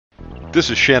This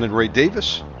is Shannon Ray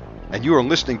Davis, and you are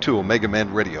listening to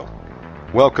Omegaman Radio.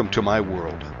 Welcome to my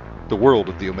world, the world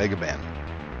of the Omegaman.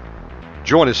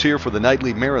 Join us here for the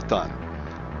nightly marathon,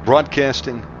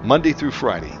 broadcasting Monday through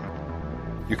Friday.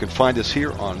 You can find us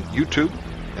here on YouTube,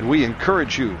 and we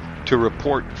encourage you to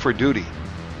report for duty.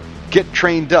 Get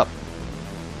trained up.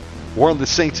 War of the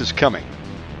Saints is coming.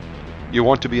 You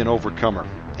want to be an overcomer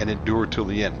and endure till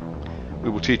the end. We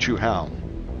will teach you how.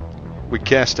 We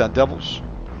cast out devils.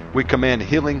 We command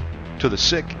healing to the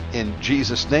sick in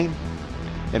Jesus' name.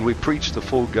 And we preach the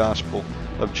full gospel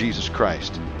of Jesus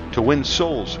Christ to win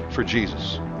souls for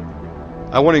Jesus.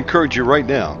 I want to encourage you right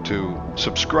now to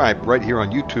subscribe right here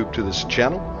on YouTube to this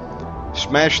channel.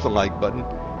 Smash the like button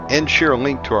and share a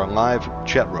link to our live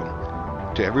chat room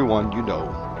to everyone you know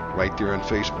right there on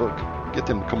Facebook. Get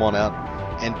them to come on out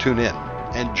and tune in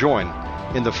and join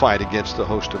in the fight against the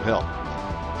host of hell.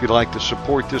 If you'd like to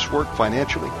support this work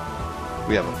financially,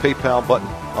 we have a PayPal button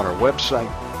on our website.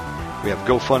 We have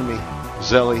GoFundMe,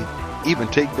 Zelle, even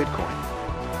take Bitcoin.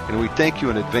 And we thank you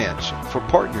in advance for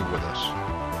partnering with us.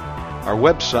 Our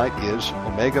website is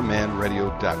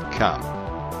OmegamanRadio.com.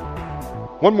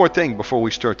 One more thing before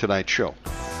we start tonight's show.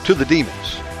 To the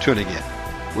demons tuning in,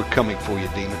 we're coming for you,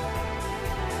 demon.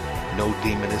 No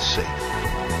demon is safe.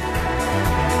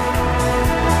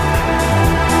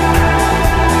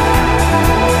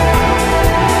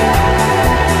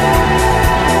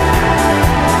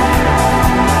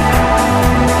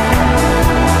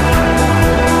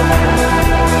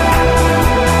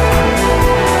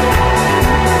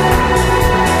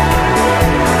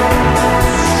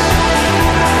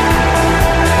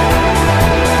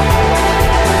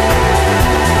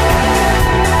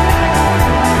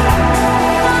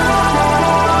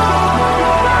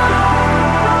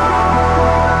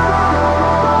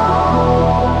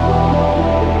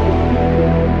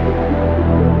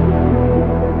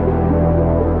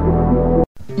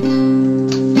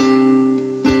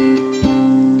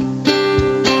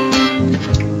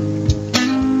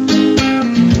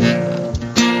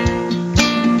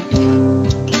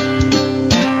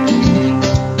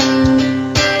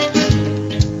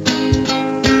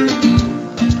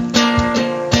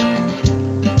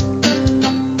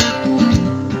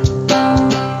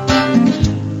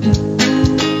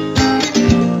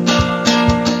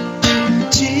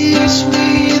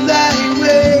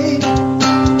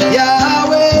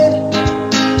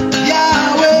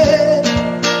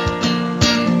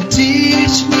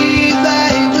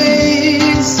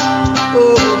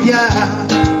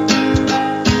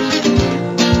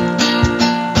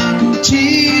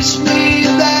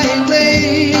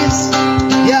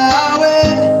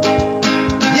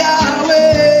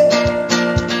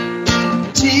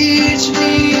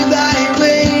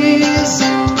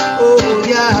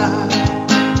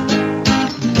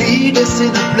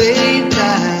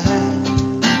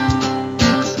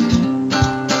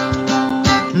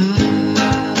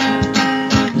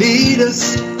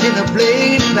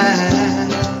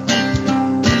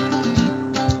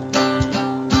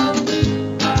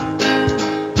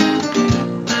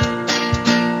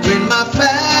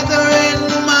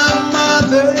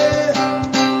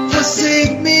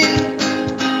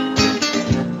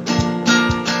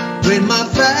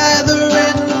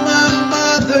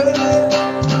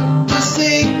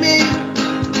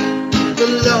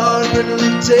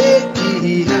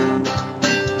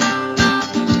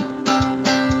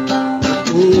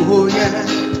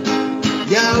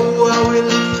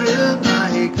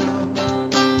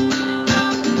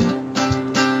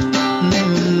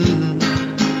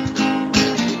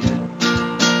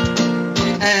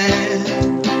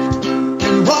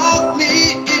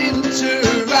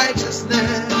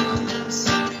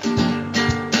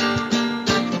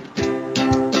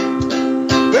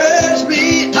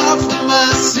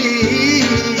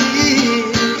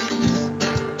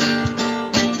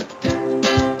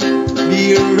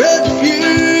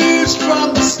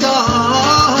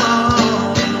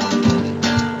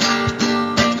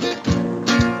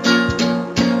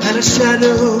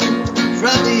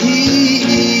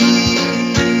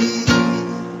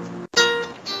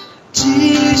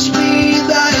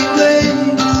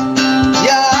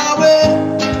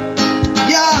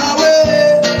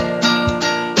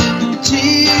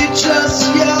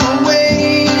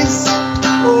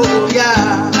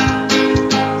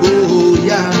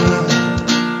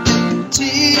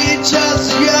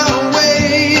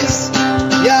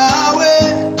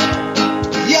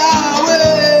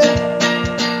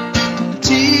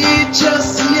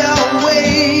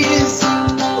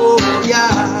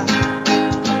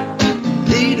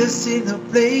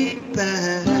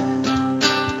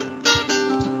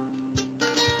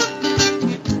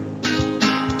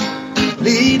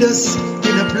 Lead us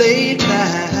in a plain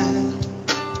path.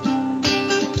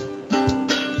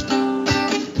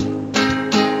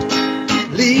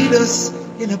 Lead us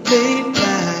in a plain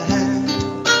path.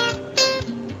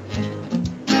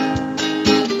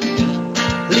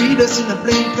 Lead us in a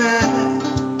plain path.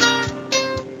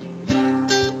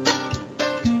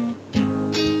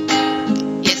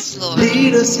 Yes, Lord.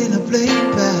 Lead us in a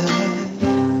plain path.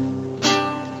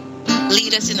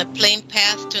 Lead us in a plain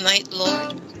path tonight,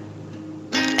 Lord,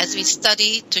 as we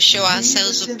study to show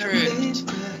ourselves approved.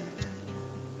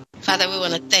 Father, we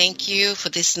want to thank you for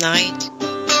this night.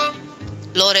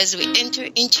 Lord, as we enter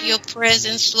into your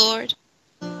presence, Lord,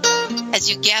 as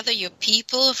you gather your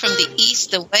people from the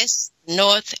east, the west,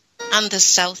 north, and the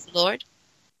south, Lord,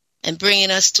 and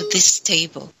bringing us to this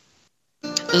table.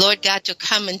 Lord God, to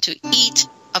come and to eat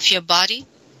of your body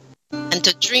and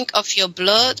to drink of your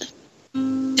blood,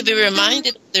 to be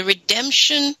reminded of the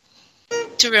redemption,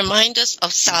 to remind us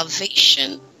of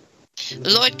salvation.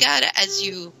 Lord God, as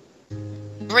you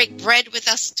break bread with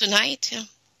us tonight,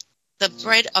 the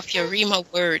bread of your Rhema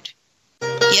word.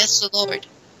 Yes, Lord.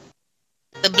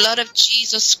 The blood of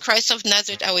Jesus Christ of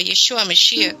Nazareth, our Yeshua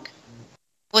Mashiach,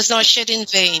 was not shed in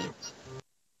vain.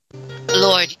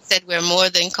 Lord, you said we're more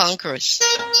than conquerors.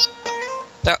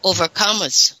 We're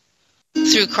overcomers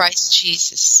through Christ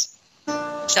Jesus.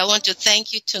 So I want to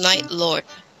thank you tonight, Lord,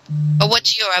 for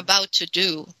what you're about to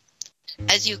do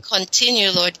as you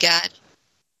continue, Lord God,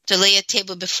 to lay a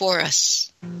table before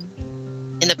us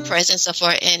in the presence of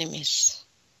our enemies.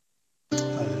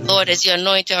 Lord, as you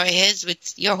anoint our heads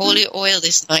with your holy oil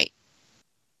this night,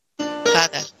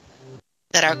 Father,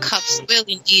 that our cups will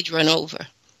indeed run over.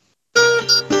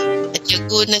 That your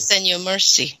goodness and your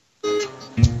mercy,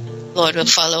 Lord, will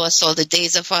follow us all the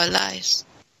days of our lives.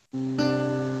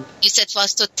 You said for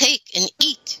us to take and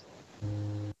eat.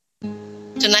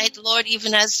 Tonight, Lord,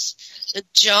 even as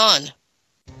John,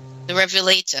 the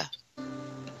Revelator,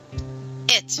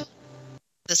 ate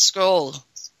the scroll,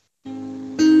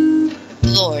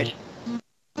 Lord,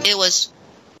 it was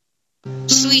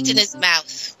sweet in his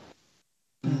mouth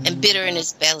and bitter in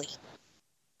his belly.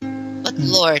 But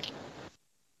Lord,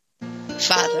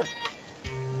 Father,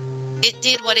 it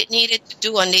did what it needed to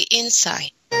do on the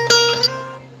inside,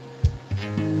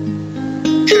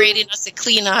 creating us a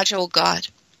clean heart, oh God.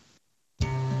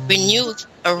 Renew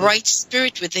a right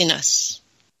spirit within us.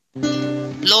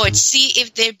 Lord, see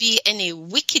if there be any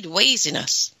wicked ways in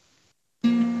us.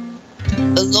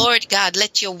 Lord God,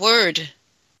 let your word,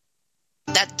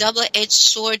 that double-edged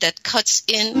sword that cuts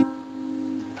in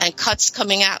and cuts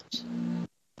coming out,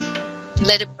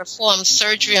 let it perform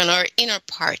surgery on our inner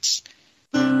parts,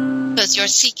 because you're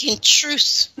seeking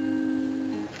truth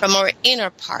from our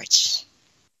inner parts.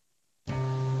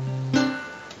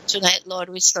 Tonight, Lord,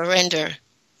 we surrender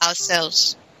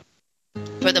ourselves.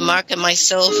 Brother Mark and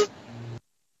myself,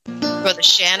 Brother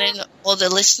Shannon, all the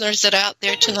listeners that are out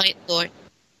there tonight, Lord,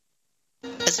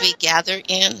 as we gather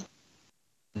in,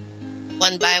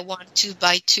 one by one, two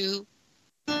by two,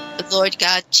 Lord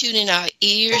God, tuning our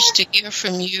ears to hear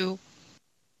from you.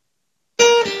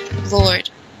 Lord,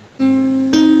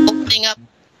 opening up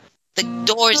the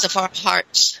doors of our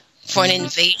hearts for an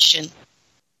invasion,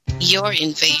 your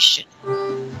invasion,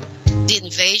 the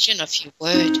invasion of your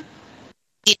word,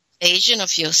 the invasion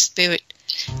of your spirit,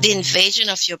 the invasion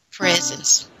of your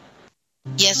presence.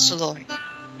 Yes, Lord.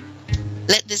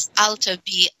 Let this altar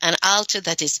be an altar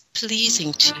that is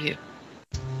pleasing to you,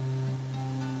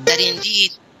 that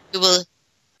indeed we will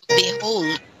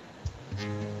behold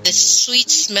the sweet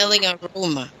smelling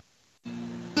aroma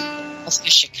of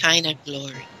your Shekinah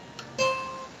glory.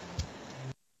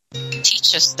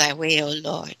 Teach us thy way, O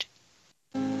Lord,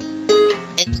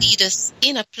 and lead us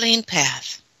in a plain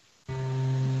path,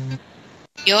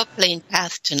 your plain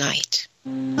path tonight.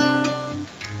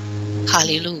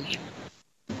 Hallelujah.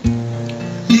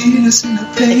 Lead us in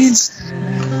a plain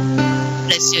path.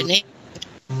 Bless your name.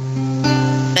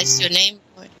 Bless your name,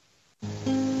 Lord.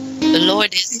 The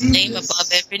Lord is the name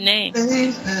above every name.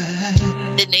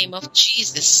 The name of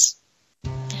Jesus.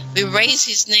 We raise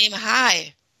his name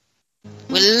high.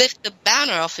 We lift the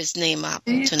banner of his name up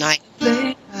tonight.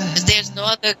 Because there's no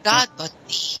other God but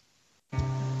thee.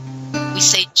 We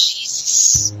say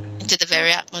Jesus into the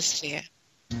very atmosphere.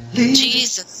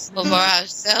 Jesus over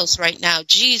ourselves right now.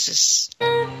 Jesus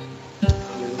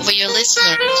over your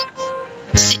listeners.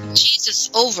 Jesus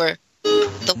over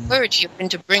the word you're going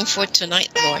to bring forth tonight,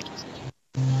 Lord.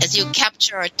 As you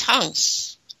capture our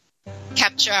tongues,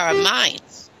 capture our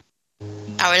minds,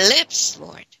 our lips,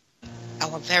 Lord,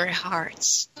 our very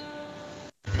hearts.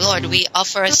 Lord, we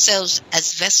offer ourselves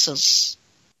as vessels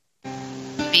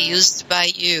to be used by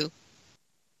you.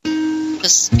 to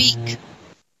speak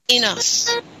in us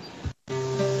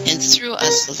and through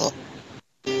us, Lord.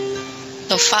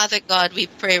 So, Father God, we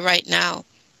pray right now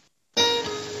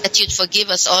that you'd forgive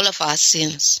us all of our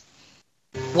sins.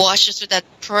 Wash us with that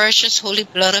precious holy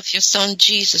blood of your Son,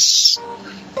 Jesus,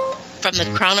 from the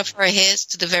crown of our heads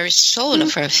to the very sole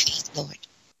of our feet, Lord.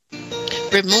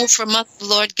 Remove from us,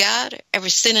 Lord God, every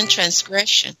sin and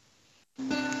transgression.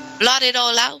 Blot it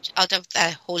all out of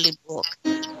that holy book.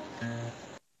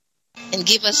 And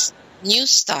give us new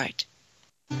start.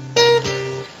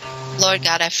 Lord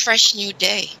God, a fresh new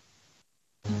day.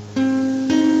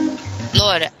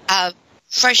 Lord, a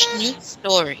fresh new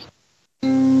story.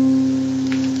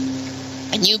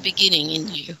 A new beginning in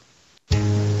you.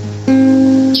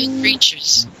 New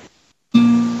creatures.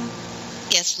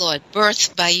 Yes, Lord,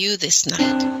 birthed by you this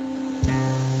night.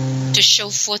 To show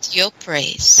forth your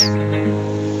praise.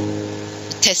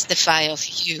 To testify of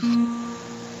you.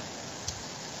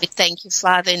 We thank you,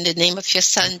 Father, in the name of your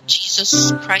Son,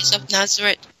 Jesus Christ of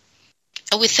Nazareth.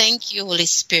 And we thank you, Holy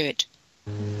Spirit,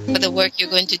 for the work you're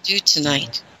going to do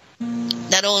tonight.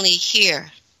 Not only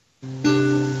here,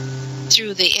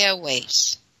 through the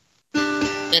airwaves,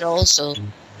 but also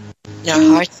in our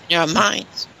hearts, in our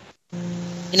minds,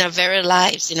 in our very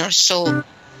lives, in our soul, in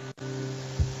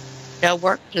our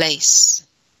workplace,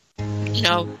 in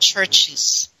our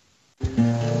churches.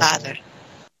 Father,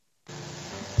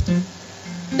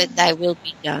 let thy will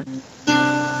be done.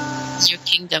 Your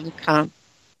kingdom come.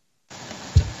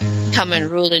 Come and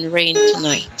rule and reign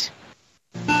tonight.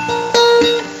 In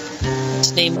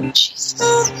the name of Jesus.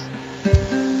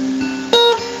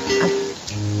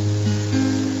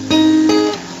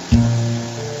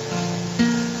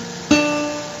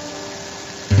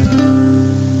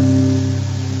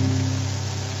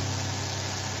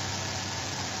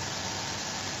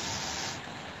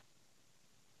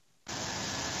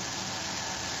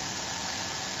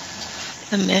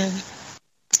 Amen.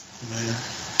 Amen.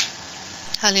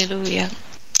 Hallelujah.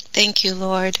 Thank you,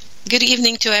 Lord. Good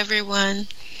evening to everyone.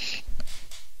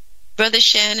 Brother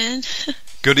Shannon.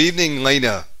 Good evening,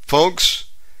 Lana. Folks,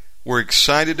 we're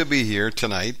excited to be here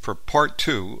tonight for part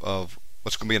 2 of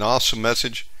what's going to be an awesome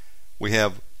message. We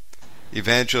have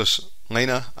Evangelist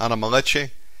Lana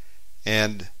Anamelechi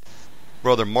and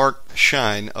Brother Mark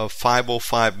Shine of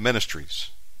 505 Ministries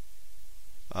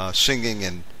singing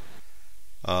and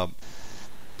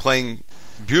playing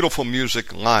beautiful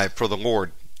music live for the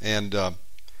Lord. And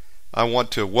I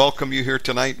want to welcome you here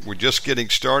tonight. We're just getting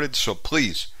started, so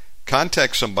please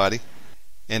contact somebody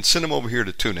and send them over here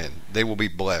to tune in. They will be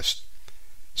blessed.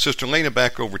 Sister Lena,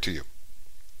 back over to you.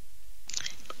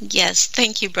 Yes,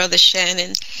 thank you, Brother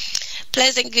Shannon.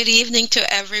 Pleasant good evening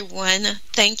to everyone.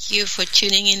 Thank you for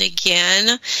tuning in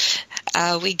again.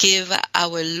 We give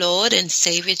our Lord and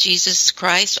Savior Jesus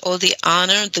Christ all the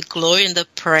honor, the glory, and the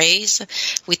praise.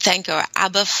 We thank our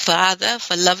Abba Father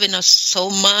for loving us so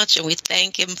much, and we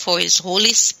thank Him for His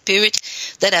Holy Spirit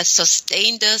that has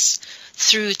sustained us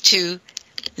through to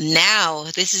now.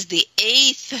 This is the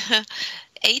eighth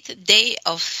day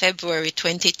of February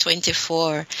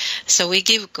 2024. So we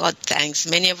give God thanks.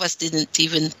 Many of us didn't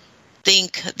even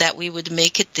think that we would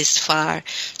make it this far.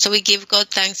 So we give God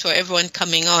thanks for everyone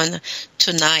coming on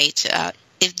tonight.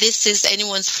 If this is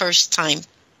anyone's first time,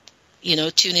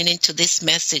 tuning into this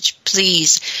message,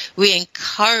 please, we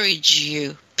encourage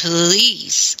you,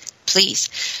 please,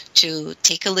 to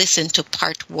take a listen to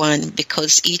part 1,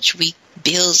 because each week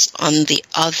builds on the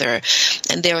other.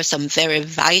 And there was some very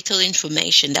vital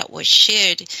information that was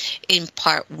shared in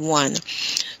part 1.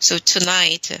 So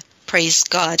tonight, praise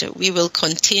God, we will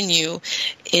continue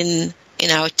in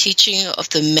our teaching of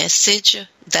the message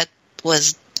that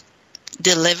was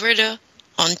delivered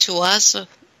unto us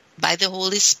by the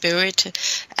Holy Spirit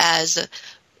as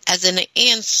an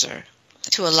answer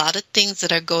to a lot of things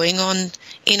that are going on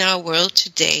in our world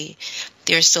today.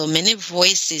 There are so many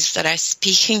voices that are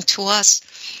speaking to us,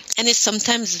 and it's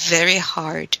sometimes very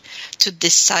hard to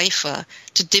decipher,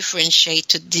 to differentiate,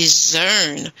 to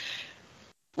discern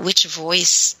which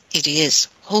voice it is,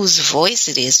 whose voice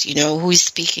it is, who is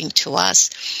speaking to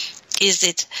us. Is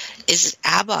it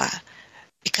Abba?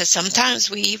 Because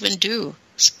sometimes we even do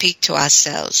speak to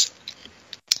ourselves.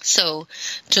 So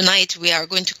tonight we are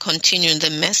going to continue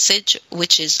the message,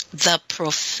 which is the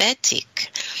prophetic.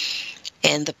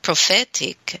 And the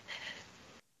prophetic,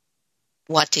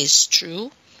 what is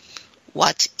true,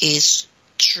 what is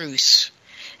truth.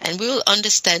 And we will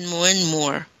understand more and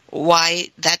more why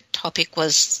that topic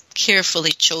was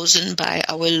carefully chosen by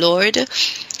our Lord,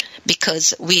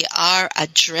 because we are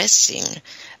addressing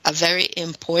a very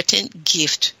important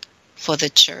gift for the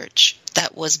church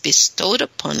that was bestowed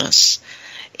upon us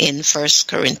in 1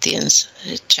 Corinthians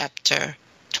chapter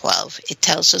 12. It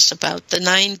tells us about the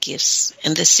 9 gifts,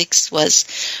 and the 6th was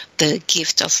the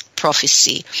gift of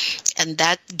prophecy. And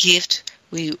that gift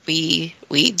we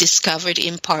discovered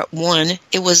in part 1,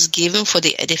 it was given for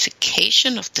the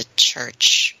edification of the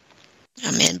church.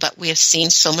 Amen. But we have seen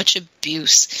so much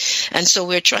abuse, and so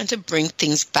we're trying to bring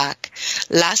things back.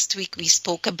 Last week we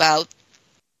spoke about,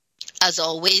 as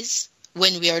always,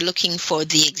 when we are looking for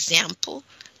the example,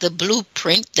 the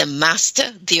blueprint, the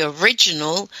master, the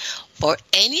original for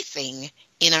anything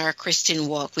in our Christian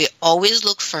walk, we always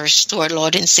look first to our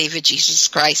Lord and Savior Jesus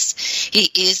Christ. He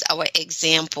is our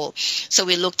example. So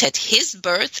we looked at his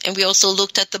birth, and we also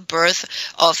looked at the birth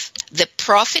of the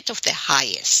prophet of the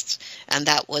highest, and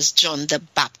that was John the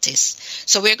Baptist.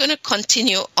 So we're going to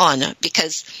continue on,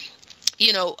 because,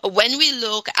 when we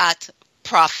look at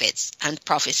prophets and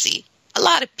prophecy, a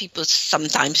lot of people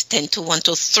sometimes tend to want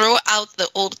to throw out the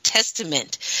Old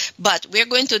Testament, but we're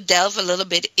going to delve a little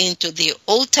bit into the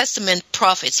Old Testament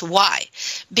prophets. Why?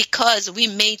 Because we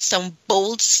made some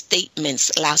bold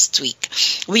statements last week.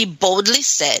 We boldly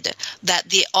said that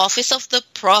the office of the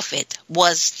prophet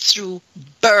was through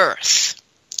birth.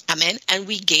 Amen. And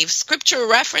we gave scripture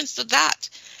reference to that,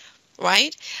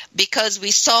 right? Because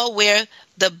we saw where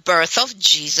the birth of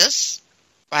Jesus,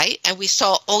 right? And we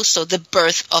saw also the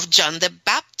birth of John the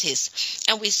Baptist.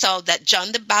 And we saw that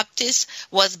John the Baptist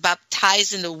was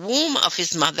baptized in the womb of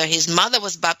his mother. His mother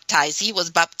was baptized. He was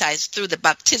baptized through the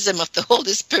baptism of the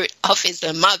Holy Spirit of his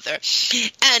mother.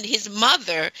 And his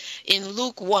mother, in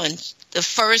Luke 1, the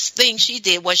first thing she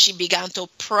did was she began to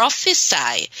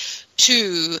prophesy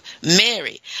to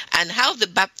Mary. And how the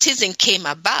baptism came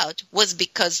about was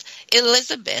because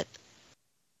Elizabeth,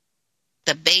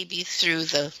 the baby through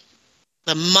the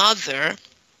mother,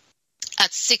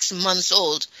 at 6 months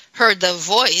old, heard the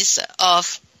voice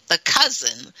of the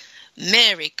cousin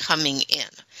Mary coming in.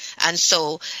 And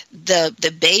so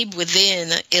the babe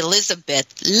within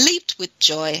Elizabeth leaped with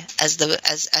joy, as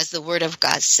the word of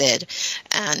God said,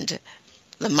 and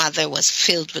the mother was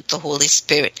filled with the Holy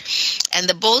Spirit. And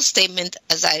the bold statement,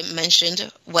 as I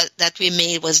mentioned, that we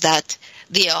made was that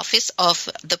the office of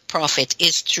the prophet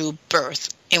is through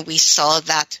birth. And we saw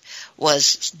that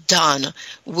was done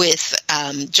with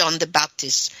John the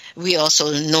Baptist. We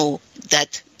also know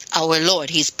that our Lord,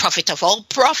 he's prophet of all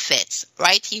prophets,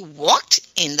 right? He walked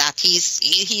in that. He's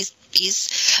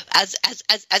as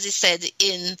it said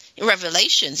in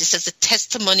Revelations, it says the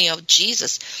testimony of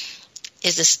Jesus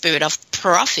is the spirit of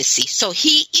prophecy. So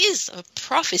he is a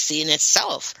prophecy in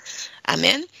itself.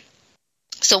 Amen.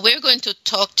 So we're going to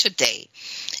talk today,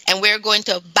 and we're going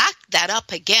to back that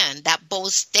up again, that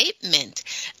bold statement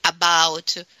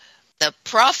about the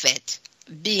prophet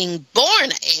being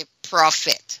born a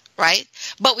prophet, right?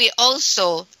 But we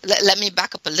also, let me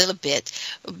back up a little bit,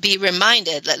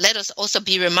 let us also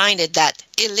be reminded that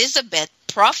Elizabeth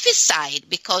prophesied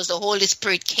because the Holy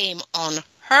Spirit came on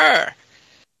her.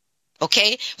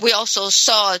 Okay, we also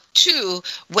saw too,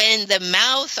 when the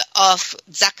mouth of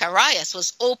Zacharias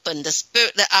was opened,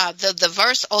 the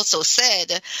verse also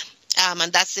said,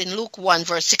 and that's in Luke 1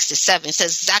 verse 67, it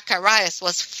says Zacharias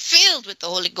was filled with the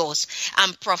Holy Ghost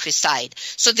and prophesied.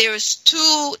 So there is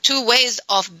two ways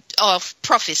of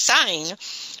prophesying,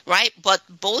 right? But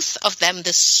both of them,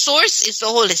 the source is the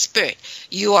Holy Spirit.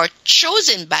 You are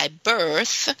chosen by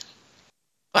birth,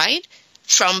 right?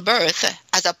 From birth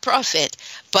as a prophet,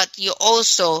 but you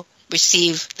also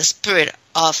receive the spirit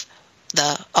of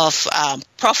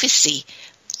prophecy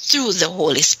through the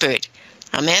Holy Spirit.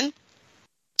 Amen.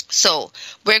 So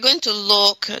we're going to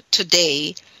look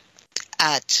today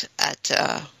at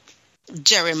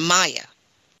Jeremiah.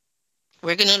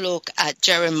 We're going to look at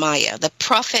Jeremiah, the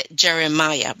prophet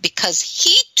Jeremiah, because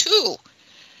he too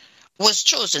was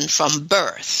chosen from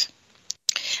birth.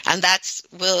 And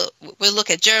we'll look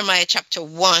at Jeremiah chapter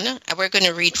 1, and we're going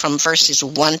to read from verses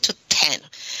 1 to 10.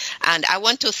 And I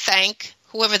want to thank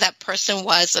whoever that person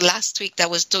was last week that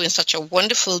was doing such a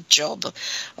wonderful job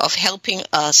of helping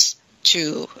us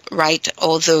to write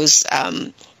all those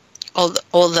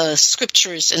all the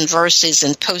scriptures and verses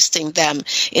and posting them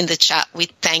in the chat. We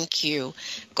thank you.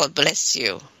 God bless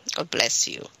you. God bless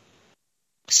you.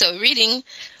 So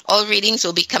all readings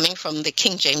will be coming from the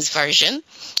King James Version,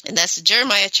 and that's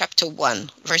Jeremiah chapter 1,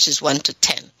 verses 1 to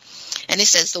 10. And it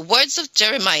says, the words of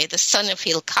Jeremiah, the son of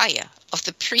Hilkiah, of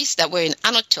the priests that were in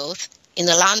Anatoth, in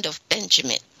the land of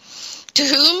Benjamin, to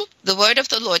whom the word of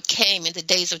the Lord came in the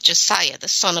days of Josiah, the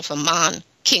son of Aman,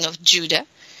 king of Judah,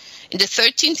 in the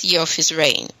 13th year of his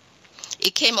reign.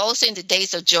 It came also in the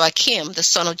days of Joachim, the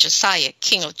son of Josiah,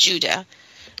 king of Judah,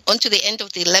 unto the end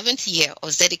of the 11th year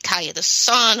of Zedekiah, the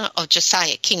son of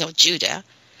Josiah, king of Judah,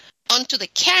 unto the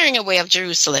carrying away of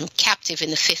Jerusalem captive in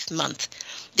the 5th month.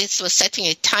 This was setting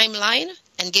a timeline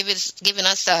and giving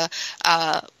us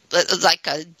like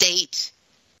a date.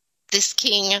 This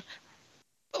king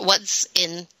was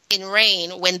in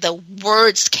reign when the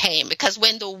words came, because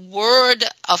when the word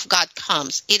of God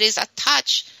comes, it is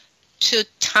attached to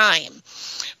time.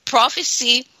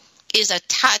 Prophecy is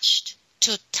attached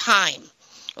to time,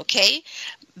 okay?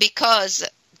 Because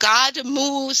God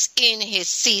moves in his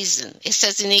season. It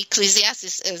says in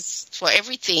Ecclesiastes, for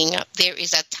everything, there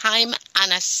is a time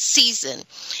and a season.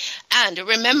 And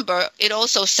remember, it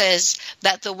also says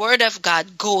that the word of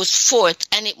God goes forth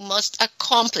and it must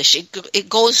accomplish. It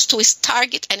goes to its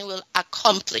target and it will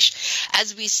accomplish.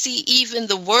 As we see, even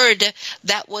the word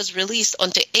that was released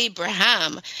unto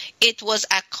Abraham, it was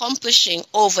accomplishing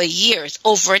over years,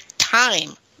 over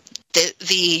time.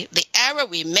 The error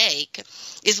we make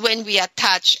is when we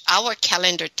attach our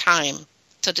calendar time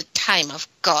to the time of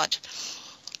God,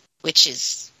 which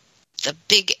is the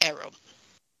big error.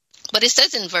 But it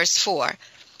says in verse 4,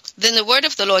 then the word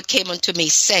of the Lord came unto me,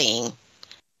 saying,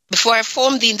 before I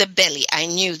formed thee in the belly, I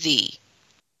knew thee.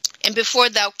 And before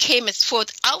thou camest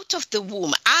forth out of the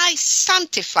womb, I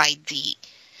sanctified thee,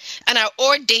 and I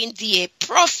ordained thee a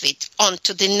prophet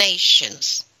unto the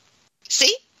nations.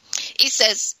 See? It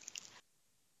says,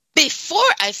 before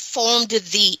I formed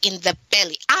thee in the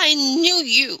belly, I knew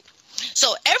you.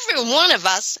 So every one of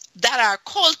us that are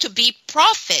called to be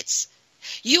prophets,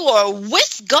 you are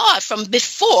with God from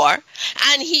before,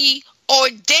 and he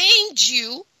ordained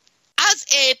you as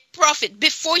a prophet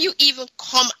before you even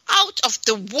come out of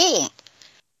the womb,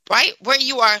 right? Where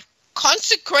you are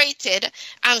consecrated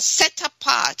and set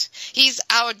apart. He's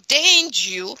ordained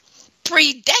you,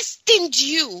 predestined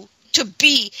you to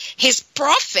be his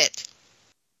prophet.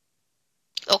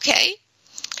 Okay?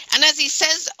 And as he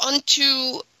says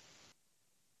unto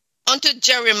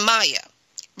Jeremiah,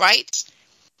 right?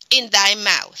 In thy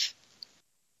mouth.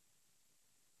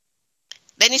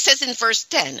 Then he says in verse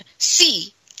 10,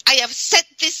 see, I have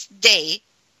this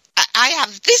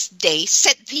day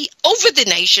set thee over the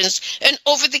nations and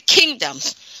over the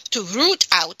kingdoms, to root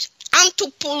out and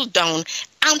to pull down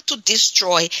and to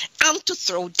destroy and to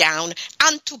throw down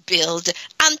and to build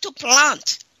and to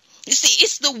plant. You see,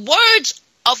 it's the words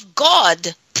of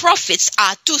God prophets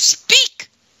are to speak.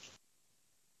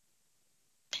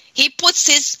 He puts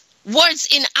his words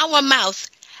in our mouth,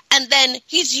 and then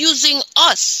he's using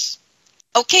us,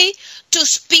 okay, to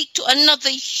speak to another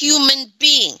human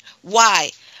being.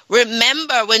 Why?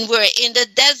 Remember when we were in the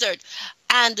desert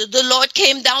and the Lord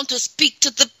came down to speak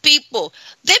to the people,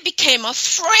 they became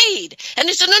afraid. And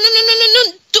he said,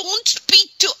 no, don't speak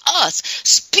to us.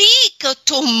 Speak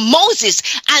to Moses,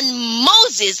 and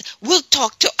Moses will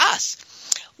talk to us.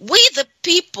 We, the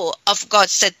people of God,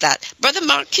 said that. Brother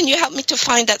Mark, can you help me to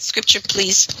find that scripture,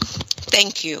 please?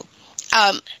 Thank you.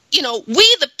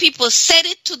 We, the people, said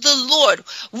it to the Lord.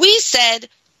 We said,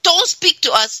 don't speak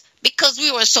to us, because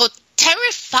we were so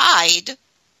terrified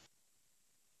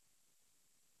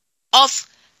of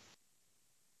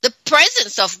the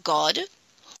presence of God.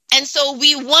 And so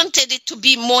we wanted it to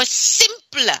be more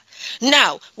simpler.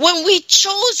 Now, when we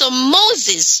chose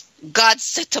Moses, God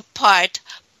set apart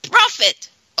prophet,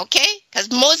 okay?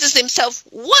 Because Moses himself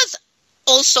was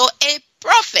also a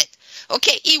prophet,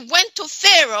 okay? He went to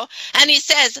Pharaoh and he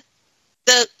says,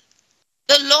 the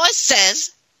Lord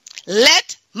says,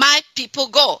 let my people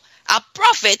go. A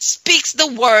prophet speaks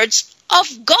the words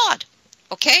of God,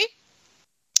 okay?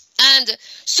 And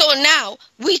so now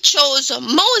we chose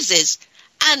Moses.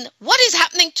 And what is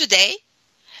happening today?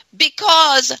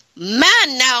 Because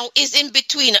man now is in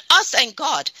between us and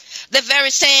God. The very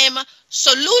same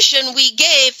solution we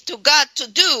gave to God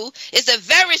to do is the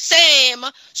very same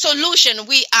solution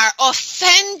we are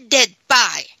offended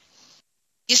by.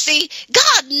 You see,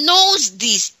 God knows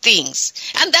these things.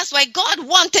 And that's why God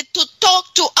wanted to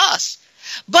talk to us.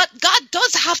 But God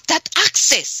does have that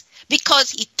access,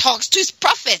 because he talks to his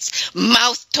prophets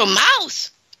mouth to mouth,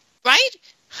 right?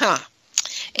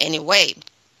 Anyway,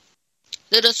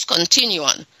 let us continue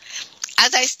on.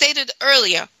 As I stated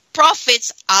earlier,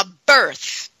 prophets are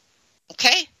birth,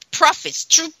 okay? Prophets,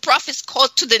 true prophets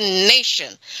called to the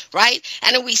nation, right?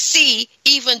 And we see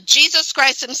even Jesus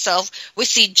Christ himself. We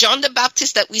see John the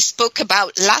Baptist that we spoke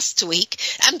about last week,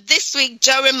 and this week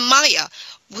Jeremiah,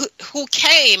 who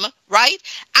came, right?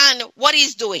 And what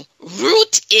he's doing,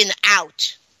 rooting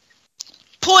out,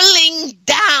 pulling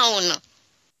down,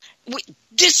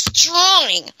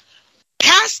 destroying,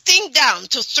 casting down,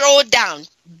 to throw down,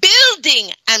 building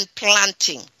and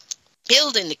planting,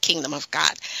 building the kingdom of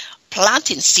God.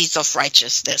 planting seeds of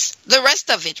righteousness. The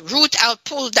rest of it, root out,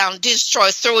 pull down,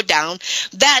 destroy, throw down,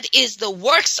 that is the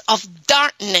works of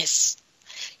darkness.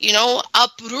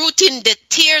 Uprooting the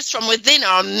tears from within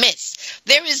our midst.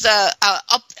 There is an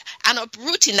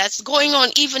uprooting that's going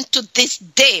on even to this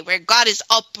day, where God is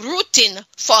uprooting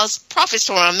false prophets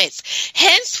from our midst.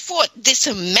 Henceforth, this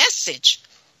message,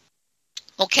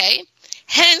 okay?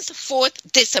 Henceforth,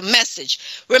 this message.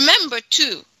 Remember,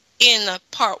 too, in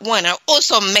part 1, I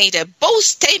also made a bold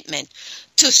statement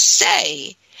to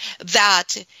say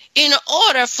that in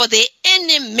order for the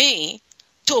enemy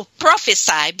to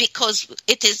prophesy, because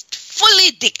it is fully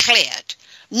declared,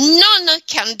 none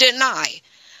can deny,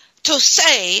 to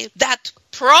say that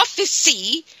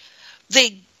prophecy,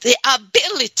 the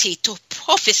ability to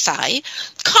prophesy,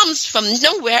 comes from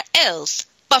nowhere else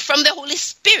but from the Holy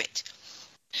Spirit.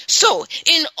 So,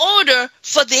 in order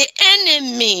for the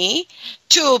enemy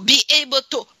to be able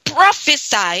to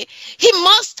prophesy, he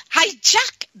must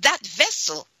hijack that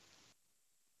vessel.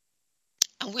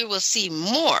 And we will see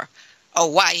more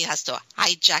of why he has to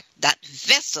hijack that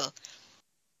vessel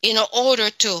in order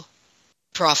to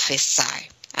prophesy.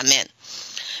 Amen.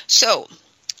 So,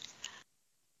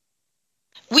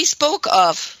 we spoke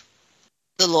of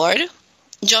the Lord,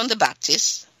 John the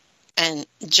Baptist, and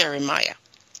Jeremiah.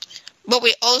 But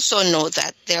we also know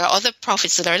that there are other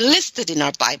prophets that are listed in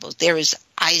our Bible. There is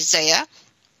Isaiah,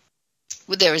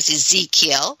 there is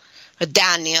Ezekiel,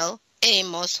 Daniel,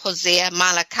 Amos, Hosea,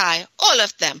 Malachi, all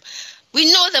of them.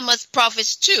 We know them as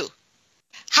prophets too.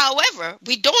 However,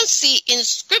 we don't see in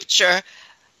Scripture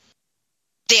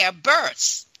their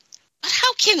births. But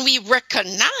how can we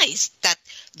recognize that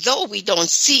though we don't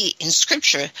see in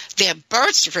Scripture their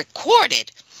births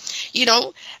recorded?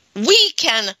 We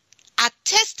can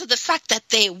attest to the fact that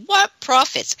they were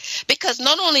prophets, because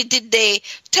not only did they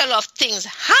tell of things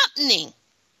happening,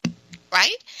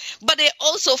 right, but they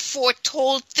also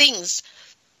foretold things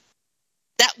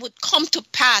that would come to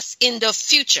pass in the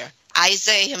future.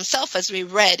 Isaiah himself, as we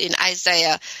read in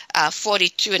Isaiah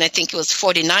 42, and I think it was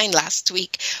 49 last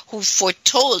week, who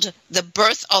foretold the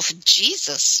birth of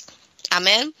Jesus.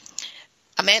 Amen.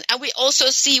 Amen. And we also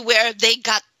see where they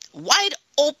got wide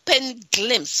open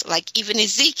glimpse, like even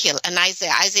Ezekiel and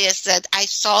Isaiah. Isaiah said, I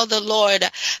saw the Lord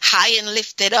high and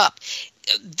lifted up.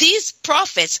 These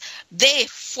prophets, they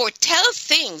foretell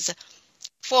things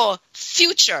for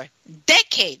future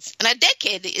decades. And a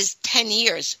decade is 10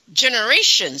 years.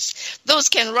 Generations, those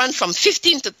can run from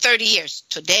 15 to 30 years.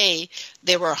 Today,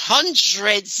 there were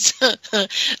hundreds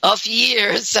of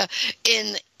years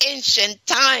in ancient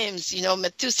times.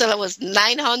 Methuselah was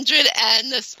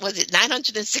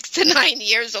 969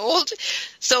 years old.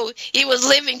 So he was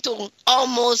living to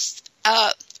almost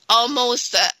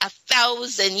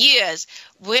 1,000 years.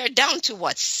 We're down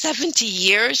to 70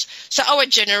 years. So our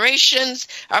generations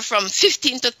are from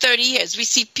 15 to 30 years. We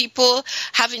see people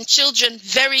having children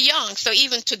very young. So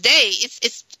even today,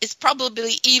 it's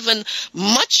probably even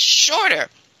much shorter,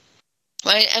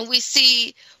 right? And we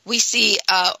see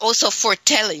also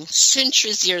foretelling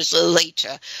centuries years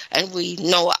later, and we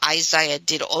know Isaiah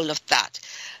did all of that.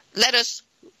 Let us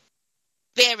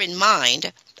bear in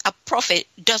mind, a prophet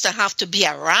doesn't have to be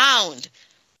around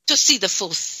to see the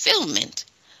fulfillment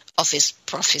of his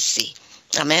prophecy.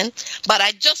 Amen. But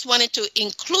I just wanted to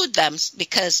include them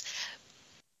because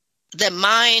the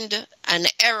mind and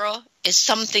error is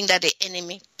something that the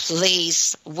enemy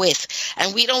plays with.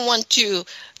 And we don't want to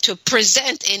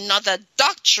present another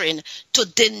doctrine to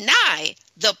deny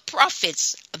the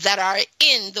prophets that are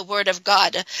in the Word of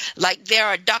God. Like there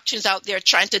are doctrines out there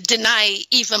trying to deny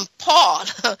even Paul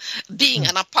being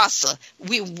an apostle.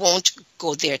 We won't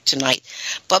go there tonight.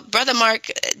 But Brother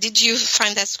Mark, did you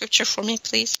find that scripture for me,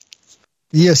 please?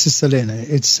 Yes, Sister Lana.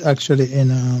 It's actually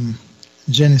in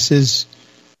Genesis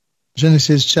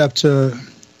chapter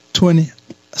 20.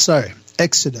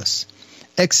 Exodus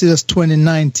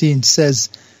 20:19 says,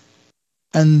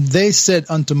 and they said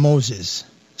unto Moses,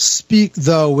 speak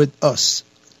thou with us,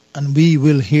 and we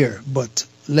will hear, but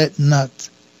let not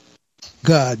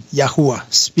God, Yahuwah,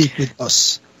 speak with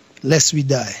us, lest we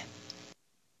die.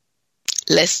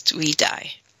 Lest we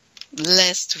die.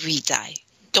 Lest we die.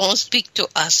 Don't speak to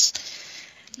us.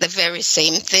 The very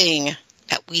same thing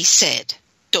that we said.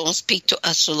 Don't speak to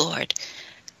us, Lord.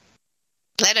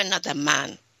 Let another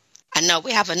man, and now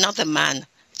we have another man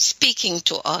speaking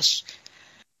to us,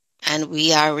 and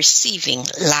we are receiving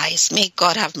lies. May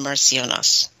God have mercy on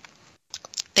us.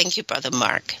 Thank you, Brother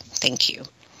Mark. Thank you.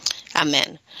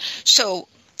 Amen. So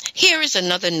here is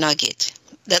another nugget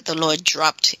that the Lord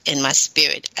dropped in my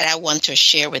spirit, and I want to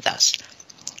share with us.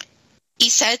 He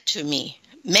said to me,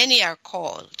 many are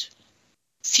called,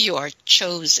 few are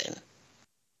chosen.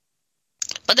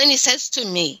 But then he says to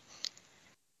me,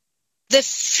 the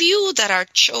few that are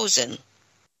chosen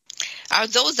are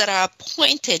those that are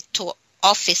appointed to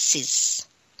offices,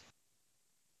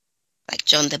 like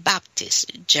John the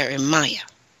Baptist, Jeremiah,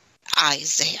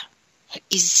 Isaiah,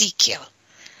 Ezekiel,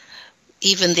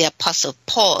 even the Apostle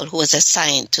Paul, who was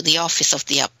assigned to the office of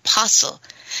the apostle.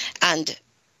 And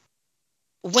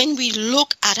when we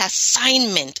look at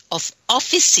assignment of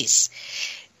offices,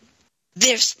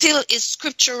 there still is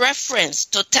scripture reference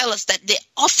to tell us that the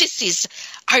offices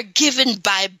are given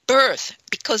by birth,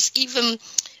 because even,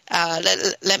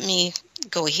 let me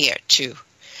go here too,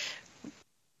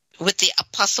 with the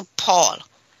Apostle Paul.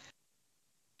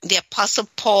 The Apostle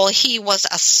Paul, he was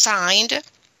assigned,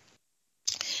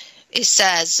 it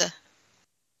says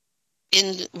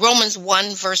in Romans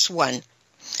 1 verse 1,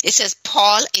 it says,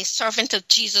 Paul, a servant of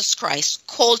Jesus Christ,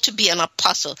 called to be an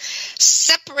apostle,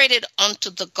 separated unto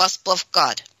the gospel of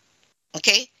God.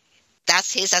 Okay?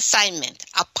 That's his assignment,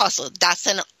 apostle. That's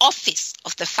an office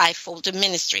of the fivefold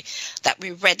ministry that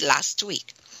we read last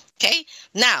week. Okay?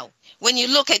 Now, when you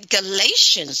look at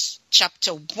Galatians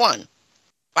chapter 1,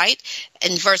 right,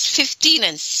 in verse 15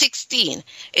 and 16,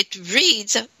 it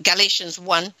reads Galatians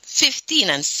 1, 15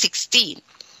 and 16.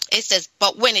 It says,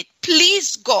 but when it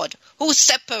pleased God, who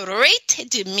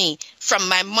separated me from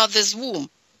my mother's womb.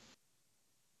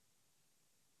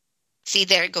 See,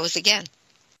 there it goes again.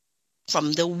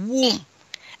 From the womb,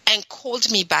 and called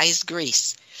me by his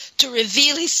grace, to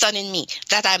reveal his son in me,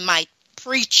 that I might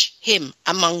preach him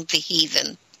among the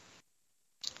heathen.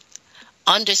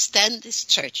 Understand this,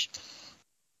 church.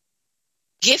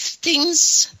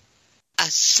 Giftings,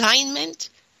 assignment,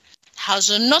 has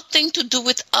nothing to do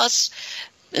with us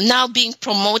now being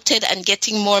promoted and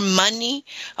getting more money,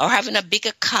 or having a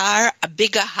bigger car, a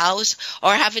bigger house,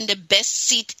 or having the best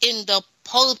seat in the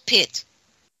pulpit.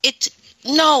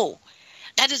 No,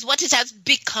 that is what it has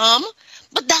become,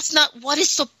 but that's not what it's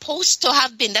supposed to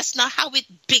have been. That's not how it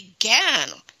began.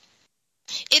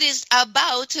 It is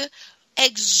about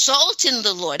exalting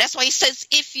the Lord. That's why he says,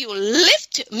 if you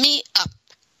lift me up,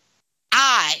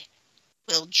 I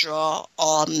will draw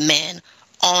all men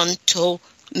unto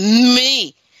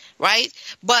me. Right?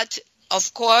 But,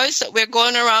 of course, we're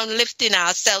going around lifting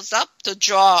ourselves up to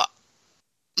draw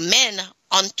men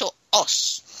unto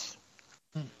us.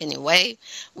 Anyway,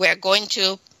 we're going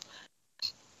to,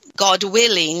 God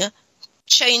willing,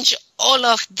 change all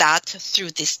of that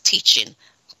through this teaching.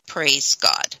 Praise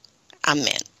God.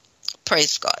 Amen.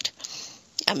 Praise God.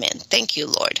 Amen. Thank you,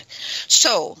 Lord.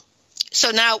 So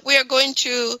now we're going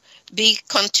to be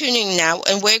continuing now,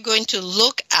 and we're going to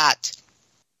look at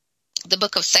the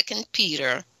book of 2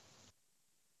 Peter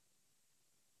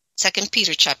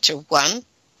chapter 1,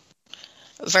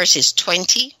 verses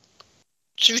 20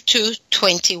 through to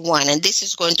 21. And this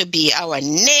is going to be our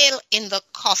nail in the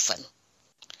coffin.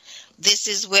 This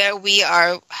is where we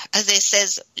are, as it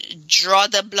says, draw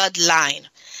the bloodline.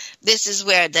 This is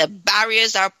where the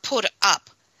barriers are put up,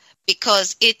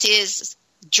 because it is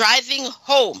driving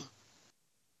home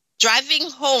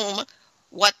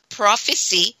what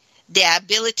prophecy, the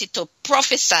ability to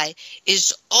prophesy,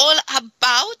 is all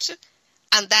about,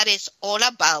 and that is all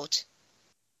about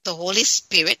the Holy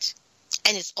Spirit,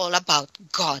 and it's all about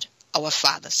God, our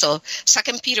Father. So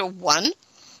 2 Peter 1,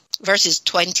 verses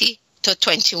 20 to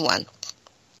 21.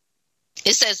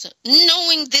 It says,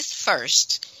 knowing this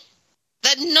first,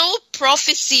 that no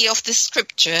prophecy of the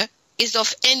scripture is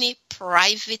of any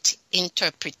private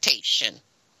interpretation.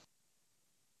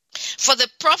 For the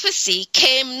prophecy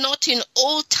came not in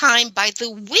old time by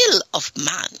the will of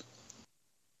man,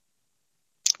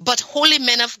 but holy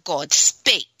men of God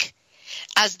spake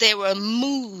as they were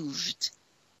moved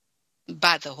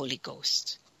by the Holy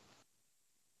Ghost.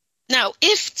 Now,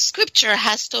 if scripture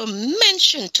has to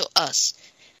mention to us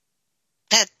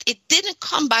that it didn't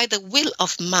come by the will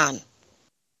of man,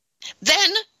 then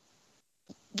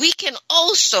we can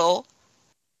also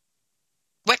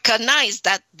recognize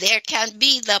that there can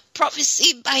be the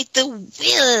prophecy by the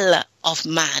will of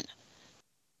man.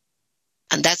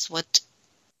 And that's what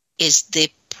is the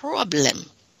problem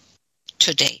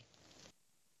today.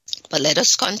 But let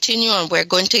us continue, and we're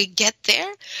going to get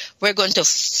there. We're going to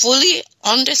fully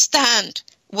understand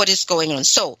what is going on.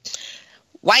 So,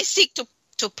 why seek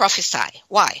to prophesy?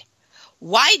 Why?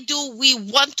 Why do we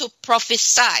want to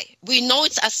prophesy? We know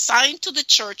it's assigned to the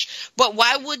church, but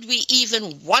why would we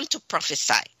even want to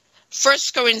prophesy? 1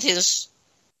 Corinthians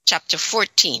chapter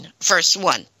 14, verse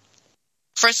 1.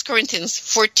 1 Corinthians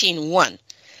 14, 1.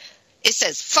 It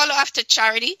says, follow after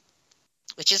charity,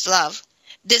 which is love,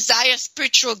 desire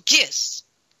spiritual gifts,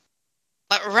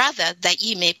 but rather that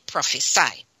ye may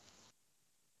prophesy.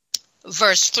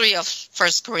 Verse 3 of 1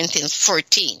 Corinthians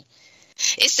 14.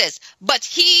 It says, but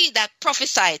he that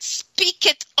prophesieth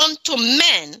speaketh unto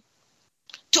men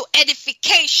to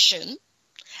edification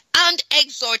and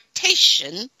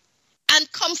exhortation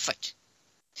and comfort.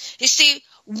 You see,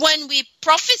 when we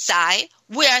prophesy,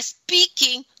 we are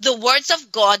speaking the words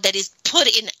of God that is put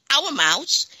in our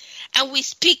mouths, and we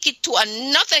speak it to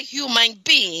another human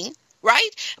being, right?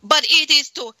 But it is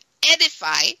to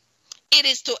edify, it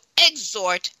is to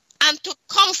exhort, and to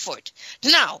comfort.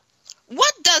 Now,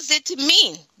 what does it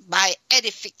mean by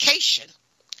edification?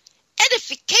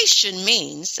 Edification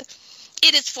means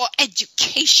it is for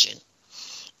education.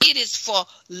 It is for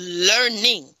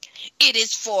learning. It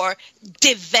is for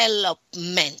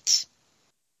development.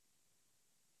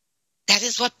 That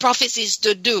is what prophecy is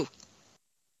to do.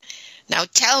 Now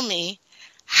tell me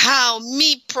how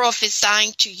me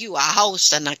prophesying to you a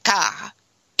house and a car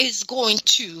is going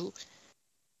to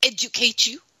educate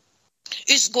you.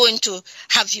 It's going to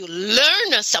have you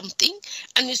learn something,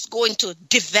 and it's going to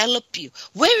develop you.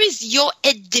 Where is your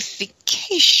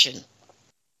edification?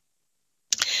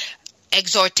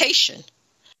 Exhortation.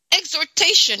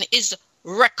 Exhortation is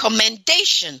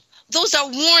recommendation. Those are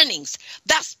warnings.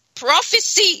 That's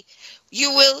prophecy.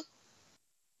 You will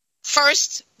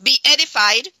first be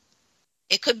edified.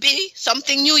 It could be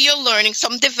something new you're learning,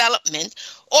 some development,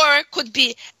 or it could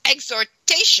be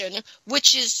exhortation,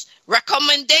 which is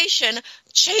recommendation,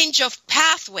 change of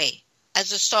pathway, as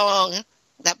the song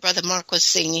that Brother Mark was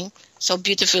singing so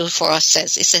beautiful for us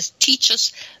says. It says, teach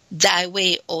us thy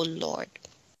way, O Lord,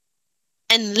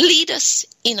 and lead us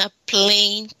in a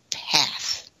plain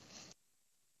path.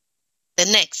 The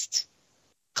next,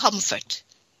 comfort.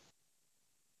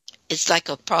 It's like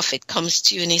a prophet comes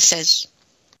to you and he says,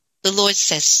 the Lord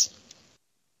says,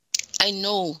 I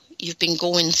know you've been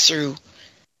going through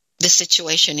the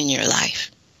situation in your life.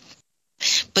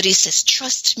 But he says,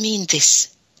 trust me in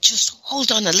this. Just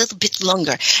hold on a little bit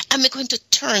longer. I'm going to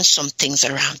turn some things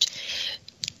around.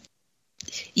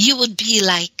 You would be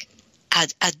like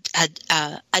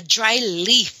a dry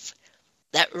leaf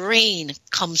that rain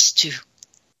comes to.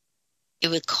 It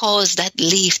will cause that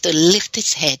leaf to lift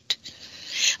its head.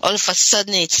 All of a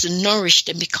sudden it's nourished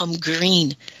and become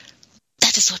green.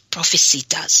 That is what prophecy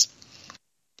does.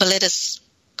 But let us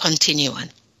continue on.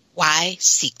 Why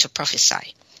seek to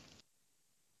prophesy?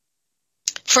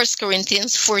 1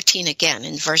 Corinthians 14 again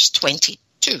in verse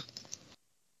 22.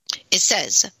 It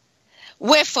says,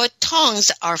 wherefore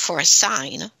tongues are for a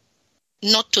sign,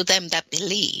 not to them that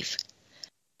believe,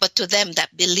 but to them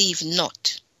that believe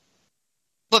not.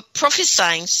 But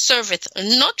prophesying serveth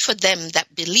not for them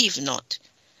that believe not,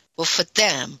 but for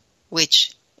them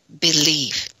which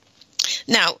believe.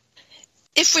 Now,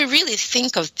 if we really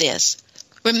think of this,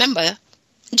 remember,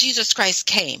 Jesus Christ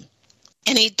came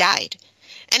and he died.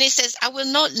 And he says, I will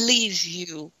not leave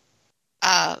you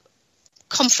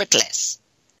comfortless.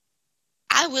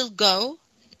 I will go,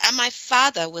 and my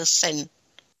Father will send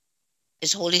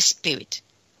his Holy Spirit,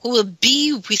 who will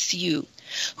be with you,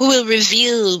 who will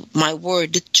reveal my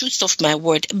word, the truth of my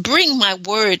word, bring my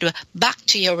word back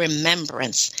to your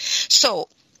remembrance. So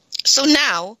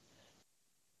now,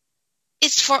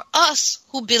 it's for us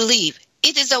who believe.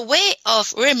 It is a way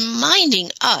of reminding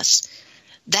us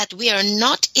that we are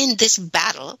not in this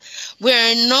battle, we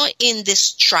are not in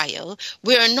this trial,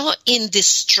 we are not in this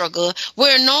struggle, we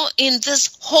are not in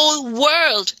this whole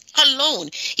world alone.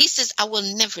 He says, I will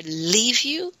never leave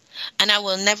you and I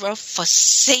will never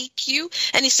forsake you.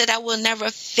 And he said, I will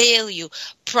never fail you.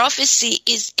 Prophecy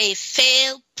is a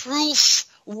fail-proof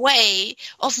way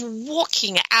of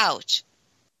walking out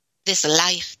this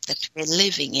life that we're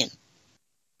living in.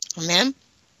 Amen?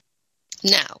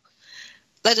 Now,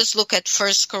 let us look at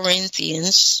 1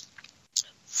 Corinthians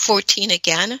 14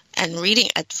 again and reading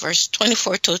at verse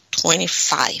 24 to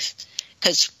 25.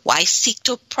 Because why seek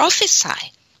to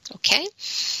prophesy? Okay?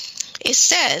 It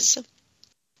says,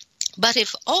 but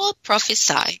if all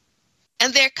prophesy,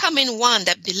 and there come in one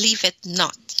that believeth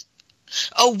not,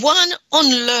 or one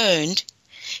unlearned,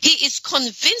 he is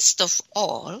convinced of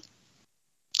all,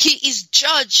 he is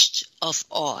judged of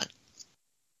all.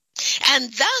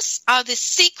 And thus are the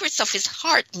secrets of his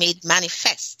heart made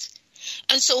manifest.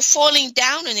 And so falling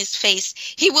down on his face,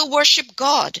 he will worship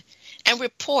God and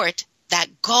report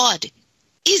that God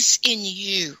is in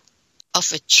you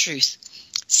of a truth.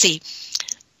 See,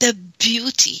 the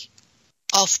beauty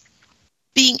of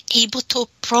being able to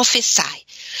prophesy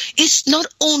is not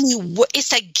only,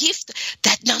 it's a gift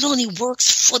that not only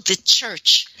works for the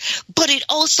church, but it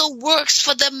also works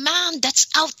for the man that's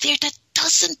out there that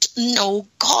doesn't know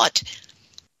God.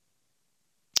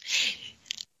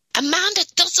 A man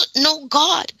that doesn't know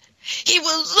God. He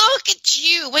will look at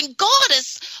you when God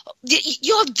is,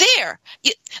 you're there.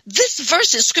 This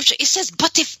verse in scripture, it says,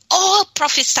 but if all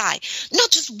prophesy, not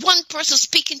just one person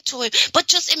speaking to him, but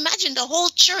just imagine the whole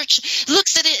church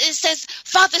looks at it and says,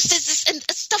 Father says this, and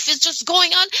stuff is just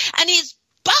going on, and he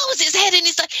bows his head and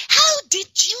he's like, how did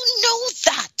you know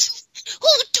that? Who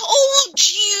told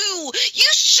you? You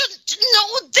should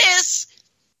know this.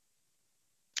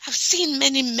 I've seen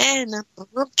many men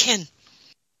broken.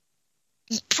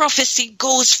 Prophecy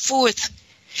goes forth,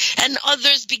 and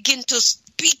others begin to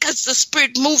speak as the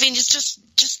Spirit moving is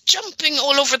just jumping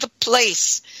all over the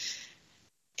place.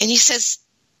 And he says,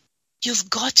 you've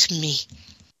got me.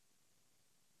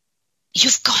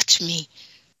 You've got me.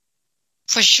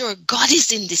 For sure, God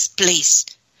is in this place.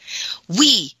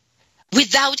 We,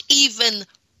 without even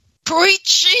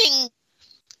preaching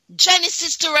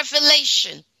Genesis to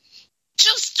Revelation,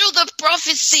 just through the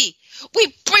prophecy,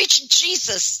 we preach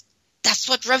Jesus. That's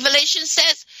what Revelation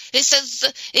says. It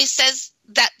says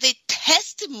that the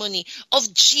testimony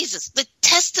of Jesus, the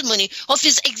testimony of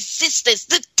his existence,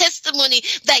 the testimony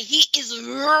that he is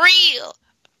real.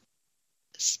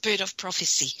 Spirit of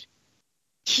prophecy.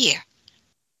 Here,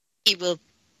 he will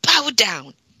bow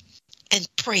down and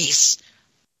praise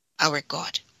our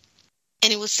God.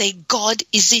 And he will say, God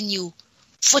is in you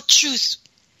for truth.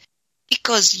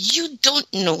 Because you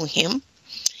don't know him.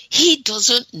 He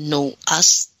doesn't know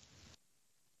us.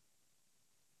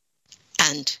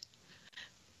 And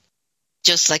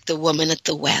just like the woman at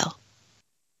the well,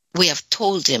 we have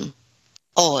told him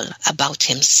all about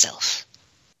himself.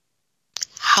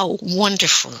 How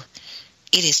wonderful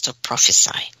it is to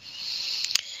prophesy.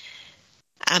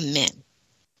 Amen.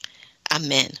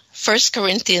 Amen. 1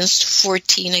 Corinthians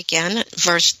 14 again,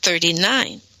 verse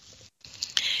 39.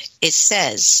 It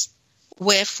says,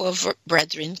 wherefore,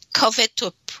 brethren, covet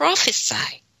to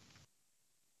prophesy.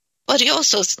 But he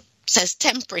also says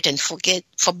temperate and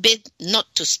forbid not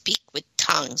to speak with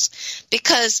tongues,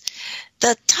 because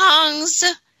the tongues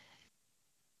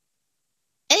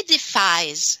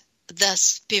edifies the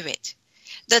spirit.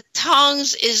 The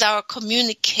tongues is our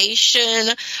communication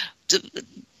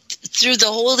through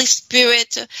the Holy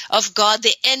Spirit of God.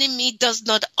 The enemy does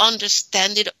not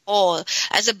understand it all.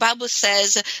 As the Bible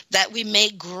says that we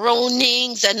make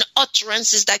groanings and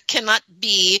utterances that cannot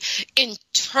be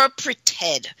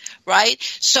interpreted, right?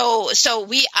 So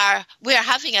we are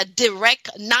having a direct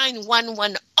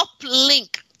 911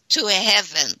 uplink to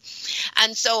heaven.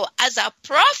 And so as a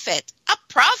prophet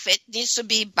needs to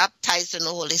be baptized in the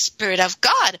Holy Spirit of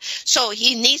God. So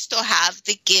he needs to have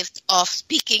the gift of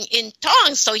speaking in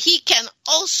tongues so he can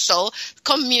also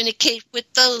communicate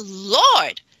with the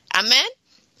Lord. Amen?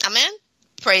 Amen?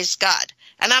 Praise God.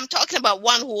 And I'm talking about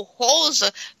one who holds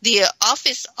the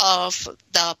office of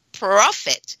the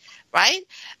prophet, right?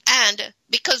 And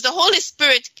because the Holy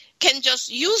Spirit can just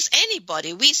use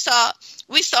anybody. We saw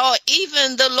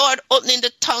even the Lord opening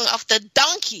the tongue of the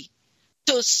donkey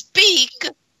to speak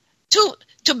to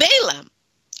Balaam.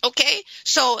 Okay,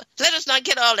 so let us not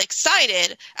get all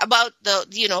excited about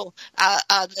the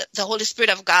Holy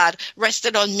Spirit of God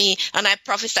rested on me, and I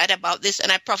prophesied about this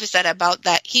and I prophesied about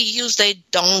that. He used a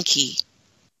donkey.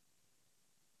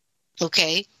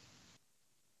 Okay,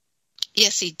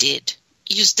 yes, he did.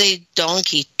 Used a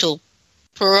donkey to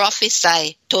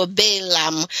prophesy to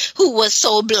Balaam, who was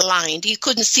so blind he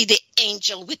couldn't see the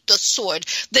angel with the sword.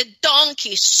 The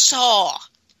donkey saw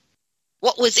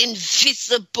what was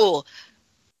invisible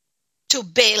to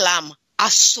Balaam, a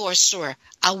sorcerer,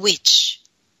 a witch,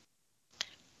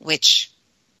 which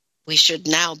we should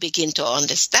now begin to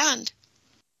understand.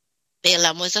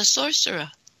 Balaam was a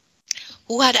sorcerer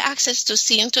who had access to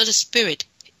see into the spirit,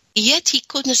 yet he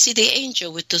couldn't see the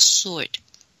angel with the sword.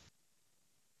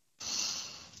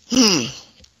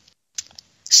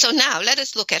 So now let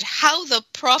us look at how the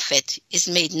prophet is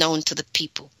made known to the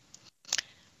people.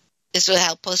 This will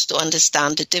help us to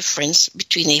understand the difference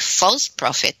between a false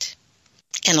prophet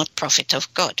and a prophet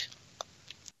of God.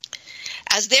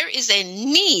 As there is a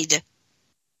need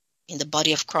in the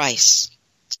body of Christ,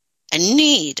 a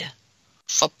need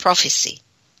for prophecy,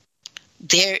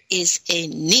 there is a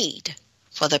need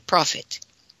for the prophet.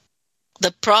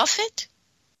 The prophet,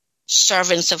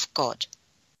 servants of God.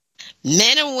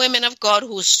 Men and women of God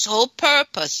whose sole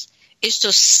purpose is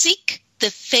to seek the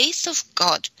face of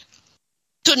God,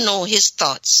 to know his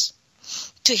thoughts,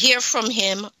 to hear from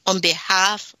him on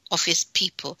behalf of his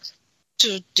people,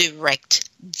 to direct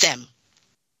them.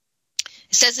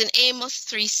 It says in Amos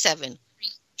 3:7,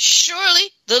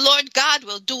 surely the Lord God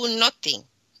will do nothing,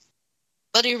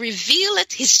 but he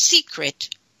revealeth his secret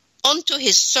unto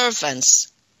his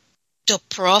servants, the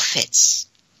prophets.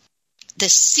 the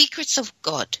secrets of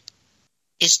God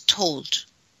is told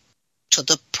to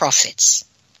the prophets.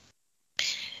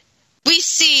 We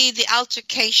see the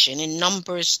altercation in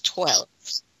Numbers 12,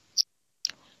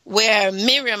 where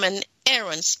Miriam and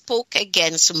Aaron spoke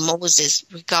against Moses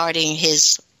regarding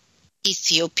his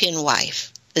Ethiopian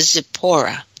wife,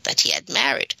 Zipporah, that he had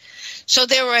married. So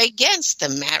they were against the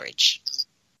marriage.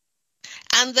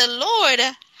 And the Lord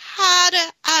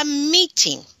had a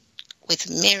meeting with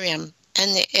Miriam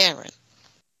and Aaron.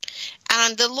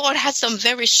 And the Lord had some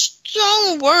very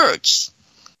strong words,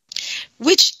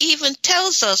 which even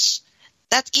tells us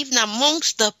that even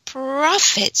amongst the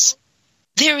prophets,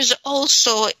 there is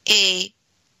also a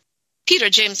Peter,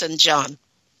 James, and John,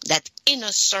 that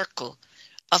inner circle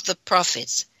of the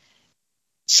prophets.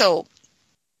 So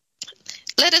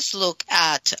let us look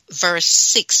at verse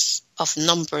 6 of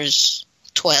Numbers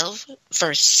 12,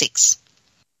 verse 6.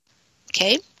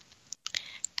 Okay?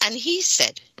 And he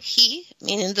said, he,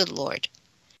 meaning the Lord,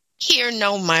 hear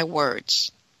now my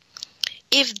words.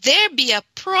 If there be a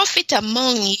prophet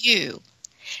among you,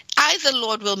 I, the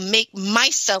Lord, will make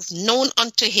myself known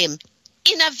unto him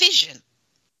in a vision,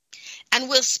 and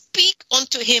will speak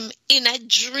unto him in a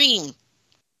dream.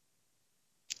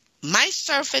 My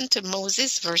servant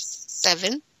Moses, verse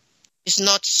 7, is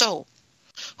not so,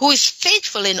 who is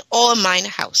faithful in all mine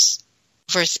house.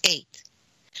 Verse 8,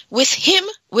 with him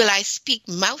will I speak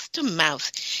mouth to mouth,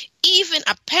 even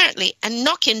apparently, and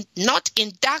not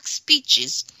in dark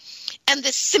speeches, and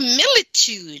the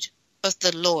similitude of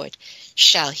the Lord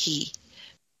shall he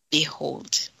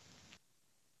behold.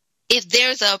 If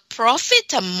there's a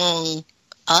prophet among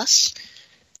us,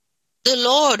 the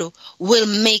Lord will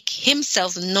make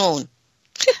himself known.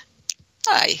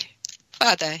 Aye,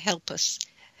 Father, help us.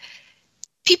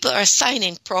 People are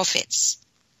signing prophets.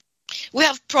 We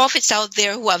have prophets out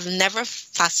there who have never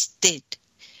fasted.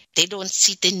 They don't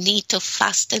see the need to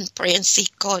fast and pray and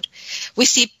seek God. We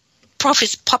see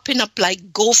prophets popping up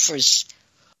like gophers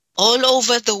all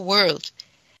over the world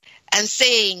and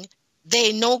saying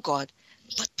they know God.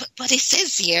 But it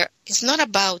says here, it's not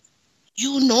about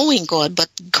you knowing God, but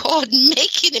God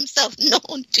making himself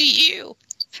known to you.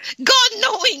 God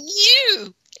knowing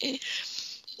you.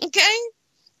 Okay?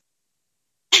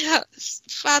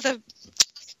 Father,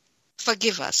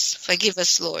 forgive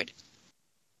us, Lord.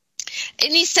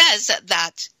 And he says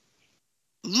that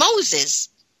Moses,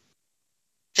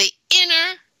 the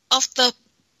inner of the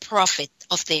prophet,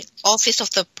 of the office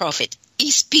of the prophet,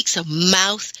 he speaks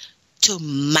mouth to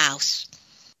mouth.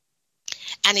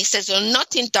 And he says,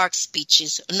 not in dark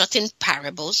speeches, not in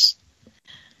parables,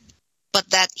 but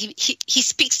that he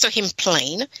speaks to him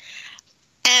plain.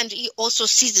 And he also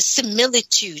sees the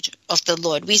similitude of the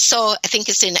Lord. We saw, I think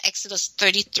it's in Exodus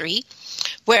 33,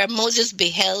 where Moses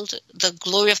beheld the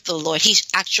glory of the Lord. He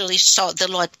actually saw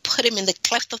the Lord put him in the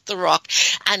cleft of the rock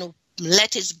and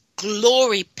let his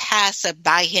glory pass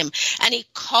by him. And he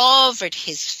covered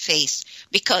his face,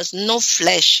 because no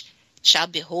flesh shall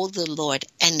behold the Lord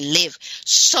and live.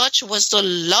 Such was the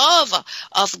love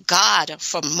of God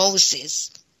for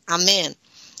Moses. Amen.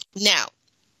 Now,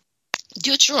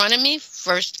 Deuteronomy,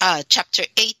 chapter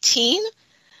 18.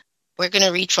 We're going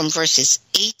to read from verses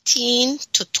 18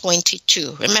 to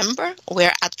 22. Remember,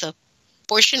 we're at the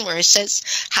portion where it says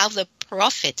how the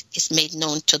prophet is made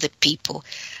known to the people.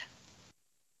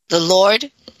 The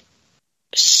Lord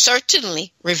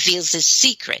certainly reveals his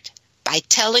secret by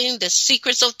telling the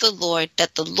secrets of the Lord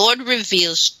that the Lord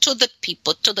reveals to the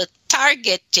people, to the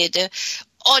targeted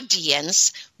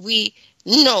audience. We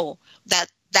know that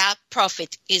that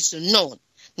prophet is known.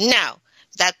 Now,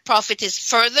 that prophet is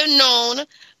further known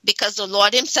because the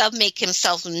Lord himself make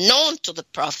himself known to the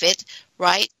prophet,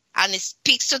 right? And he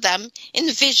speaks to them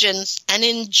in visions and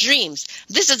in dreams.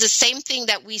 This is the same thing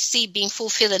that we see being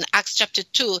fulfilled in Acts chapter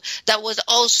 2 that was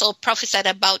also prophesied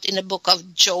about in the book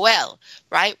of Joel,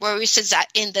 right? Where he says that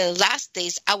in the last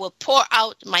days, I will pour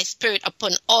out my spirit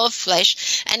upon all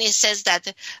flesh. And he says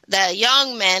that the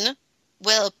young men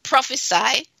will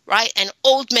prophesy, right? And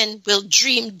old men will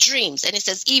dream dreams. And it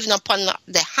says, even upon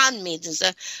the handmaidens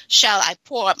shall I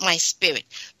pour out my spirit.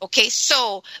 Okay,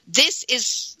 so this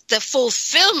is the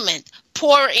fulfillment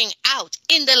pouring out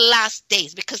in the last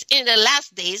days, because in the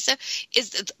last days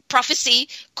is prophecy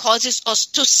causes us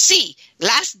to see.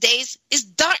 Last days is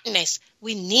darkness.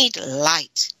 We need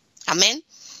light. Amen.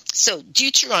 So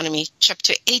Deuteronomy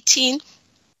chapter 18,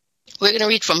 we're going to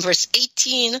read from verse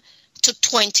 18 to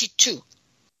 22.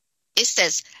 It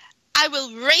says, I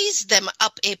will raise them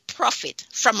up a prophet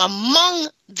from among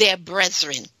their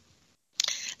brethren,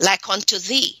 like unto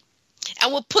thee,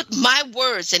 and will put my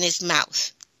words in his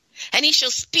mouth. And he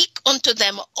shall speak unto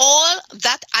them all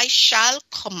that I shall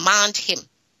command him.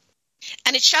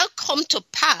 And it shall come to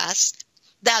pass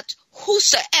that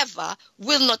whosoever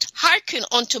will not hearken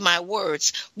unto my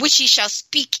words, which he shall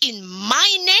speak in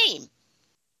my name,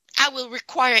 I will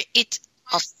require it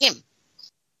of him.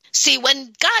 See,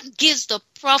 when God gives the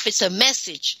prophets a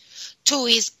message to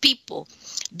his people,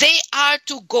 they are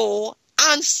to go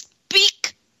and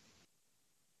speak.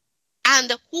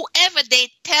 And whoever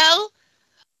they tell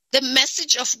the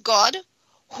message of God,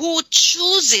 who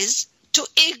chooses to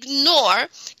ignore,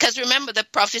 because remember the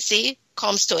prophecy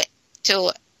comes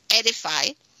to edify,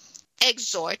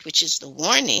 exhort, which is the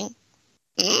warning,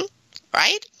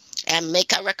 right? And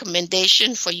make a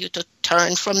recommendation for you to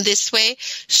turn from this way.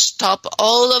 Stop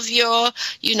all of your,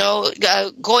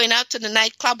 going out to the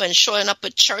nightclub and showing up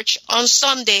at church on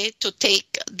Sunday to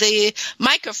take the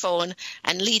microphone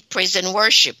and lead praise and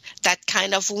worship. That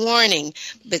kind of warning.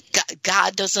 But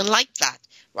God doesn't like that,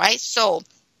 right? So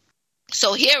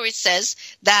here it says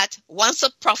that once a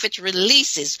prophet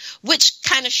releases, which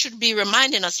kind of should be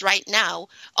reminding us right now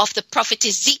of the prophet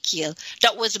Ezekiel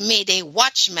that was made a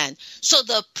watchman. So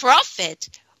the prophet,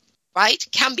 right,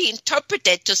 can be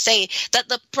interpreted to say that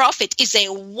the prophet is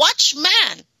a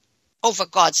watchman over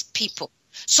God's people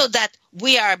so that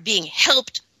we are being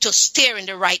helped to steer in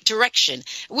the right direction.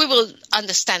 We will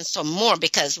understand some more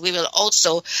because we will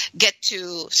also get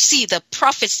to see the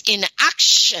prophets in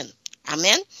action.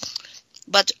 Amen.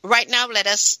 But right now, let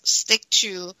us stick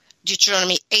to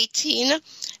Deuteronomy 18.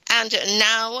 And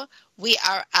now we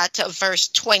are at verse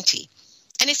 20.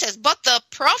 And it says, but the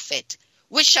prophet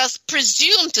which shall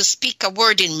presume to speak a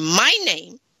word in my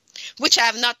name, which I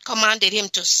have not commanded him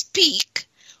to speak,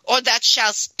 or that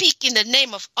shall speak in the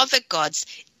name of other gods,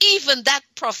 even that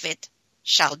prophet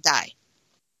shall die.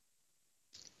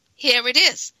 Here it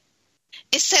is.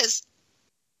 It says,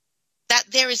 that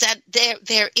there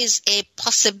is a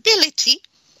possibility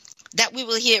that we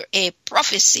will hear a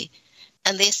prophecy.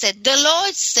 And they said, the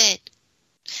Lord said,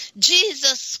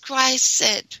 Jesus Christ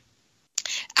said,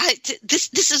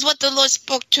 this is what the Lord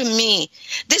spoke to me.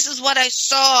 This is what I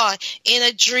saw in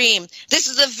a dream. This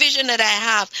is a vision that I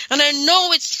have. And I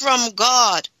know it's from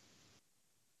God.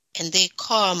 And they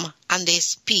come and they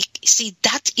speak. See,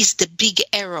 that is the big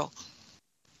error.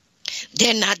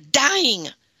 They're not dying.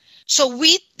 So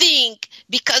we think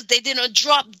because they didn't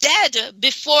drop dead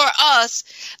before us,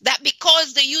 that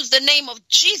because they use the name of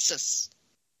Jesus,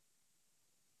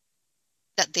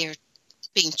 that they're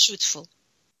being truthful.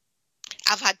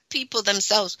 I've had people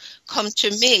themselves come to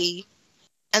me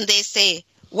and they say,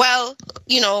 well,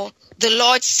 the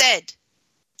Lord said.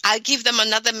 I give them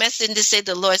another message and they say,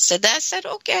 the Lord said. I said,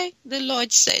 okay, the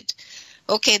Lord said.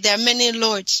 Okay, there are many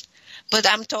Lords, but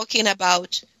I'm talking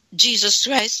about Jesus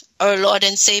Christ, our Lord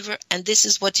and Savior, and this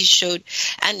is what he showed.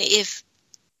 And if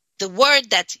the word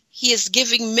that he is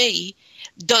giving me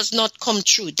does not come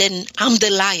true, then I'm the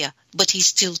liar, but he's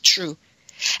still true.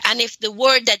 And if the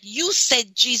word that you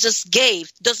said Jesus gave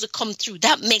doesn't come through,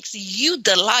 that makes you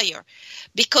the liar,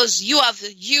 because you have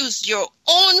used your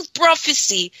own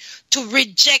prophecy to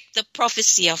reject the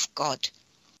prophecy of God.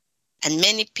 And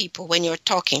many people, when you're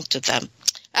talking to them,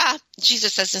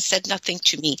 Jesus hasn't said nothing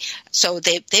to me. So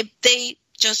they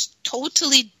just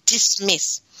totally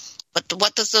dismiss. But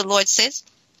what does the Lord say?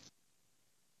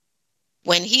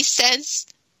 When he sends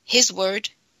his word,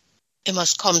 it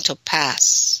must come to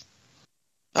pass.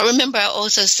 I remember I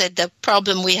also said the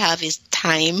problem we have is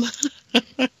time.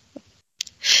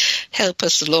 Help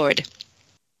us, Lord.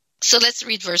 So let's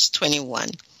read verse 21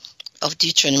 of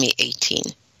Deuteronomy 18.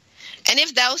 And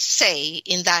if thou say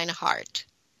in thine heart,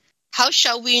 how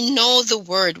shall we know the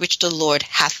word which the Lord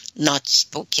hath not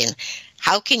spoken?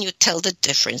 How can you tell the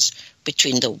difference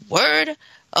between the word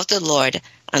of the Lord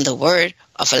and the word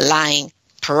of a lying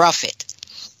prophet?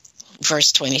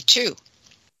 Verse 22,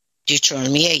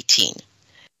 Deuteronomy 18.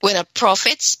 When a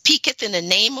prophet speaketh in the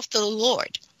name of the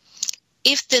Lord,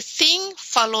 if the thing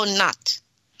follow not,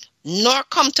 nor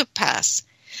come to pass,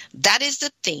 that is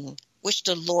the thing which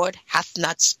the Lord hath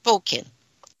not spoken.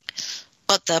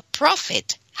 But the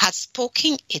prophet hath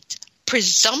spoken it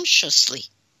presumptuously.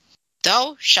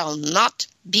 Thou shalt not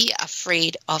be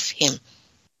afraid of him.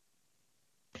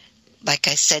 Like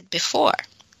I said before,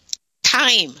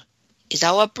 time is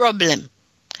our problem.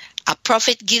 A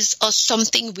prophet gives us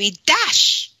something, we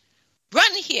dash.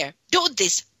 Run here, do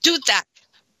this, do that.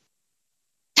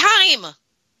 Time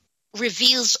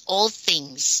reveals all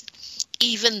things,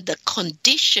 even the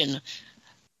condition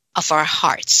of our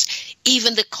hearts,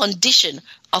 even the condition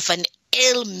of an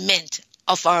ailment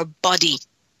of our body.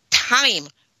 Time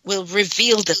will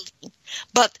reveal the thing,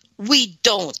 but we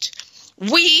don't.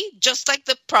 We, just like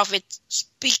the prophet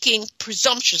speaking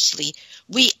presumptuously,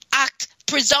 we act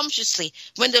presumptuously.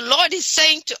 When the Lord is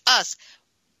saying to us,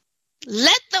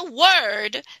 let the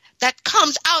word that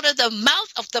comes out of the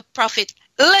mouth of the prophet,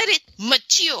 let it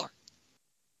mature.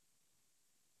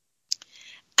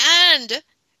 And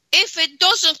if it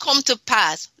doesn't come to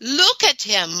pass, look at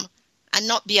him and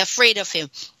not be afraid of him.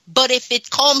 But if it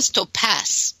comes to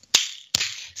pass,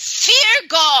 fear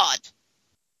God.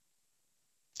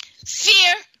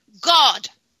 Fear God.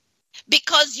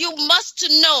 Because you must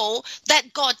know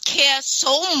that God cares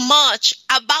so much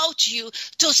about you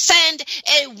to send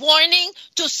a warning,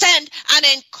 to send an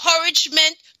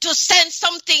encouragement, to send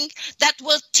something that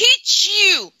will teach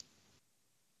you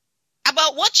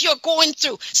about what you're going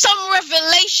through. Some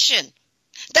revelation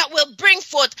that will bring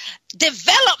forth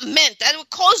development, that will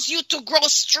cause you to grow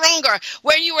stronger.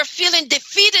 Where you were feeling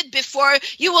defeated before,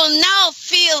 you will now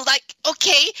feel like,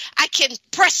 okay, I can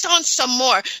press on some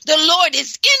more. The Lord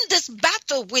is in this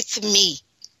battle with me.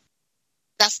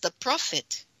 That's the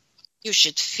prophet you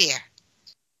should fear.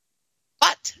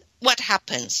 But what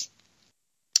happens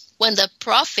when the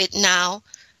prophet now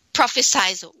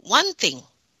prophesies one thing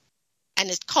and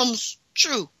it comes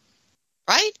true,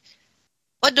 right?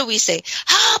 What do we say?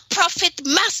 Prophet,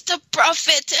 master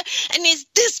prophet, and he's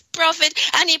this prophet,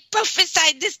 and he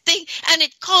prophesied this thing, and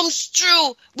it comes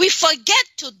true. We forget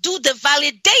to do the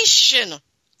validation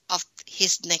of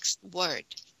his next word.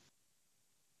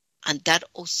 And that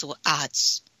also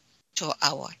adds to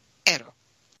our error.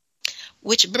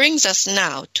 Which brings us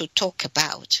now to talk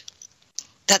about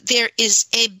that there is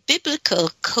a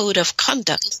biblical code of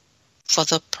conduct for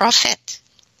the prophet.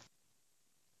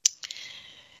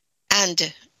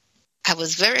 And I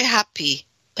was very happy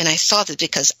when I saw this,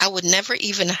 because I would never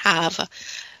even have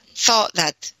thought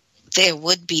that there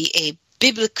would be a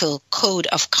biblical code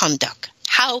of conduct,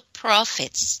 how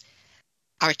prophets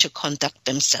are to conduct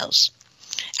themselves.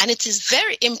 And it is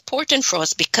very important for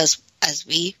us because, as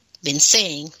we've been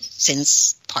saying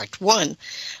since part 1,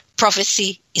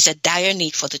 prophecy is a dire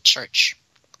need for the church.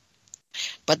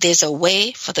 But there's a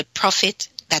way for the prophet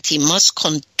that he must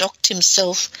conduct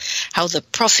himself, how the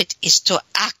prophet is to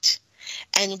act.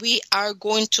 And we are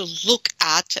going to look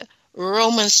at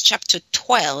Romans chapter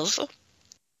 12.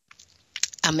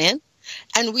 Amen.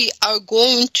 And we are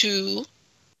going to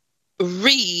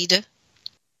read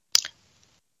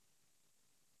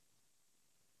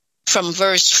from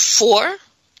verse 4,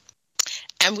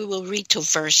 and we will read to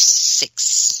verse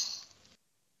 6.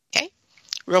 Okay?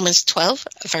 Romans 12,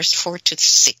 verse 4 to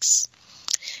 6.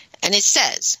 And it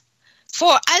says,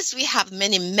 "For as we have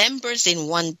many members in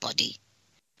one body,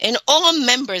 and all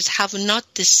members have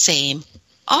not the same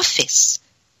office,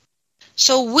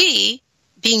 so we,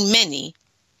 being many,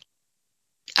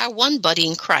 are one body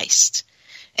in Christ,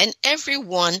 and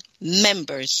everyone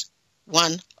members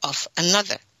one of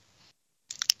another.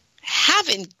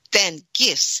 Having then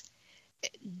gifts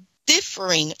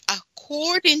differing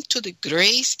according to the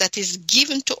grace that is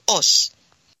given to us,"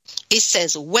 it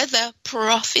says, "whether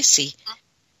prophecy,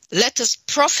 let us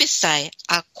prophesy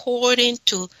according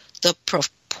to the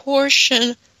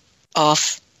proportion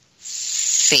of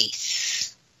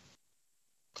faith."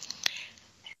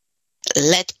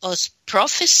 Let us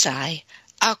prophesy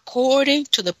according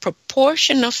to the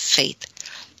proportion of faith.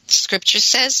 Scripture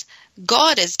says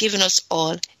God has given us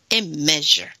all a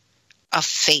measure of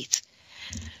faith.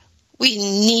 We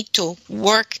need to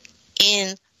work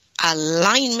in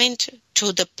alignment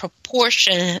to the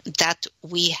proportion that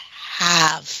we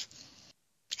have.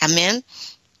 Amen.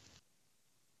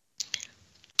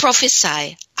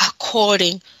 Prophesy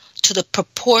according to the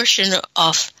proportion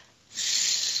of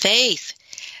faith.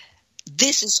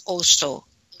 This is also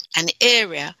an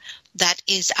area that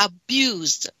is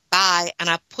abused by, and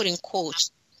I put in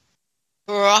quotes,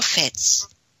 prophets.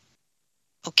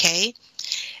 Okay?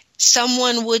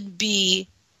 Someone would be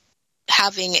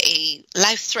having a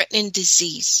life-threatening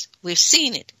disease. We've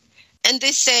seen it. And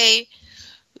they say,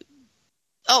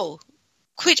 oh,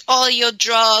 quit all your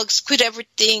drugs, quit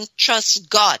everything, trust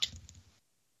God.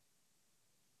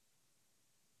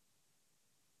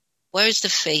 Where is the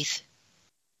faith?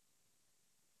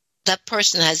 That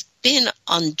person has been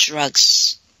on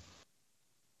drugs.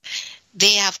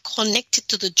 They have connected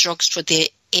to the drugs for their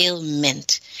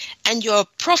ailment. And you're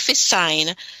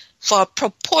prophesying for a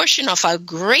proportion of a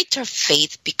greater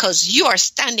faith because you are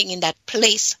standing in that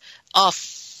place of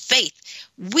faith.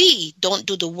 We don't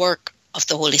do the work of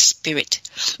the Holy Spirit.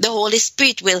 The Holy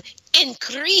Spirit will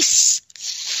increase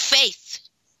faith.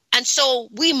 And so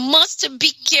we must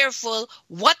be careful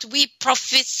what we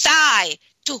prophesy,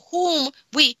 to whom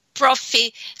we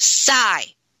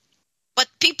prophesy. But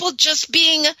people just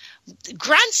being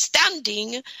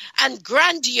grandstanding and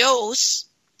grandiose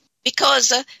because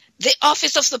the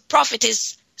office of the prophet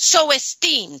is so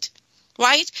esteemed,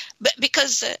 right?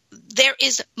 Because there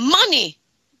is money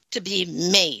to be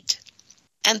made.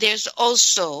 And there's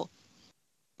also,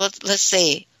 let's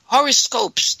say,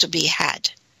 horoscopes to be had,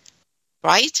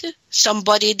 right?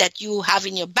 Somebody that you have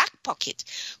in your back pocket.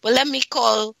 Well, let me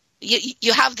call,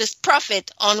 you have this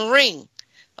prophet on ring,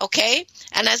 okay?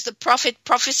 And as the prophet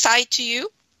prophesied to you,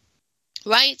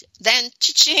 right, then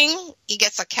cha-ching, he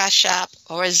gets a Cash App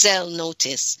or a Zelle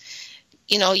notice.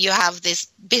 You know, you have this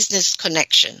business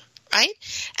connection, right?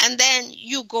 And then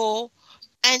you go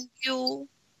and you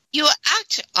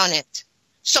act on it.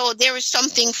 So there is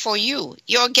something for you.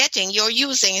 You're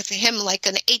using him like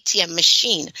an ATM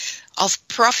machine of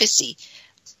prophecy.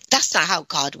 That's not how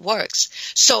God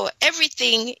works. So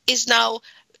everything is now,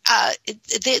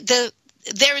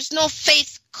 there is no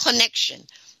faith connection.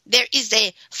 There is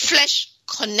a flesh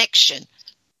connection.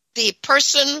 The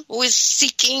person who is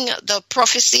seeking the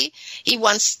prophecy, he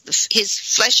wants his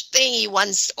flesh thing. He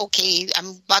wants, okay,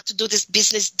 I'm about to do this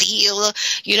business deal,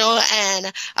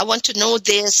 and I want to know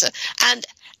this. And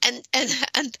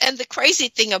the crazy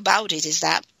thing about it is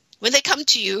that when they come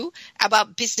to you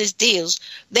about business deals,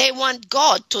 they want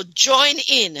God to join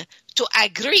in to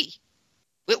agree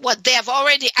with what they have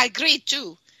already agreed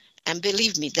to. And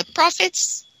believe me, the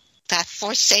prophets that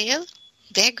for sale,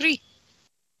 they agree.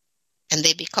 And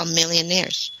they become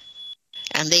millionaires.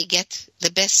 And they get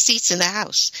the best seats in the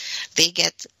house. They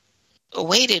get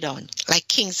waited on like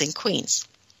kings and queens.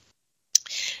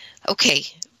 Okay,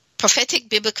 prophetic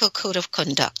biblical code of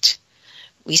conduct.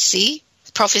 We see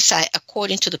prophesy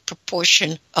according to the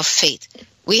proportion of faith.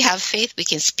 We have faith, we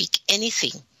can speak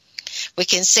anything. We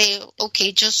can say,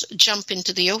 okay, just jump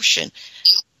into the ocean.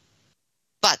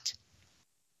 But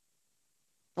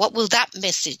what will that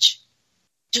message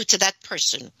do to that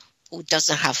person who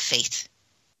doesn't have faith?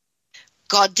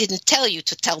 God didn't tell you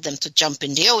to tell them to jump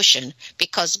in the ocean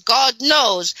because God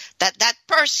knows that that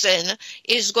person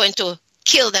is going to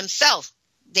kill themselves.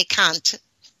 They can't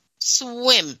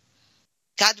swim.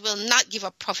 God will not give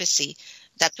a prophecy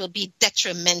that will be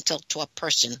detrimental to a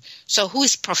person. So who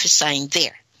is prophesying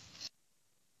there?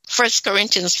 1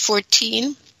 Corinthians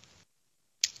 14,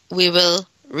 we will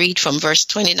read from verse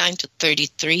 29 to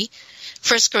 33.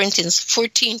 1 Corinthians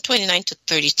 14, 29 to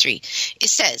 33. It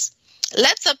says,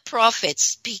 let the prophet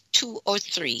speak 2 or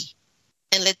 3,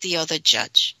 and let the other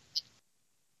judge.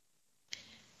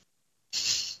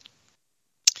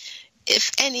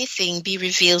 If anything be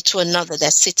revealed to another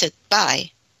that sitteth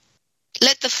by,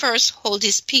 let the first hold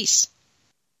his peace.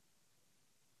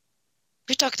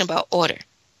 We're talking about order.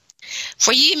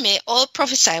 For ye may all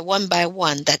prophesy one by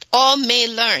one, that all may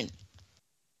learn,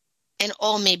 and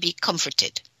all may be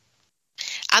comforted.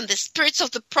 And the spirits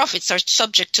of the prophets are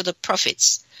subject to the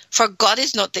prophets. For God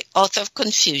is not the author of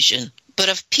confusion, but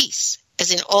of peace,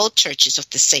 as in all churches of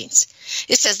the saints.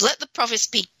 It says, let the prophet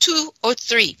speak 2 or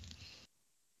 3.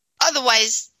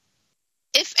 Otherwise,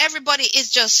 if everybody is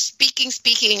just speaking,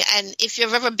 and if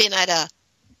you've ever been at a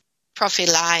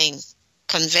prophesying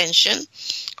convention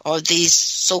or these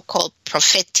so-called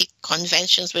prophetic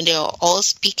conventions, when they are all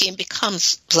speaking,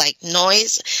 becomes like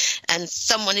noise, and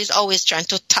someone is always trying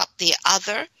to top the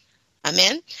other.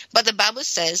 Amen. But the Bible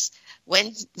says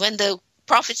when the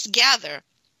prophets gather,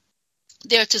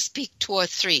 they're to speak 2 or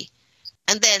 3,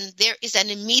 and then there is an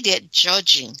immediate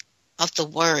judging of the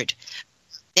word.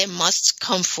 There must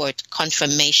comfort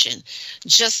confirmation.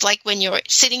 Just like when you're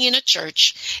sitting in a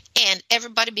church and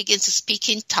everybody begins to speak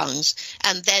in tongues,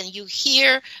 and then you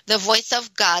hear the voice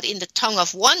of God in the tongue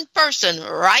of one person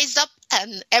rise up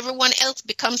and everyone else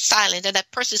becomes silent, and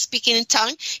that person speaking in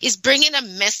tongue is bringing a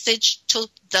message to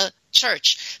the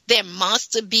church. There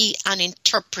must be an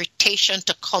interpretation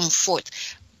to come forth.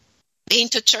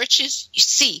 Into churches, you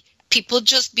see, people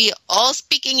just be all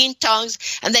speaking in tongues,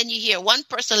 and then you hear one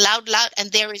person loud,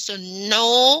 and there is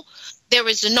no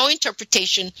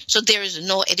interpretation, so there is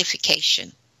no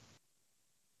edification.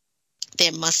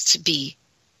 There must be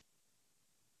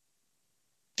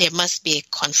a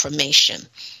confirmation,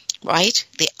 right?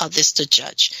 The others to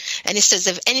judge. And it says,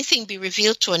 if anything be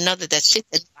revealed to another that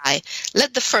sitteth by,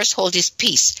 let the first hold his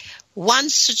peace. One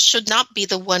should not be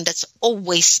the one that's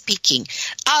always speaking.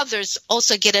 Others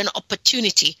also get an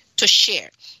opportunity to share.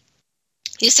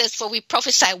 He says, for we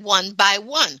prophesy one by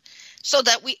one, so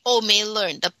that we all may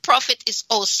learn. The prophet is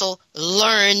also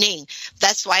learning.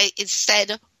 That's why it's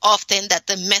said often that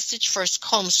the message first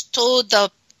comes to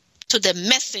the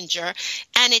messenger,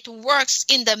 and it works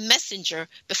in the messenger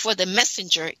before the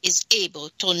messenger is able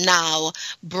to now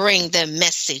bring the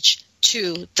message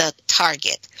to the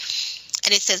target.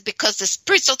 And it says, because the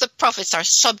spirits of the prophets are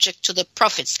subject to the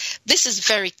prophets. This is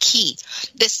very key.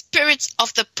 The spirits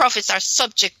of the prophets are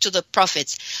subject to the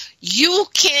prophets. You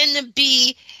can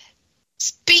be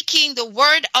speaking the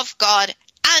word of God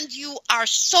and you are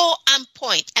so on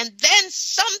point, and then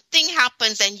something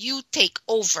happens and you take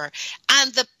over,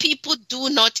 and the people do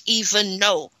not even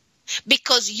know,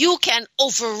 because you can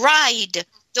override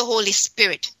the Holy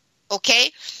Spirit.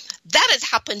 Okay? That has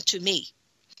happened to me.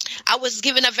 I was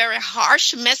given a very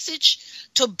harsh message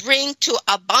to bring to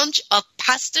a bunch of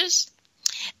pastors,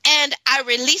 and I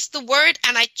released the word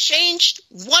and I changed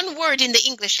one word in the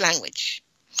English language,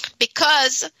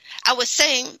 because I was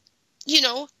saying,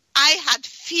 I had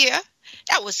fear.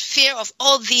 That was fear of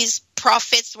all these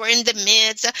prophets were in the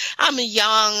midst. I'm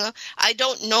young. I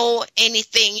don't know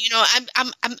anything.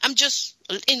 I'm just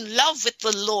in love with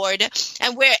the Lord,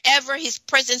 and wherever his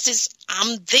presence is,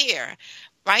 I'm there,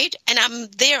 right? And I'm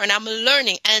there and I'm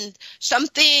learning. And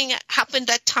something happened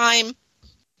that time,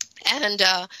 and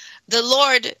the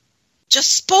Lord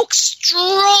just spoke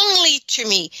strongly to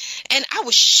me, and I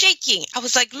was shaking. I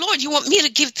was like, Lord, you want me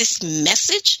to give this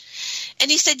message?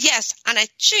 And he said, yes. And I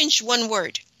changed one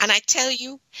word. And I tell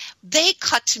you, they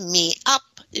cut me up,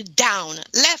 down,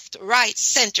 left, right,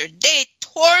 center. They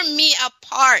tore me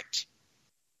apart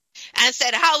and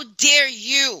said, how dare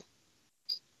you?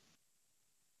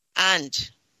 And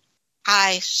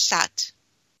I sat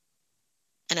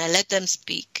and I let them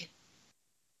speak.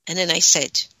 And then I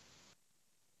said,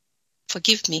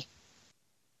 forgive me.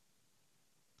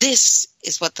 This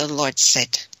is what the Lord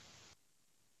said.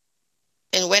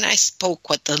 And when I spoke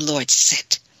what the Lord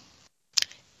said,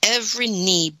 every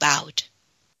knee bowed.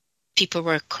 People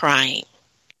were crying.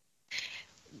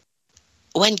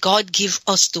 When God gives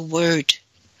us the word,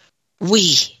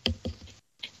 we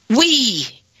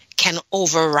can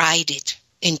override it.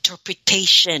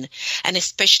 Interpretation, and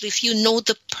especially if you know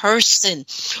the person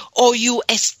or you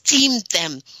esteem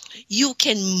them, you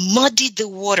can muddy the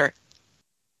water.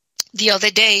 The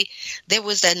other day, there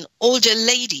was an older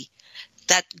lady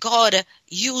that God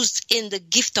used in the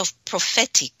gift of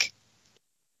prophetic.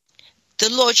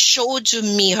 The Lord showed to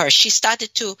me her. She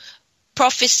started to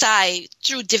prophesy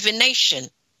through divination.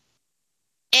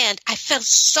 And I felt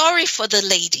sorry for the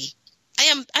lady.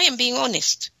 I am being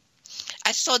honest.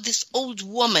 I saw this old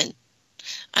woman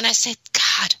and I said,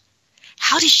 God,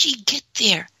 how did she get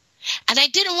there? And I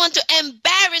didn't want to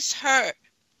embarrass her.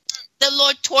 The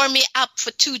Lord tore me up for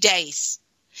 2 days.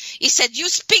 He said, you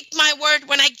speak my word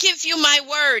when I give you my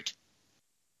word.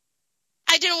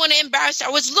 I didn't want to embarrass her.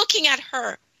 I was looking at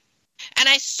her and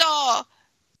I saw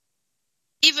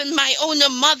even my own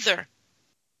mother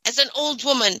as an old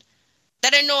woman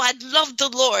that I know had loved the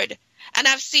Lord. And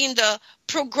I've seen the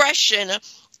progression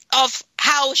of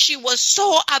how she was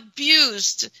so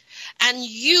abused and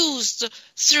used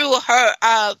through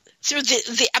her, through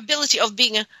the ability of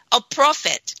being a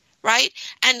prophet, right?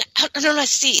 And I don't know,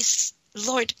 see,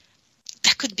 Lord,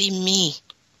 that could be me.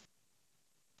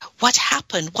 What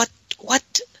happened?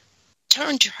 What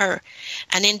turned her?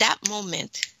 And in that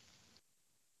moment,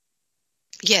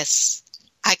 yes,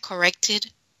 I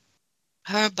corrected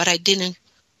her, but I didn't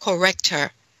correct her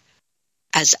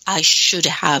as I should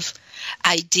have.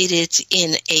 I did it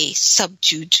in a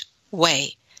subdued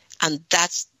way. And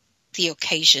that's the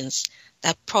occasions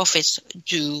that prophets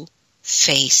do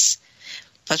face.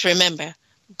 But remember,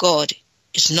 God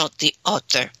is not the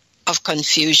author of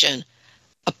confusion.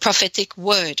 A prophetic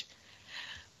word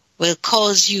will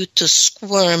cause you to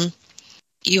squirm.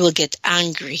 You will get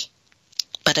angry.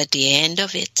 But at the end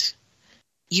of it,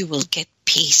 you will get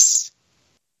peace.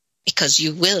 Because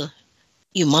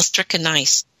you must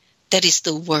recognize that is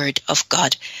the word of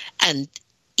God. And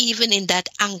even in that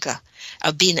anger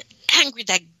of being angry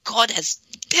that God has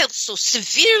dealt so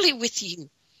severely with you,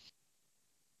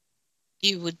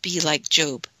 you would be like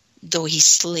Job. Though he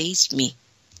slays me,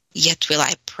 yet will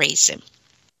I praise him.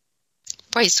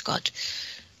 Praise God.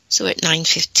 So at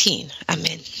 9:15,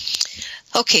 amen.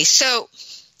 Okay, so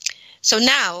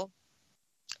now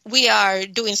we are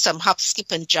doing some hop,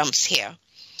 skip, and jumps here.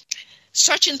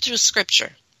 Searching through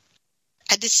scripture,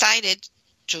 I decided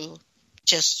to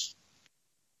just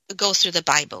go through the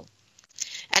Bible.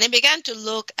 And I began to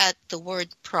look at the word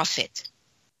prophet.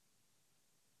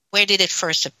 Where did it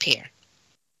first appear?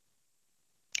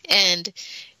 And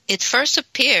it first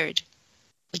appeared,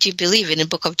 would you believe, in the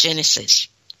book of Genesis.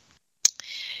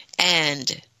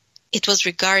 And it was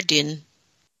regarding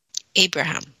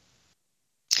Abraham.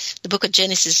 The book of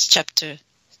Genesis, chapter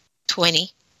 20.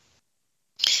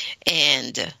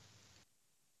 And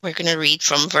we're going to read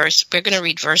verse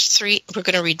 3. We're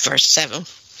going to read verse 7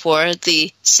 for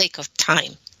the sake of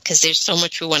time, because there's so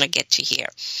much we want to get to here.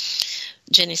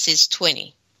 Genesis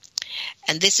 20.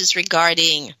 And this is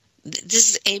regarding, this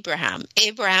is Abraham.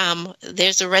 Abraham,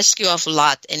 there's a rescue of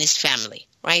Lot and his family,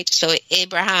 right? So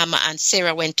Abraham and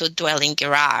Sarah went to dwell in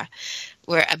Gerar,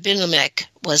 where Abimelech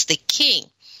was the king.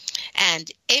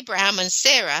 And Abraham and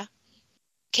Sarah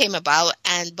came about,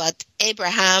 but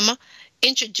Abraham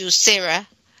introduced Sarah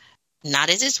not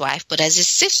as his wife, but as his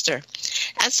sister.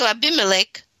 And so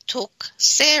Abimelech took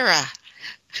Sarah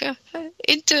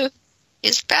into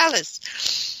his palace.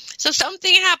 So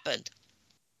something happened.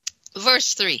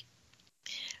 Verse 3.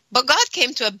 But God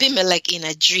came to Abimelech in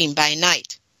a dream by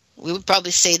night. We would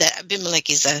probably say that Abimelech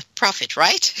is a prophet,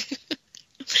 right?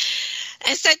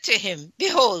 And said to him,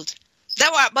 Behold,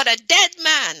 thou art but a dead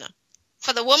man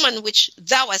for the woman which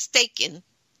thou hast taken,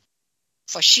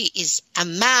 for she is a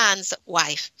man's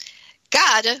wife.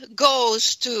 God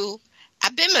goes to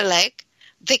Abimelech,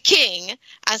 the king,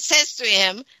 and says to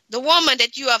him, the woman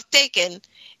that you have taken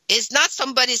is not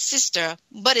somebody's sister,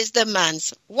 but is the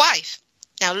man's wife.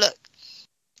 Now look,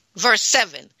 verse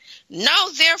 7. Now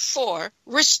therefore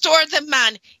restore the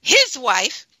man his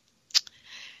wife,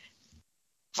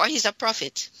 for he's a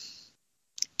prophet.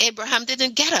 Abraham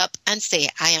didn't get up and say,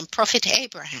 I am prophet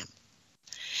Abraham.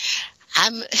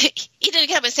 He didn't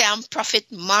get up and say, I'm prophet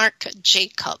Mark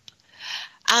Jacob.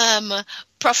 I'm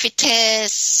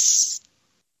prophetess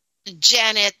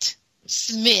Janet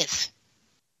Smith.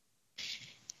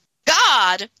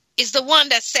 God is the one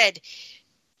that said,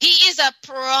 he is a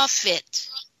prophet.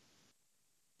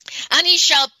 And he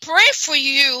shall pray for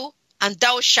you, and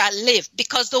thou shalt live.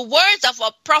 Because the words of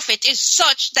a prophet is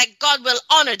such that God will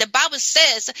honor. The Bible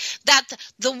says that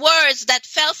the words that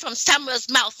fell from Samuel's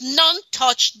mouth, none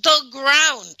touched the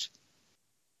ground.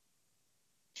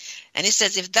 And he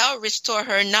says, if thou restore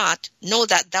her not, know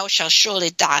that thou shalt surely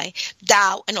die,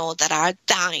 thou and all that are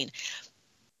thine.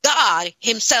 God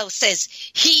himself says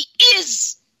he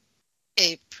is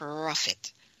a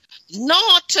prophet.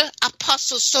 Not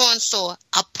Apostle so-and-so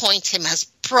appoint him as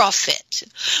prophet.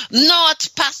 Not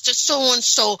Pastor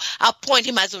so-and-so appoint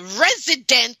him as a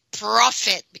resident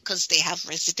prophet, because they have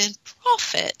resident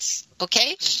prophets.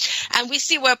 Okay? And we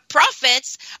see where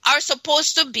prophets are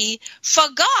supposed to be for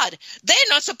God. They're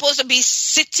not supposed to be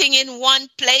sitting in one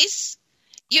place.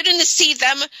 You didn't see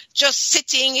them just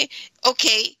sitting,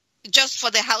 okay, just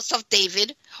for the house of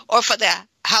David or for the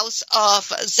house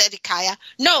of Zedekiah.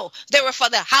 No, they were for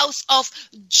the house of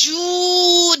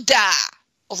Judah,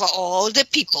 over all the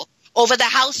people, over the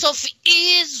house of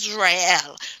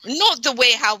Israel. Not the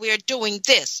way how we are doing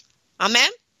this. Amen?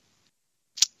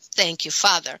 Thank you,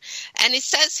 Father. And it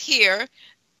says here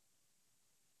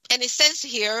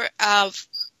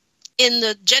in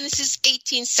the Genesis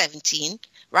 18:17,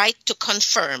 right, to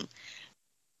confirm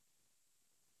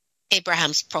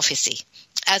Abraham's prophecy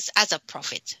as a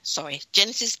prophet.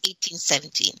 Genesis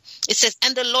 18:17. It says,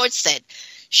 and the Lord said,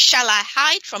 shall I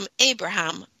hide from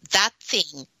Abraham that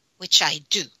thing which I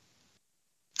do?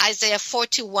 Isaiah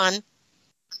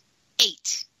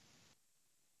 41:8.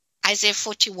 Isaiah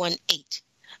 41:8.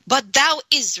 But thou,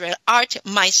 Israel, art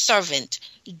my servant,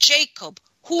 Jacob,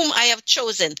 whom I have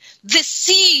chosen, the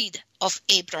seed of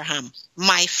Abraham,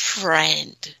 my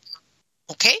friend.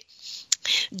 Okay?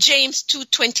 James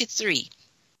 2:23.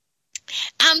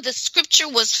 And the scripture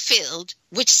was fulfilled,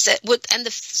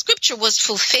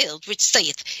 which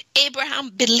saith,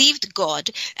 Abraham believed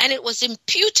God, and it was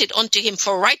imputed unto him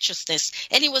for righteousness,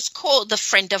 and he was called the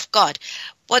friend of God.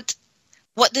 What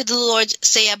did the Lord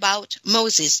say about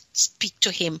Moses? Speak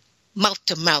to him mouth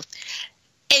to mouth.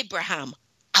 Abraham,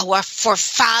 our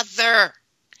forefather.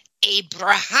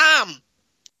 Abraham.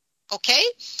 Okay?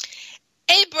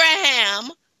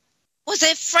 Abraham was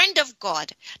a friend of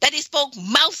God, that he spoke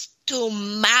mouth to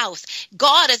mouth.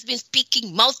 God has been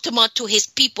speaking mouth to mouth to his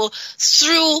people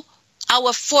through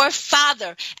our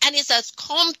forefather, and it has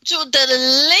come to the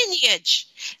lineage.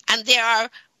 And there are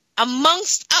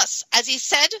amongst us, as he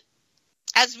said,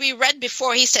 as we read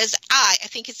before, he says, I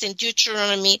think it's in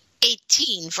Deuteronomy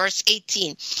 18, verse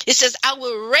 18. It says, I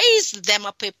will raise them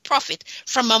up a prophet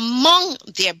from among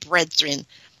their brethren,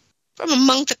 from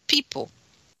among the people.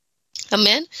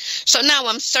 Amen. So now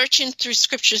I'm searching through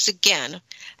scriptures again,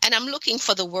 and I'm looking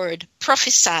for the word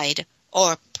prophesied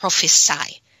or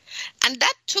prophesy. And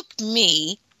that took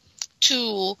me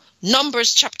to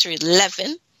Numbers chapter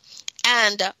 11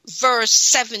 and verse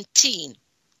 17.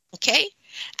 Okay?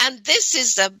 And this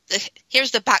is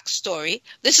here's the backstory.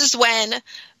 This is when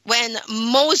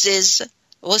Moses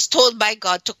was told by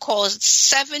God to call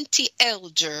 70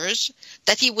 elders,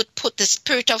 that he would put the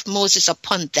spirit of Moses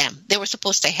upon them. They were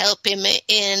supposed to help him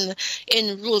in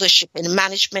rulership, in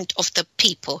management of the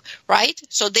people, right?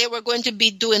 So they were going to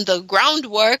be doing the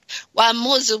groundwork while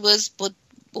Moses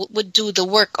would do the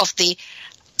work of the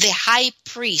high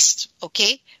priest,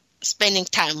 okay? Spending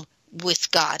time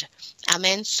with God.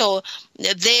 Amen. So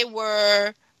they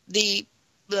were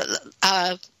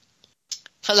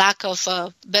for lack of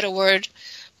a better word,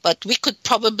 but we could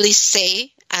probably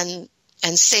say and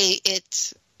say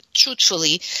it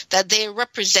truthfully that they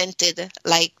represented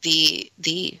like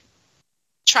the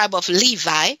tribe of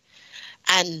Levi,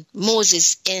 and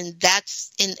Moses in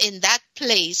that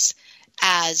place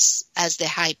as the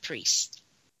high priest.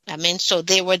 Amen. So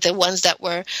they were the ones that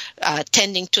were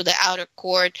tending to the outer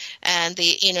court and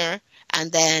the inner,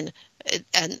 and then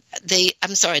the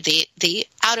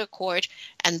outer court,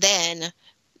 and then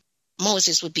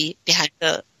Moses would be behind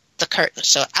the curtain.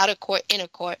 So outer court, inner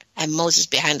court, and Moses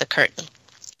behind the curtain.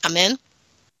 Amen.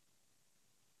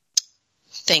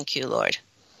 Thank you, Lord.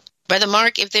 Brother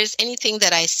Mark, if there's anything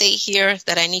that I say here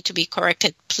that I need to be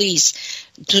corrected, please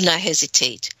do not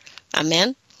hesitate.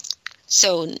 Amen.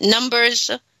 So Numbers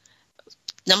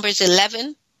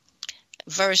 11,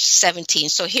 verse 17.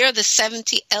 So here are the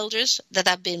 70 elders that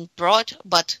have been brought,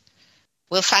 but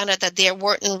we'll find out that there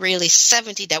weren't really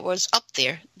 70 that was up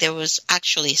there. There was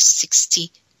actually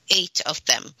 68 of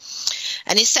them.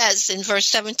 And it says in verse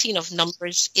 17 of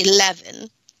Numbers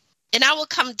 11, "And I will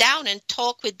come down and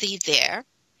talk with thee there,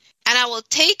 and I will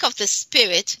take of the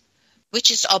Spirit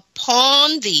which is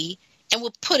upon thee, and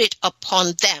will put it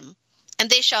upon them. And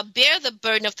they shall bear the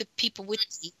burden of the people with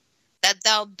thee, that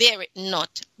thou bear it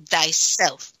not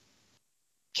thyself."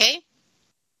 Okay?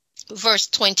 Verse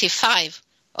 25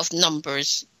 of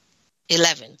Numbers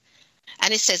 11.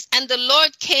 And it says, "And the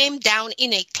Lord came down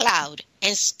in a cloud,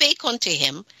 and spake unto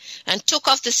him, and took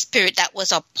of the Spirit that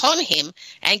was upon him,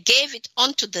 and gave it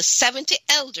unto the 70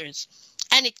 elders.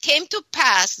 And it came to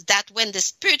pass that when the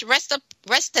Spirit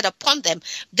rested upon them,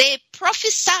 they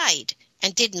prophesied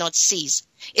and did not cease."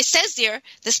 It says there,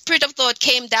 the Spirit of the Lord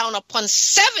came down upon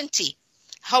 70.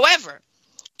 However,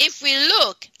 if we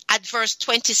look at verse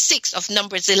 26 of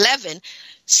Numbers 11,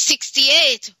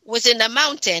 68 was in the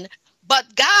mountain,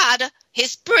 but God,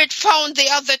 his Spirit, found the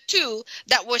other two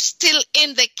that were still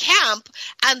in the camp,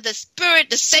 and the Spirit,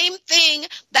 the same thing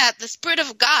that the Spirit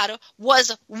of God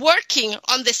was working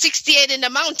on the 68 in the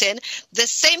mountain, the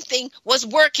same thing was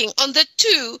working on the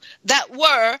two that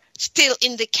were still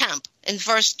in the camp. In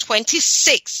verse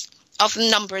 26 of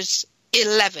Numbers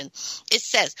 11, it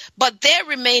says, "But there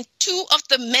remained two of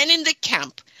the men in the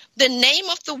camp. The name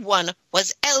of the one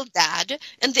was Eldad,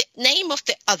 and the name of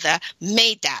the other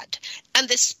Medad. And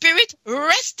the Spirit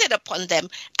rested upon them,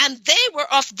 and they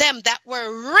were of them that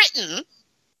were written,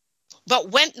 but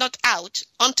went not out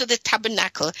unto the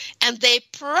tabernacle, and they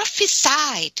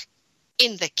prophesied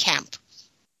in the camp."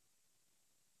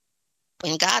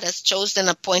 When God has chosen and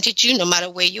appointed you, no matter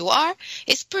where you are,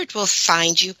 His Spirit will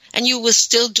find you, and you will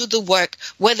still do the work.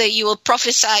 Whether you will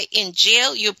prophesy in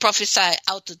jail, you prophesy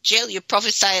out of jail, you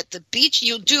prophesy at the beach,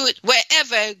 you do it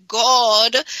wherever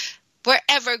God,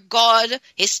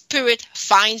 His Spirit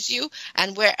finds you,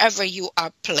 and wherever you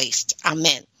are placed.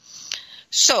 Amen.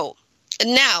 So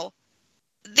now,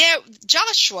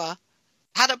 Joshua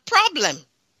had a problem,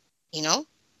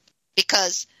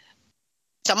 because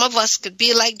some of us could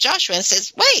be like Joshua and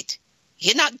says, "Wait,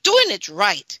 you're not doing it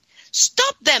right.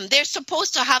 Stop them. They're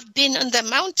supposed to have been on the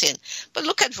mountain." But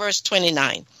look at verse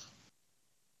 29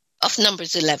 of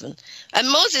Numbers 11. "And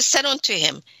Moses said unto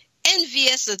him,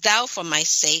 Envious thou for my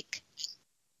sake?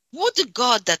 Would to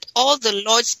God that all the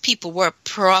Lord's people were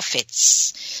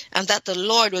prophets, and that the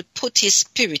Lord would put his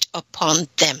Spirit upon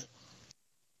them."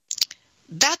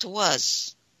 That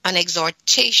was an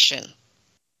exhortation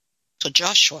to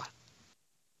Joshua.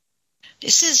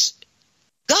 This is,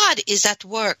 God is at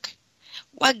work.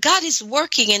 While God is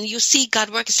working and you see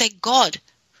God work, say, "God,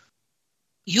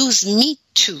 use me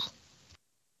too."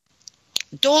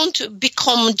 Don't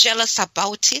become jealous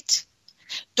about it.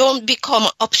 Don't become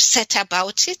upset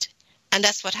about it. And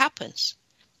that's what happens.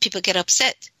 People get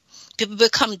upset. People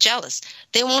become jealous.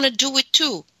 They want to do it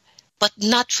too, but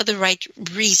not for the right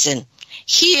reason.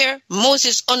 Here,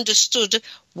 Moses understood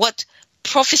what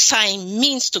prophesying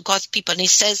means to God's people, and he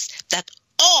says that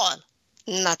all,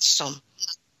 not some.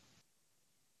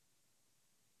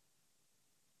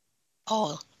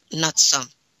 All, not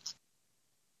some,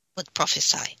 would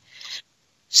prophesy.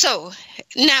 So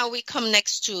now we come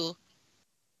next to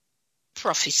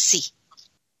prophecy.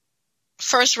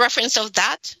 First reference of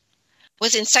that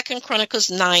was in 2 Chronicles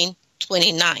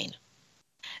 9:29.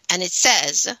 And it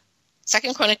says,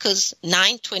 2 Chronicles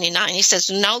 9:29, it says,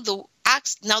 now the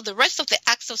rest of the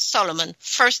acts of Solomon,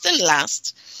 first and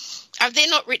last, are they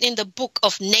not written in the book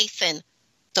of Nathan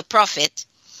the prophet,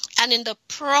 and in the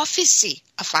prophecy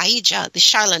of Ahijah the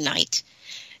Shilonite,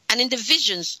 and in the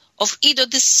visions of Edo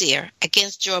the seer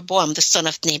against Jeroboam the son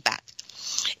of Nebat?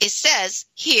 It says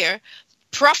here,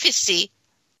 prophecy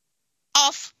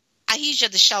of Ahijah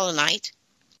the Shilonite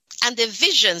and the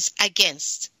visions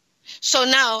against. So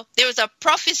now there is a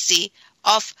prophecy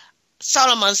of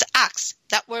Solomon's acts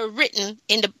that were written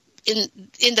in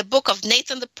the book of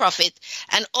Nathan the prophet,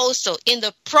 and also in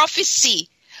the prophecy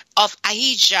of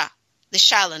Ahijah the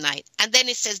Shilonite. And then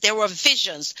it says there were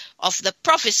visions of the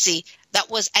prophecy that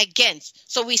was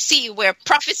against. So we see where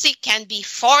prophecy can be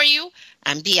for you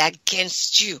and be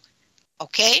against you.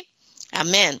 Okay?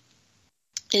 Amen.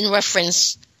 In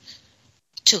reference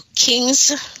to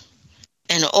kings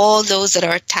and all those that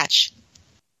are attached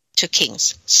to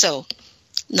kings. So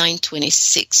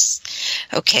 9:26.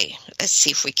 Okay, let's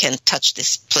see if we can touch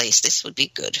this place. This would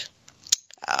be good.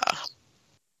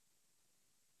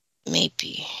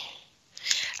 Maybe.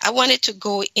 I wanted to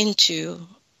go into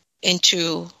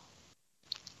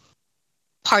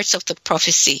parts of the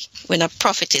prophecy when a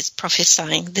prophet is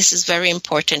prophesying. This is very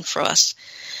important for us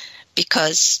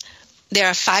because there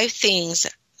are 5 things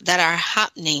that are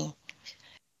happening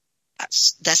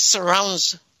that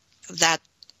surrounds that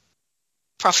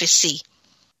prophecy.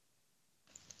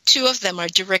 2 of them are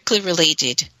directly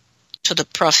related to the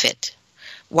prophet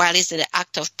while he's in the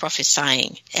act of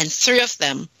prophesying, and 3 of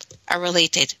them are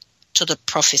related to the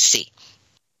prophecy.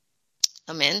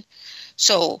 Amen.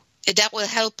 So that will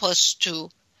help us to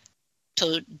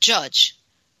judge,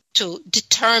 to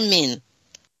determine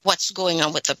what's going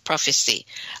on with the prophecy.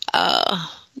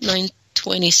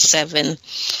 9:27.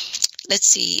 Let's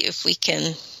see if we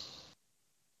can.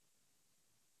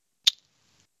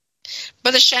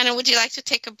 Brother Shannon, would you like to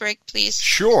take a break, please?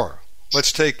 Sure.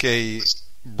 Let's take a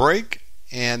break.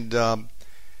 And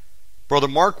Brother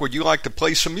Mark, would you like to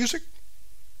play some music?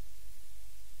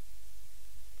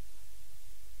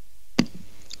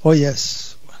 Oh,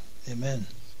 yes. Amen.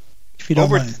 If you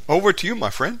don't mind. Over to you, my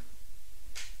friend.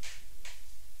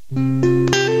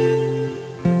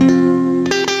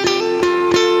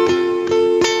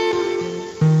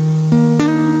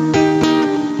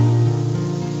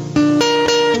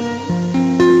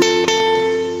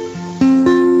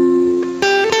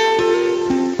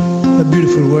 A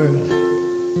beautiful word.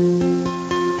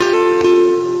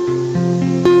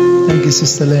 Thank you,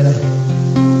 Sister Lana.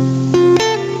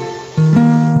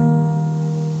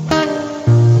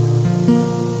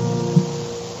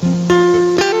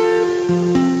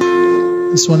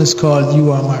 This one is called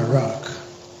You Are My Rock.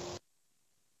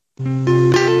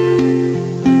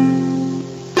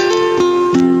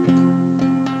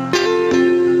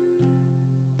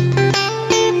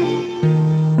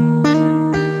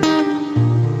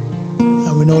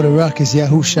 And we know the rock is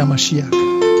Yahushua Mashiach,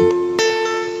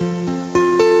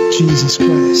 Jesus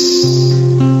Christ.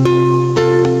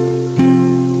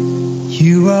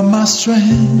 You are my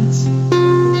strength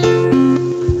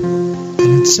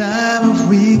in a time of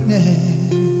weakness.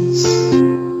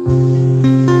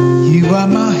 You are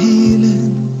my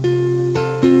healing in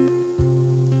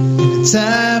a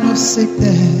time of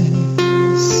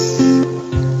sickness.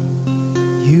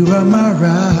 You are my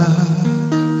rock,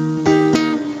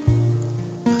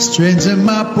 my strength and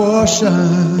my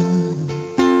portion.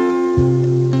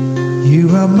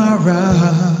 You are my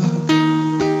rock,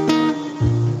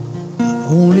 the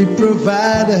only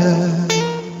provider.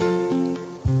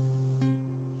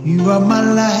 You are my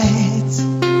light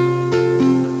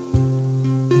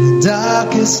in the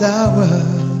darkest hour,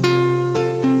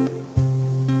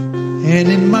 and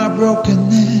in my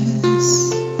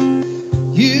brokenness,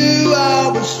 you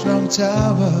are a strong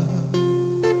tower.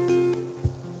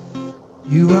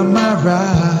 You are my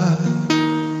rock,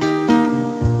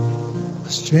 my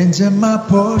strength and my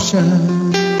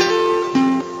portion.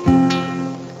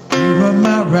 You are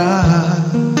my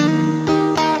rock,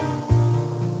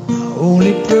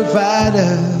 only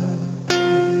provider.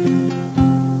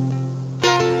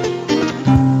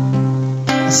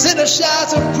 Send a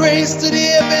shout of praise to the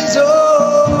heavens,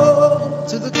 oh,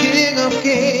 to the King of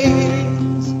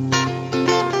Kings.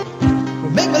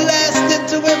 From everlasting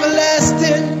to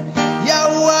everlasting,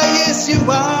 Yahweh, yes you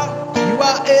are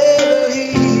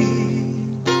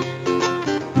Elohim.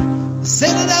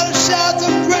 Send another shout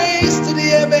of praise to the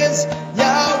heavens,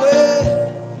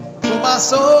 Yahweh, for my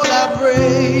soul I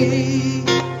pray.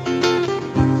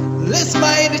 Lest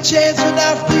my inner chains will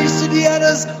not reach to the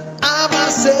others, I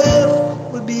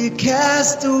myself will be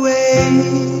cast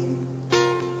away.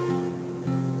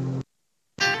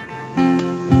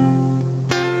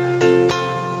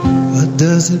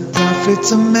 does it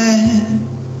profit a man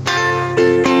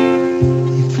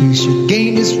if he should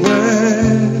gain his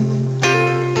world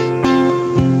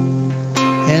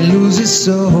and lose his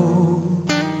soul?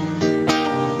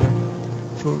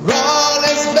 For all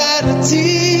his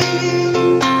vanity,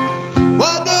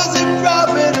 what does it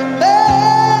profit a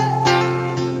man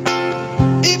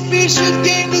if he should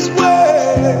gain his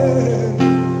world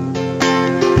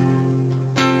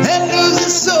and lose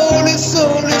his soul, his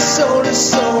soul, his soul, his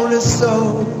soul, his soul?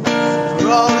 For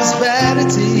all his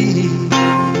vanity.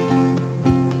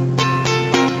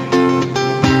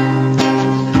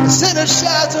 Send a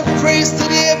shout of praise to the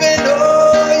heaven,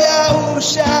 oh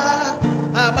Yahusha,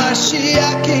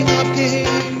 Hamashiach, King of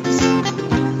Kings.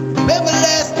 From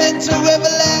everlasting to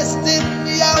everlasting,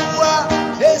 Yahweh,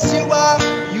 yes you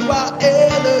are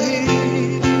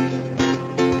Elohim.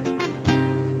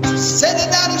 Sending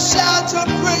out a shout of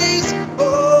praise,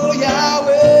 oh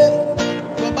Yahweh,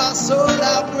 for my soul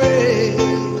I pray.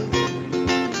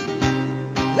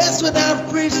 Lest when I've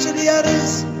preached to the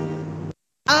others,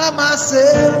 I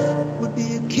myself would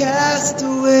be a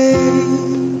castaway.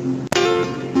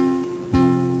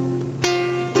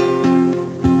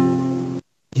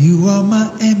 You are my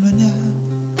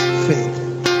eminent faith.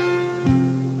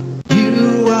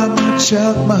 You are my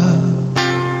child, my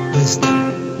wisdom.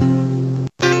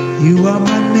 You are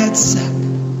my netsack,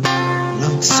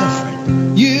 long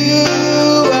suffering. You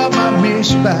are my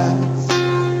mishpat,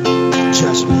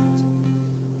 judgment.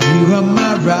 You are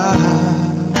my rod.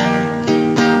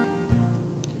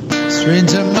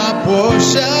 Stranger my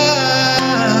portion,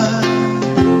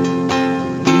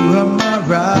 you are my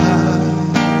rock,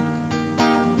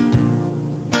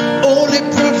 only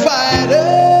provider.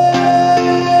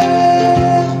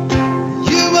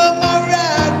 You are my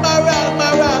rock, my rock,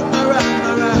 my rock, my rock,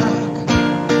 my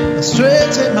rock.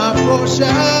 Stranger my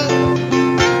portion,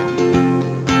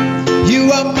 you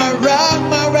are my rock,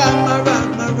 my rock, my rock,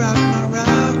 my rock, my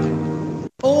rock,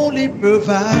 only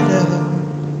provider.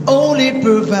 Only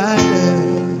provider.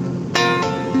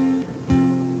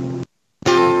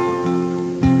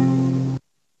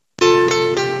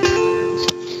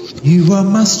 You are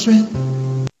my strength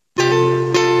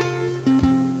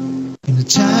in the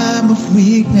time of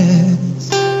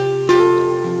weakness,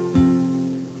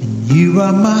 and you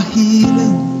are my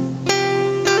healing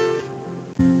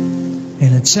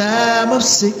in a time of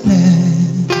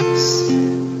sickness.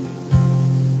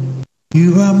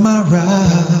 You are my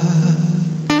rock,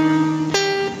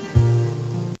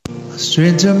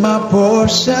 strength of my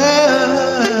portion.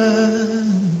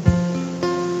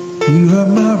 You are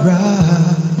my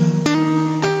rock,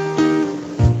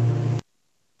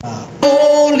 my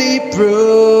only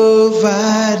provider.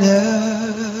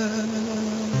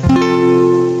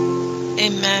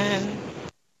 Amen.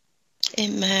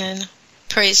 Amen.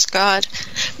 Praise God.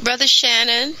 Brother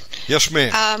Shannon. Yes,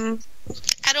 ma'am.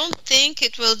 I don't think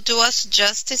it will do us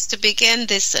justice to begin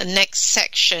this next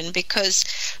section, because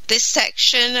this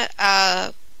section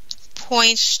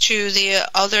points to the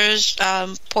others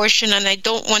portion, and I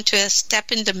don't want to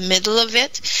step in the middle of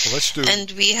it. Well, let's do.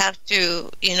 And we have to,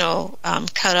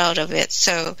 cut out of it.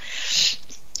 So,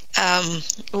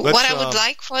 what I would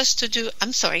like for us to do.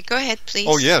 I'm sorry. Go ahead, please.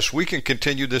 Oh yes, we can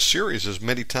continue this series as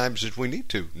many times as we need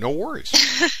to. No worries.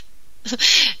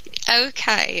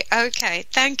 Okay.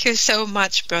 Thank you so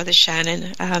much, Brother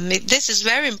Shannon. This is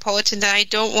very important, and I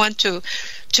don't want to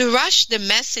rush the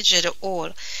message at all.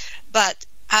 But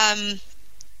I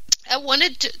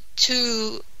wanted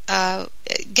to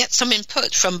get some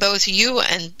input from both you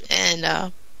and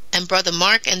Brother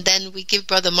Mark, and then we give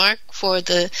Brother Mark for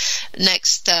the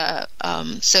next.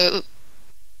 So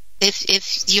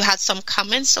if you had some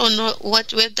comments on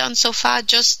what we've done so far,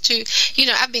 just to,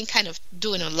 I've been kind of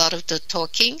doing a lot of the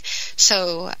talking,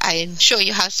 so I'm sure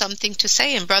you have something to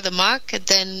say. And Brother Mark,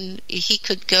 then he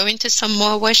could go into some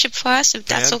more worship for us, if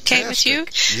that's okay with you.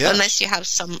 Yes. Unless you have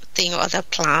something other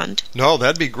planned. No,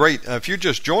 that'd be great. If you're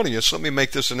just joining us, let me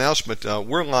make this announcement.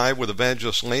 We're live with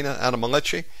Evangelist Lana,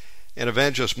 Anamelechi, and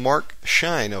Evangelist Mark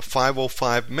Shine of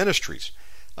 505 Ministries.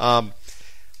 Why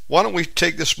don't we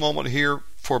take this moment here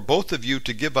for both of you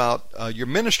to give out your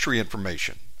ministry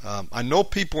information. I know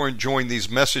people are enjoying these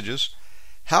messages.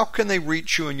 How can they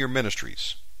reach you in your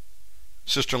ministries?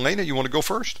 Sister Lana, you want to go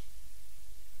first?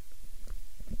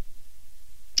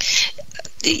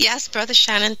 Yes, Brother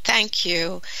Shannon, thank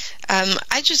you.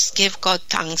 I just give God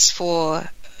thanks for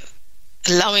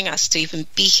allowing us to even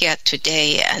be here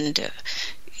today, and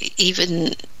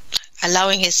even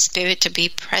allowing His Spirit to be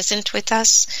present with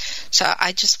us. So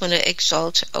I just want to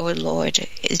exalt our Lord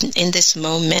in this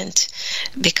moment,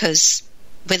 because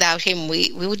without him,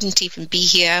 we wouldn't even be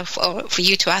here for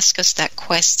you to ask us that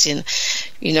question.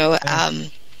 You know,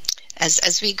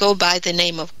 as we go by the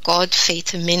name of God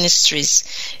Faith Ministries,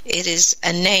 it is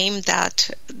a name that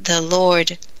the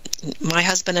Lord, my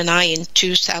husband and I, in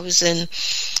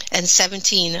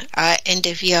 2017, end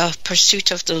of year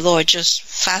pursuit of the Lord, just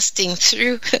fasting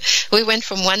through. We went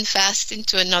from one fast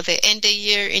into another, end of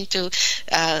year into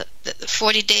the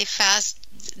 40-day fast,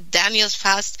 Daniel's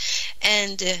fast,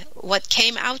 and what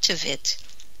came out of it,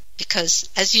 because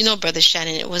as you know, Brother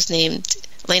Shannon, it was named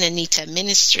Lana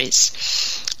Ministries,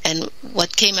 and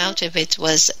what came out of it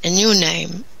was a new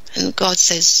name, and God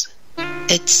says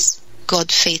it's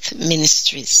God Faith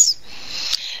Ministries.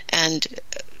 And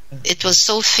it was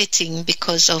so fitting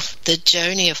because of the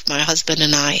journey of my husband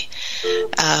and I,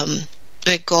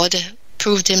 where God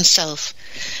proved himself.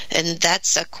 And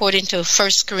that's according to 1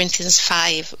 Corinthians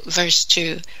 5 verse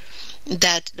 2,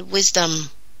 that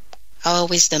our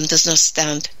wisdom does not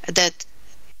stand, that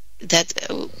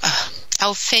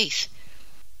our faith,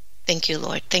 thank you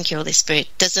Lord, thank you Holy Spirit,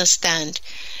 does not stand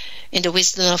in the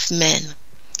wisdom of men,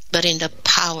 but in the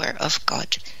power of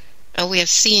God. And we have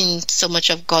seen so much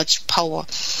of God's power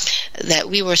that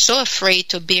we were so afraid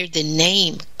to bear the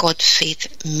name God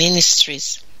Faith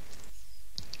Ministries.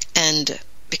 And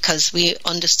because we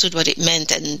understood what it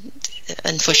meant, and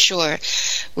for sure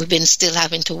we've been still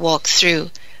having to walk through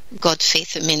God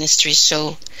Faith Ministries.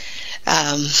 So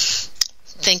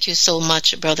thank you so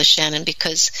much, Brother Shannon,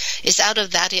 because it's out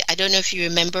of that. I don't know if you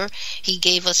remember, he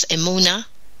gave us Emuna.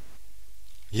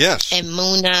 Yes.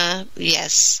 Emuna,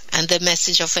 yes. And the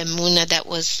message of Emuna that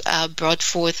was brought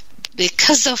forth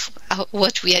because of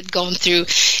what we had gone through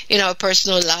in our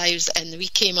personal lives, and we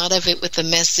came out of it with a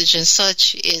message, and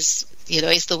such is,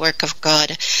 is the work of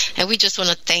God. And we just want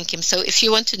to thank him. So if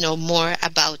you want to know more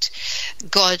about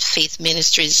God Faith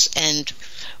Ministries and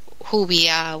who we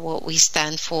are, what we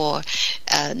stand for,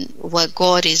 what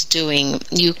God is doing,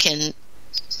 you can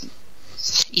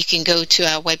go to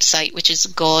our website, which is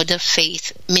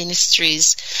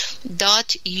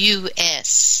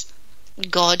godfaithministries.us,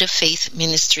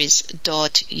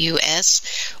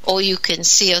 godfaithministries.us, or you can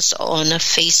see us on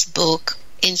Facebook,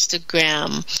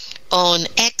 Instagram, on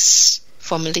X,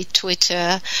 formerly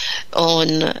Twitter,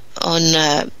 on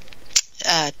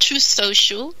Truth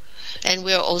Social, and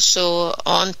we're also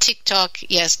on TikTok.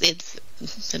 Yes, the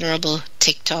venerable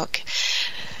TikTok.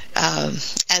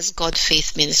 As God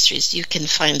Faith Ministries. You can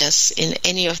find us in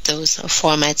any of those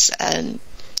formats, and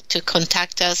to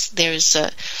contact us, there's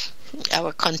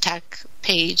our contact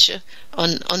page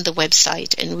on the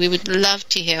website, and we would love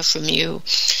to hear from you.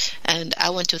 And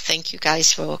I want to thank you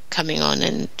guys for coming on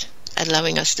and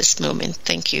allowing us this moment.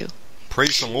 Thank you.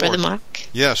 Praise the Lord. Brother Mark.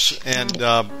 Yes, and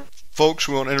folks,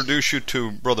 we want to introduce you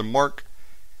to Brother Mark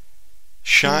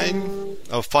Shine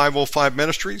of 505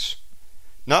 Ministries.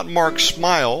 Not Mark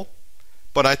Smile,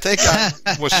 but I think I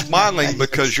was smiling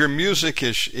because your music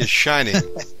is shining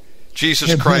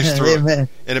Jesus Christ through it.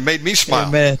 And it made me smile.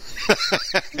 Amen.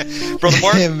 Brother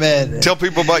Mark, Amen. Tell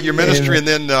people about your ministry,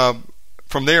 Amen. and then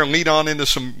from there lead on into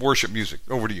some worship music.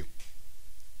 Over to you.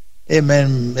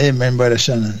 Amen. Amen, Brother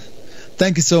Shannon.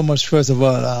 Thank you so much, first of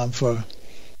all, for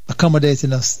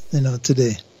accommodating us,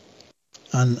 today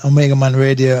on Omegaman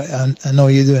Radio. And I know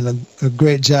you're doing a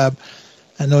great job.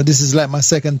 I know this is like my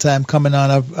second time coming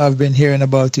on. I've been hearing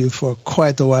about you for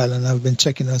quite a while, and I've been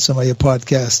checking out some of your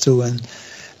podcasts too. And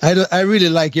I really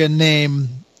like your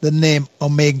name, the name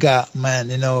Omegaman.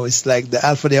 It's like the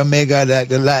Alpha, the Omega.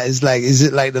 Is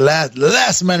it like the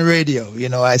last man radio?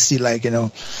 I see Thank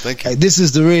you. Like this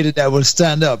is the radio that will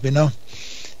stand up. In the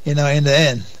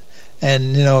end,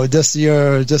 and just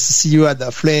to see you at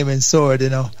that flaming sword.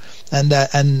 And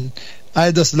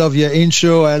I just love your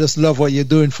intro. I just love what you're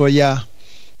doing for Yah.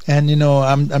 And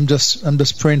I'm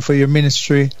just praying for your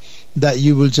ministry, that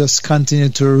you will just continue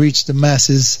to reach the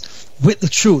masses with the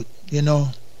truth, and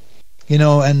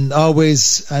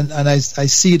always, and I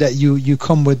see that you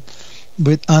come with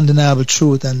undeniable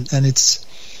truth, and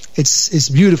it's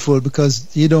beautiful,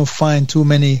 because you don't find too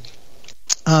many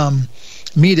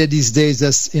media these days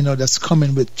that's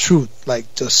coming with truth,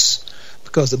 like, just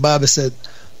because the Bible said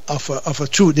of a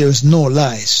truth there is no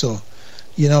lie. So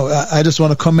I just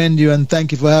want to commend you and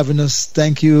thank you for having us.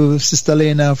 Thank you, Sister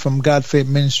Lana from God Faith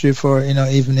Ministry, for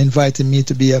even inviting me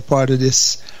to be a part of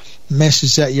this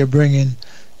message that you're bringing,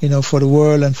 for the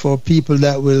world, and for people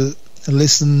that will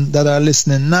listen, that are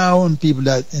listening now, and people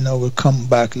that will come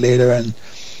back later and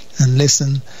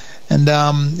listen. And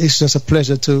it's just a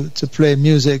pleasure to play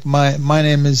music. My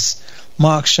name is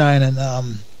Mark Shine, and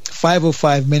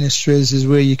 505 Ministries is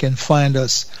where you can find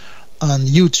us on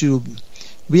YouTube.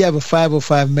 we have a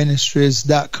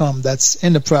 505ministries.com that's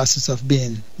in the process of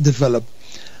being developed.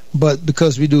 But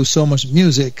because we do so much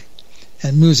music,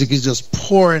 and music is just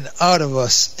pouring out of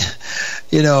us,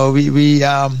 we go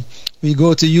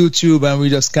to YouTube and we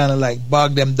just kind of like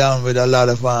bog them down with a lot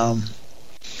of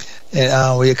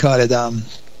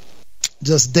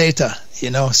just data,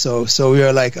 so we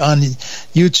are like on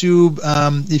YouTube.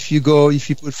 If you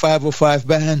put 505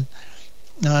 band,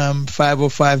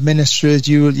 505 ministries,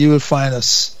 you will find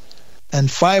us.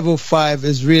 And 505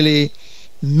 is really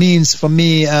means for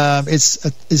me,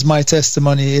 it's my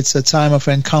testimony. It's a time of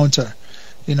encounter,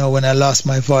 when I lost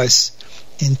my voice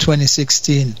in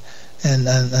 2016, and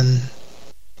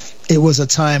it was a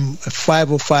time at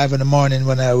 5:05 in the morning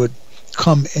when I would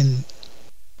come in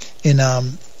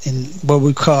what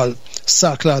we call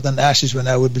sackcloth and ashes, when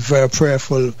I would be very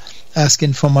prayerful,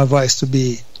 asking for my voice to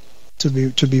be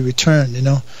returned,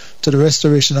 to the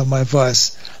restoration of my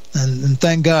voice. And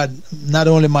thank God, not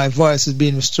only my voice is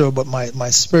being restored, but my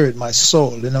spirit, my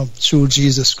soul, through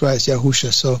Jesus Christ,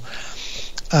 Yahusha. So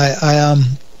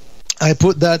I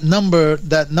put that number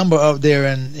out there,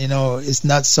 and it's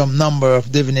not some number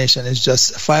of divination. It's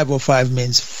just 5:05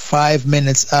 means 5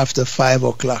 minutes after 5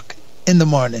 o'clock in the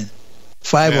morning.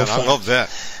 5:05. Man, I love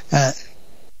that.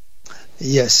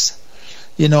 Yes.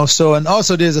 So, and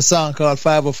also there's a song called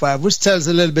 5:05, which tells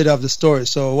a little bit of the story.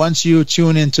 So once you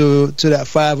tune into that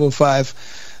 5:05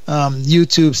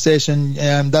 YouTube station,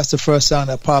 that's the first song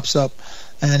that pops up,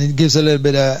 and it gives a little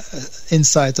bit of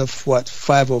insight of what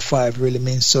 5:05 really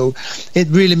means. So it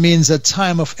really means a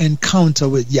time of encounter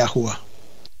with Yahuwah,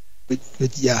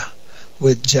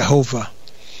 with Jehovah.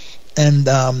 And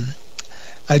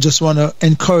I just want to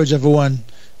encourage everyone,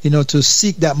 to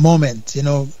seek that moment,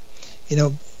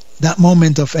 that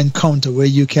moment of encounter where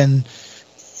you can,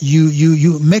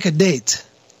 you make a date.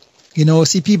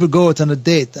 See people go out on a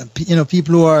date, and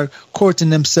people who are courting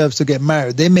themselves to get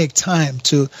married, they make time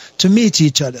to meet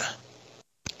each other.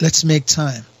 Let's make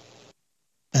time.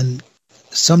 And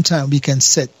sometimes we can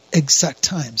set exact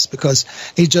times, because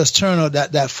it just turned out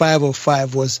that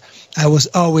 5:05 I was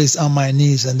always on my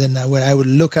knees, and then when I would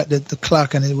look at the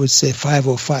clock and it would say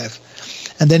 5:05.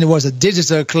 And then it was a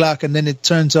digital clock, and then it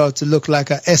turns out to look like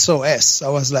a SOS. I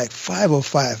was like,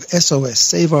 5:05, SOS,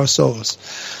 save our souls.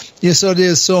 So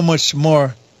there's so much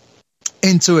more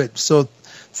into it. So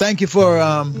thank you for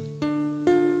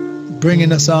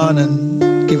bringing us on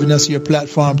and giving us your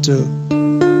platform to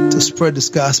spread this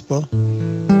gospel.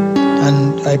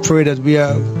 And I pray that we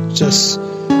are just,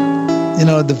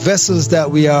 the vessels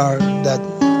that we are, that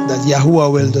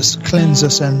Yahuwah will just cleanse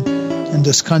us and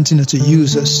just continue to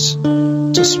use us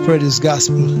to spread his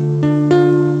gospel.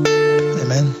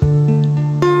 Amen.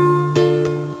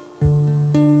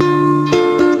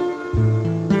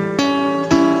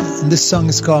 And this song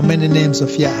is called Many Names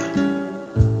of Yah.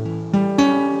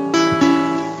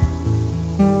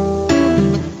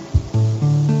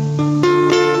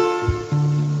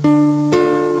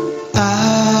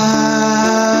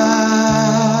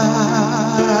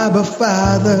 Abba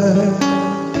Father,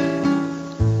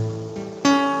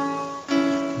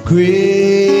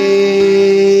 great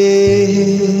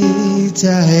I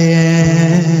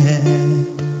am,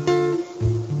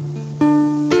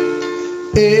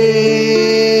 El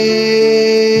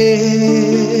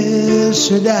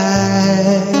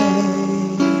Shaddai,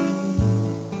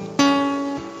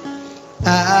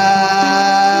 Adonai,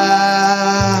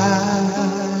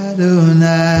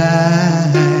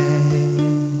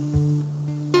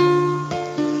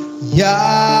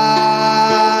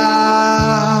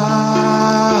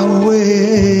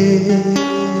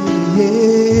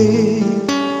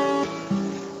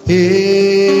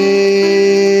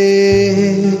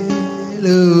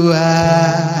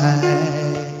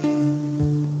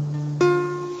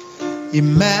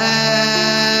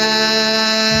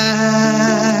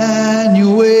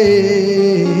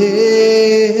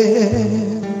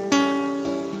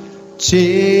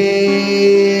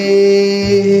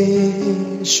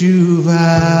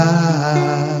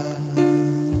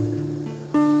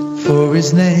 for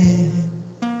his name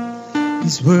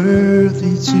is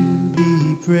worthy to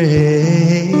be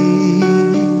praised.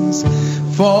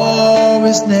 For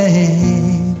his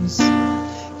name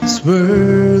is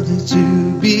worthy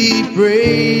to be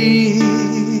praised.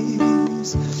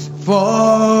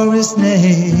 For his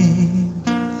name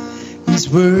is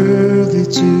worthy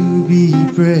to be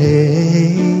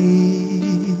praised.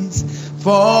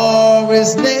 For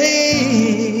his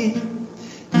name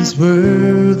is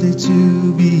worthy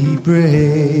to be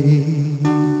praised.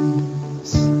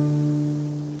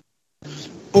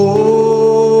 Oh,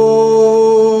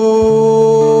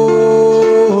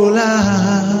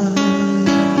 Lana,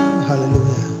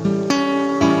 hallelujah.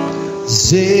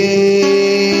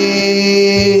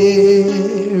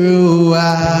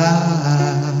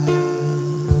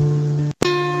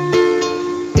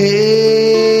 El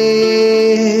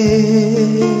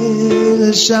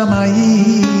Shammai,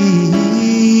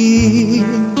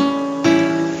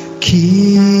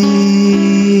 King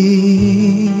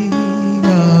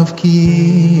of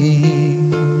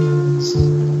Kings,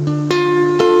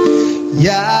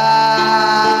 Yahweh,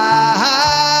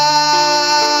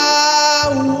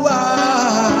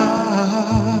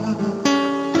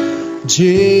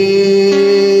 Jehovah,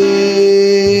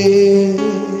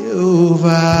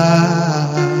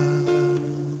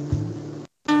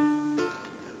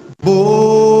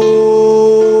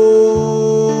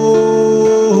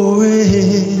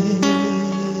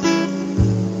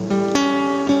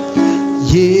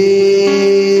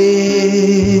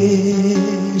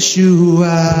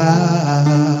 Yeshua,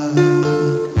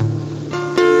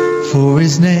 for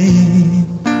his name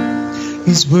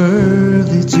is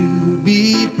worthy to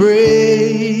be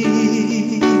praised,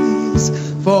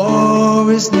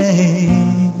 for his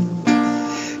name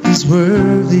is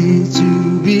worthy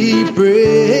to be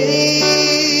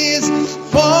praised,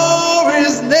 for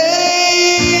his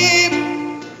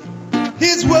name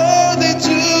is worthy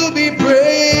to be praised,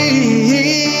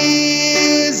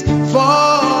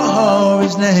 for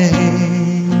his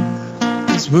name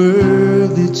is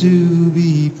worthy to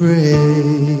be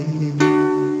praised.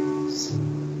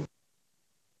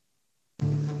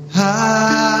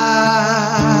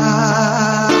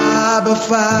 Abba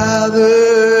Father,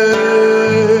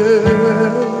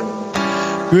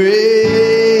 great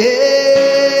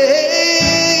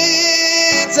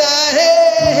I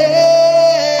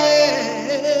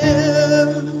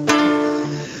am,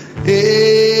 El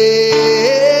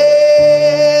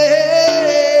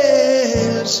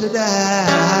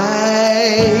Shaddai,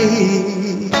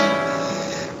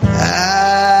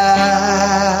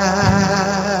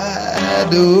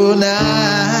 Adonai,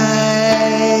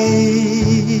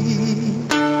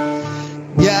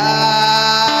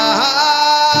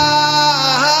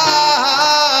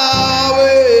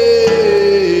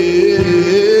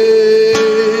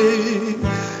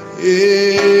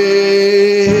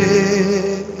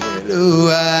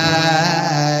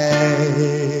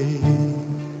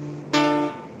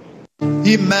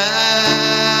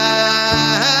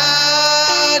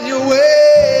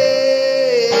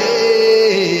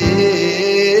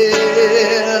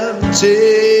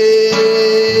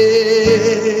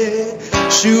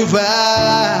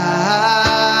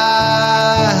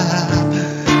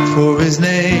 for his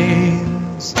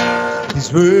name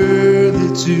is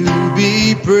worthy to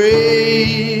be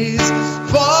praised,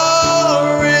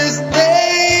 for his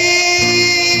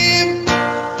name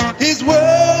is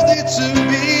worthy to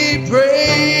be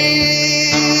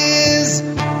praised,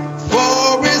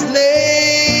 for his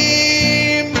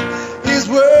name is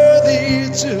worthy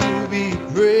to be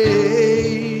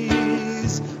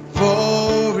praised,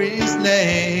 for his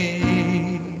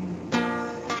name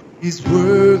is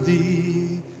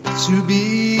worthy to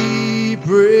be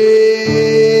praised.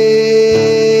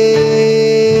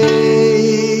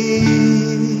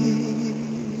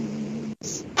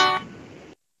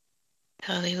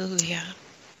 Hallelujah.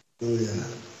 Hallelujah.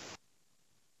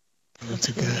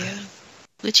 Hallelujah.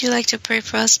 Would you like to pray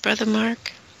for us, Brother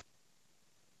Mark?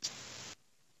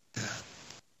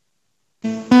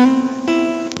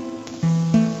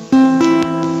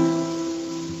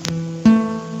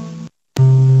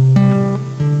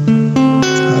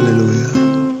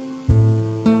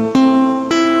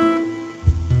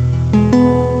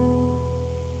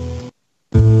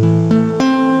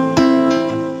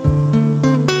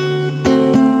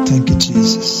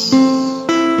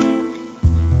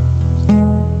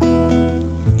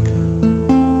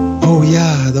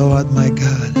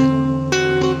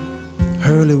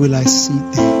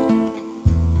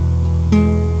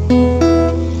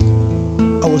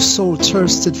 Soul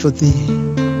thirsted for thee.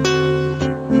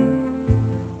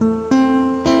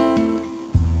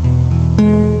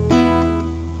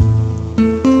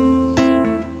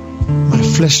 My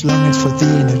flesh longeth for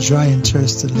thee in a dry and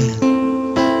thirsty land,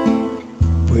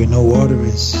 where no water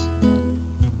is,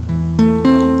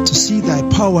 to see thy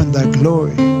power and thy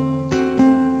glory,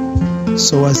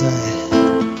 so as I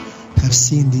have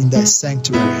seen thee in thy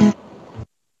sanctuary.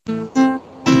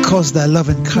 Because thy love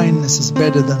and kindness is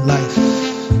better than life,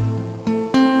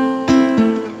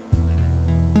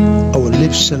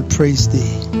 lips shall praise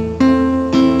thee.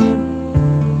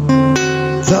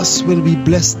 Thus will we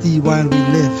bless thee while we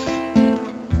live.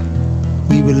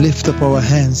 We will lift up our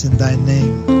hands in thy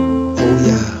name, O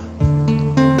Yah,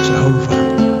 Jehovah.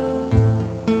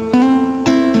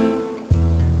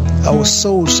 our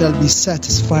soul shall be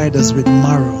satisfied as with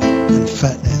marrow and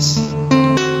fatness,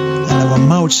 and our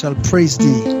mouth shall praise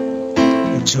thee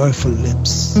with joyful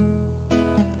lips.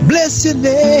 Bless your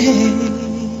name.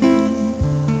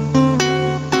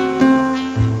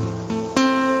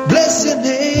 Bless your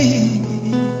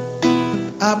name,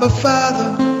 Abba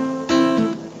Father.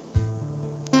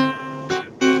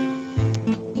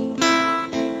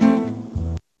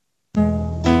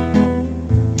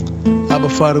 Abba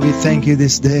Father, we thank you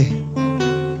this day.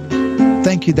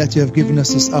 Thank you that you have given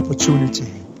us this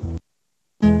opportunity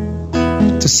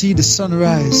to see the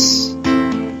sunrise.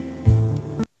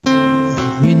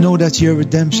 We know that your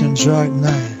redemption draweth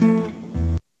nigh,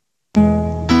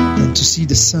 and to see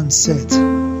the sunset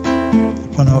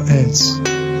upon our heads.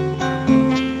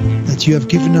 That you have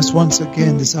given us once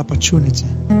again this opportunity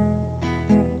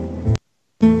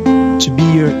to be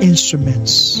your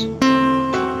instruments,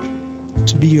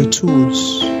 to be your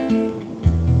tools,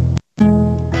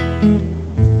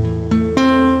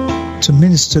 to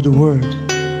minister the word,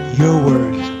 your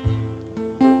word,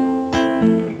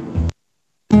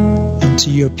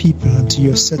 unto your people, unto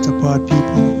your set apart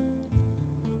people,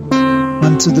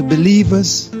 unto the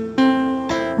believers,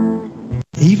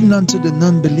 even unto the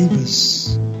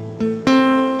non-believers.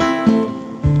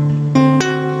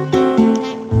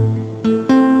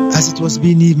 As it was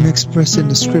being even expressed in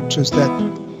the scriptures that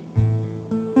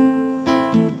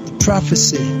the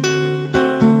prophecy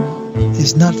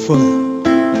is not for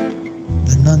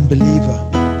the non-believer,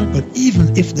 but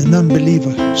even if the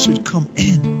non-believer should come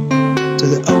in to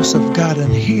the house of God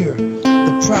and hear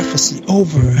the prophecy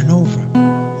over and over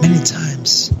many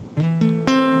times,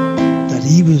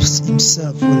 he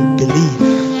himself will believe.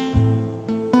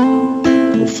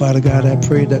 Oh, Father God, I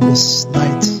pray that this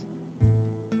night,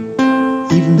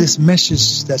 even this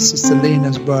message that Sister Lana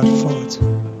has brought forth,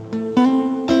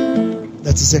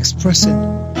 that is expressing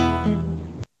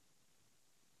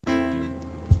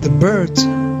the birth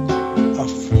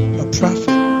of a prophet,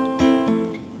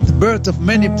 the birth of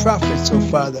many prophets, oh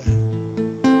Father,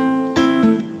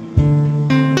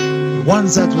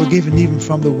 ones that were given even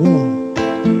from the womb.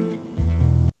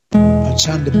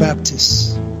 John the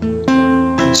Baptist,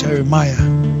 Jeremiah,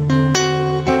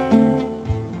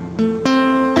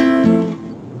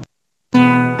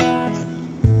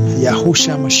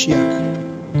 Yahushua Mashiach,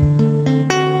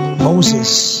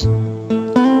 Moses.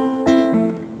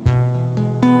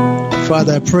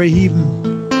 Father, I pray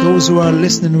even those who are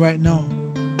listening right now,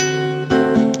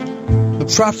 the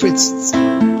prophets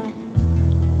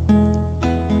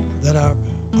that are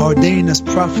ordained as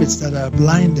prophets that are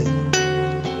blinded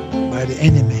by the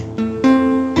enemy.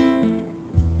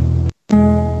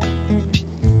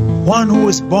 One who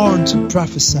is born to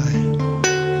prophesy,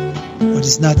 but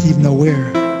is not even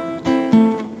aware,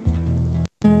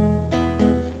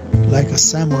 like a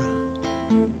Samuel,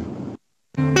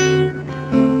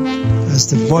 as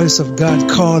the voice of God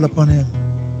called upon him,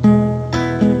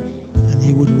 and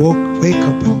he would wake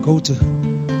up and go to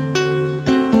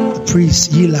the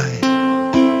priest Eli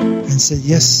and say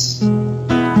yes,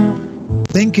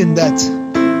 thinking that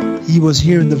he was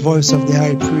hearing the voice of the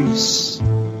high priest.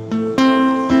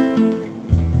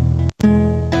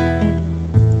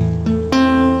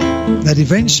 That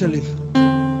eventually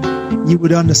you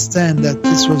would understand that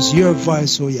this was your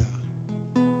voice, O Yah,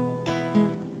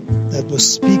 that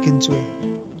was speaking to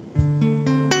him,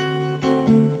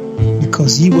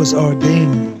 because he was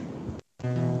ordained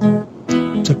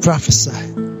to prophesy.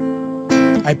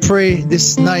 I pray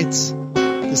this night,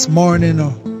 this morning,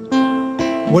 or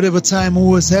whatever time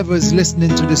whoever is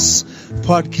listening to this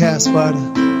podcast, Father,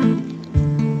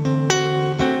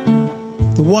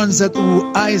 the ones that whose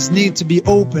eyes need to be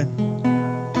open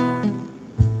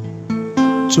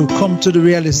to come to the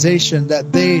realization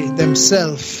that they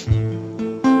themselves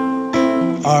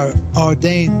are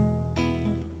ordained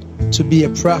to be a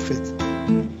prophet,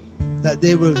 that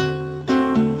they will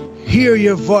hear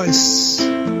your voice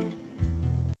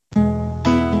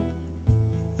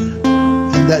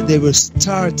and that they will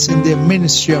start in their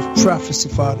ministry of prophecy,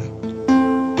 Father.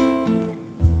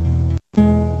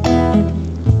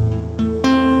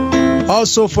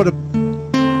 Also for the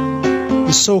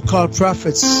so-called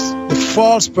prophets, the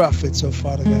false prophets, oh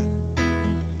Father God.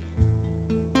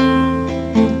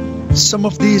 Some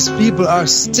of these people are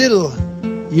still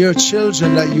your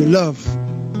children that you love,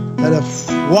 that have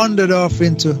wandered off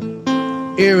into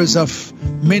areas of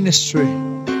ministry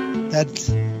that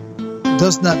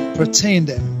does not pertain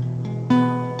them,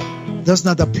 does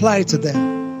not apply to them.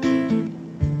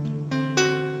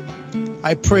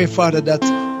 I pray, Father, that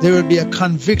there will be a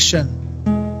conviction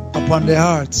upon the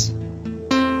hearts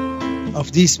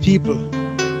of these people,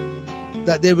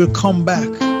 that they will come back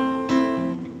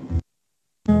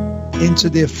into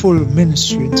their full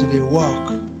ministry, into their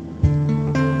walk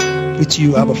with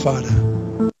you, Abba Father.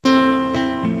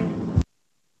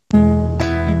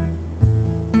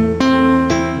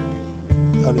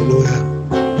 Hallelujah.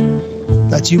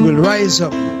 That you will rise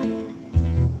up.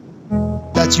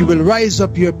 That you will rise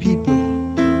up your people.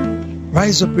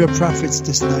 Rise up your prophets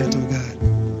this night, oh God.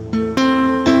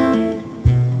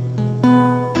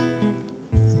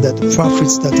 And that the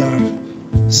prophets that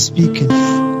are speaking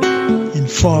in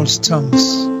false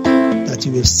tongues, that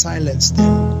you will silence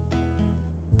them.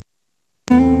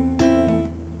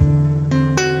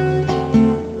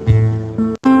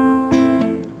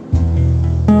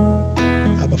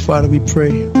 Abba Father, we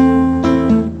pray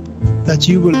that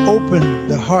you will open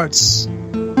the hearts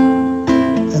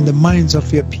and the minds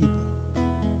of your people.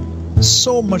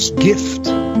 So much gift,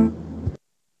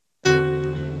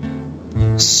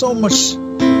 so much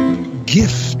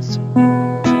gift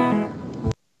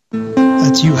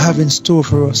that you have in store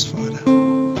for us, Father,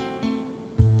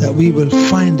 that we will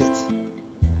find it.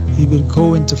 We will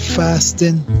go into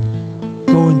fasting,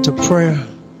 go into prayer,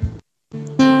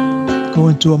 go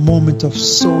into a moment of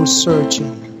soul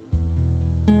searching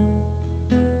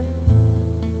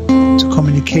to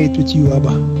communicate with you,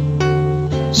 Abba,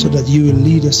 so that you will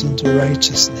lead us into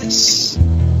righteousness,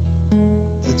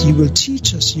 that you will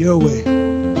teach us your way,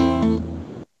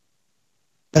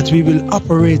 that we will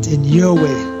operate in your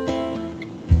way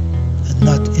and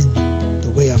not in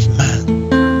the way of man,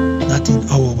 not in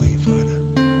our way, Father.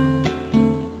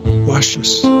 Wash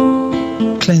us,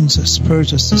 cleanse us,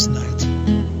 purge us this night.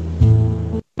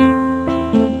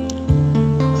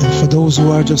 And for those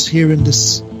who are just hearing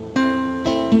this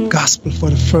gospel for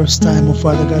the first time, oh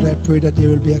Father God, I pray that there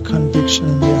will be a conviction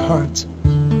in their heart,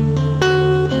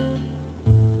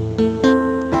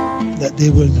 that they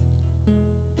will,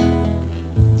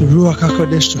 the Ruach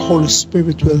HaKodesh, the Holy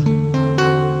Spirit will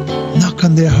knock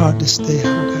on their heart this day,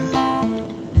 oh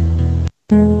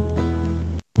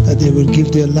God, that they will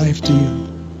give their life to you.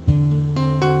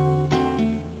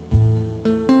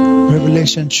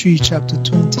 Revelation 3 chapter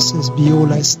 20 says,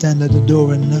 behold, I stand at the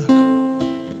door and knock.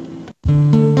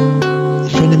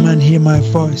 If any man hear my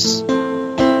voice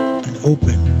and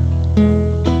open,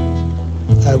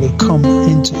 I will come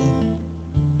into him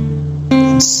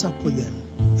and sup with them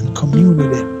and commune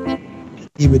with them and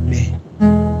he with me.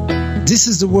 This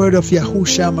is the word of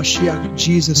Yahushua Mashiach,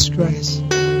 Jesus Christ.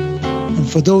 And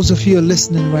for those of you who are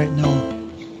listening right now,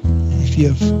 if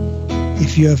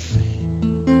you have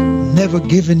never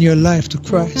given your life to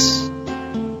Christ,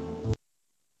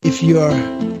 if you are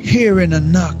hearing a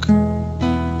knock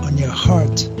on your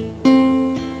heart,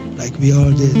 like we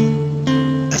all did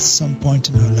at some point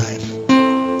in our life,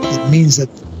 it means that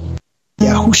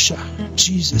Yahushua,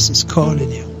 Jesus, is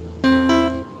calling you.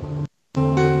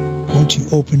 Won't you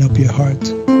open up your heart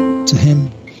to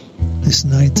him this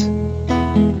night,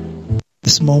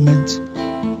 this moment?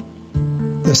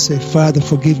 Just say, Father,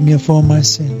 forgive me of all my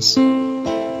sins.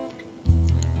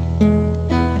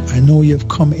 I know you have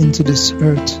come into this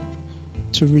earth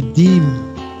to redeem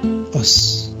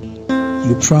us.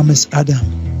 You promised Adam,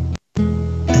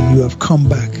 and you have come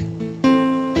back.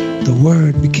 The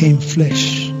Word became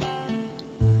flesh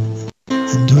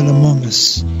and dwelt among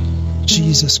us.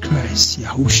 Jesus Christ,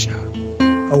 Yahushua,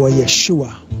 our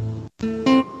Yeshua.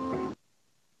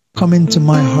 Come into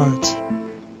my heart.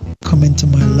 Come into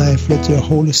my life. Let your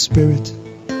Holy Spirit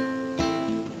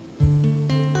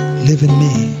live in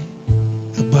me,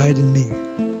 abide in me,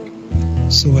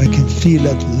 so I can feel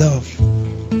that love,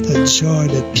 that joy,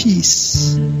 that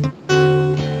peace,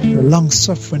 the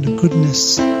long-suffering, the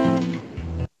goodness,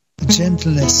 the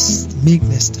gentleness, the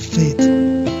meekness, the faith,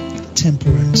 the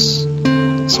temperance,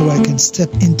 so I can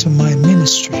step into my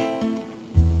ministry.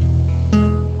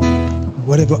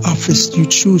 Whatever office you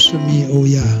choose for me, oh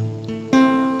yeah,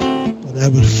 but I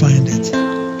will find it.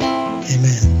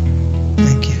 Amen.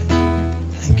 Thank you.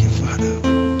 Thank you, Father.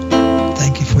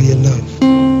 Thank you for your love.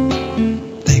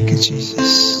 Thank you,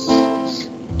 Jesus.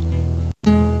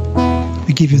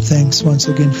 We give you thanks once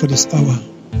again for this hour.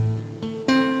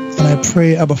 And I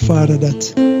pray, Abba Father,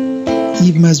 that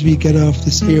even as we get off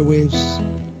these airwaves,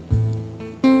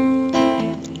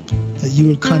 that you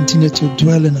will continue to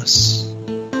dwell in us.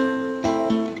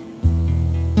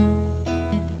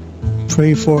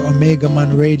 Pray for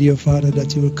Omegaman Radio, Father,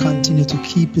 that you will continue to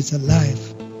keep it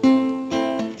alive.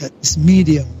 That this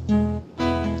medium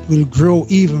will grow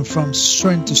even from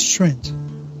strength to strength.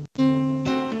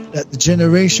 That the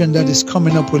generation that is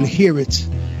coming up will hear it.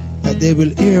 That they will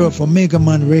hear of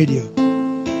Omegaman Radio,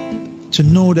 to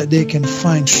know that they can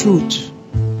find truth.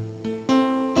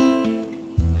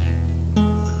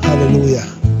 Hallelujah.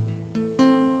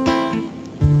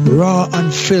 raw,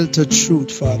 unfiltered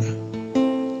truth, Father.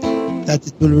 That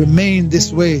it will remain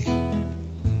this way,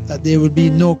 that there will be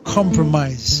no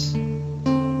compromise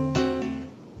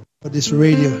for this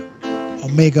radio,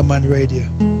 Omegaman Radio.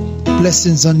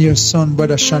 Blessings on your son,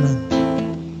 Brother Shannon.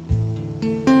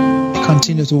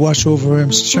 Continue to watch over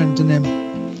him, strengthen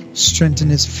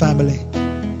his family.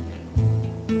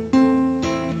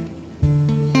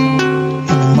 In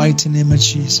the mighty name of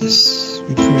Jesus,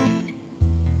 we pray.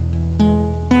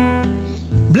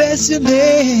 Bless your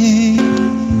name.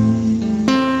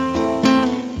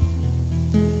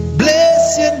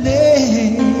 Bless your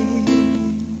name.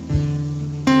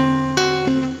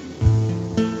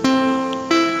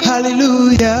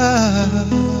 Hallelujah.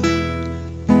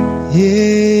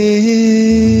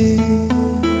 Yeah.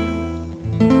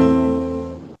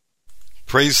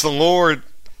 Praise the Lord.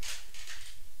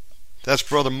 That's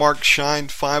Brother Mark Shine,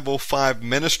 505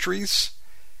 Ministries.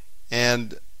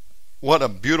 And what a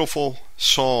beautiful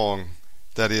song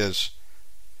that is.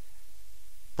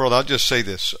 Brother, I'll just say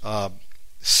this.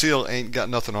 Seal ain't got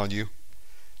nothing on you.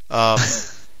 I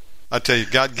tell you,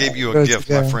 God gave you a gift,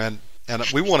 my friend. And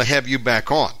we want to have you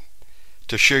back on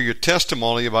to share your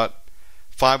testimony about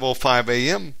 5:05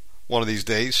 a.m. one of these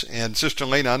days. And Sister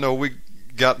Lana, I know we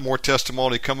got more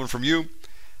testimony coming from you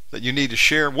that you need to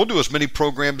share. We'll do as many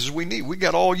programs as we need. We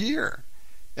got all year,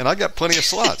 and I got plenty of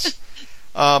slots.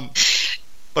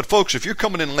 But folks, if you're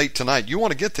coming in late tonight, you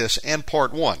want to get this and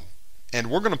part one, and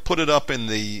we're going to put it up in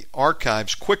the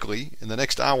archives quickly in the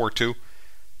next hour or two.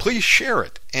 Please share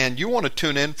it, and you want to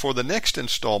tune in for the next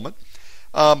installment.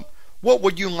 What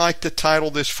would you like to title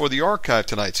this for the archive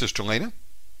tonight, Sister Lana?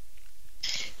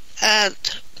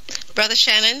 Brother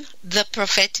Shannon, The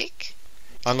Prophetic.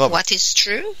 I love What it. is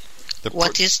true?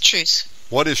 What is truth?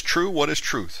 What is true? What is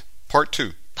truth? Part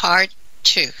 2. Part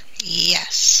 2.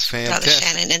 Yes. Fantastic. Brother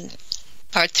Shannon. And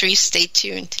part 3, stay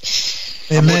tuned.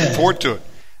 I'm Amen. looking forward to it.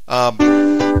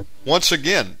 Once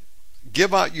again,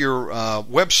 give out your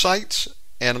websites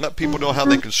and let people know how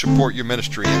they can support your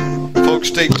ministry. And folks,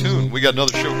 stay tuned. We got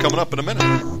another show coming up in a minute.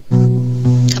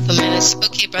 Couple minutes.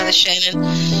 Okay, Brother Shannon.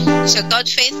 So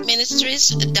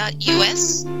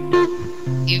GodFaithMinistries.us.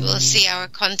 You will see our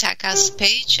contact us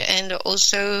page and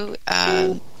also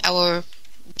our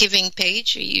giving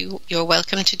page. You're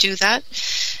welcome to do that.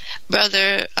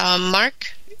 Brother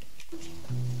Mark.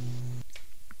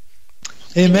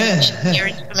 Amen. Your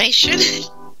information.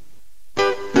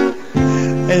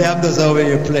 Hey, I'm just over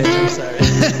your place. I'm sorry.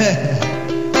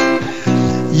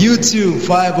 YouTube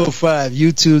 505.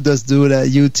 YouTube does do that.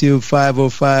 YouTube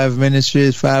 505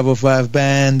 Ministries, 505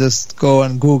 Band. Just go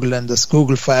on Google and just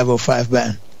Google 505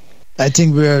 Band. I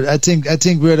think we're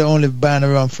the only band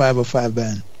around 505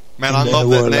 Band. Man, I love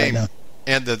that name. Right,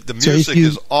 and the music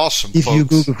is awesome, if folks. you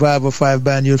Google 505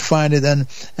 Band, you'll find it.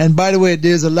 And by the way,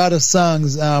 there's a lot of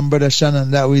songs, Brother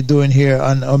Shannon, that we're doing here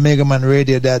on Omegaman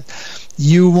Radio that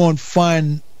you won't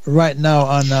find right now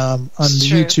on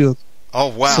YouTube. Oh,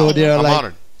 wow. So they're I'm like,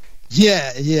 honored.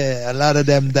 Yeah. A lot of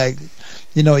them, like,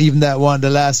 even that one, the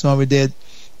last one we did,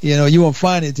 you won't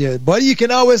find it here. But you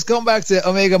can always come back to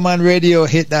Omegaman Radio,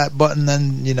 hit that button,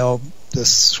 and,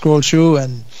 just scroll through,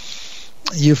 and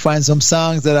you find some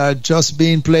songs that are just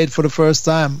being played for the first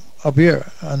time up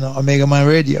here on Omegaman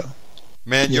Radio.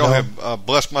 Man, y'all have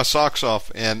blessed my socks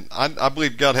off, and I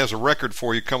believe God has a record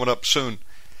for you coming up soon.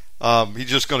 He's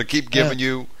just going to keep giving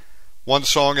you one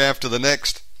song after the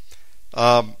next.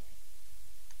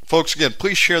 Folks, again,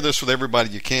 please share this with everybody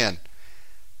you can.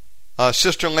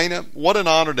 Sister Lana, what an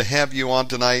honor to have you on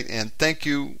tonight, and thank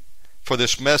you for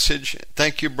this message.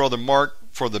 Thank you, Brother Mark,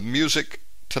 for the music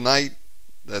tonight.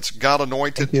 That's God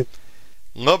anointed. Thank you.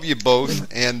 Love you both,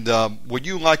 and would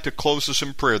you like to close us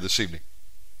in prayer this evening?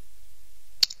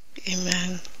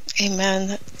 Amen.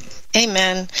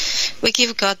 We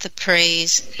give God the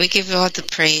praise.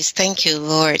 Thank you,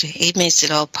 Lord. He makes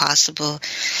it all possible.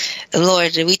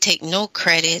 Lord, we take no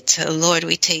credit. Lord,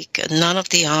 we take none of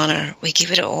the honor. We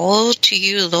give it all to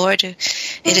you, Lord. It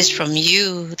is from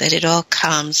you that it all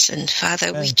comes. And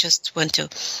Father, we just want to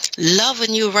love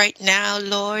on you right now,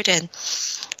 Lord. And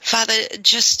Father,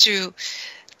 just to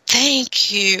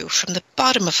thank you from the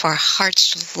bottom of our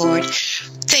hearts, Lord.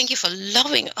 Thank you for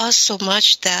loving us so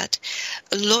much that,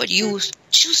 Lord, you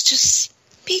choose to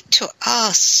speak to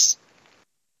us.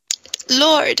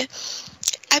 Lord,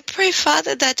 I pray,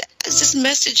 Father, that as this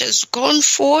message has gone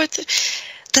forth,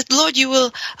 that, Lord, you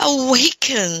will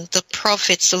awaken the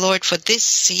prophets, Lord, for this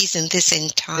season, this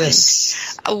end time.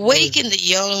 Yes. Awaken the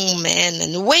young men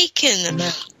and awaken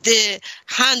Amen. the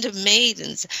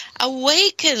handmaidens.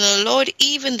 Awaken, Lord,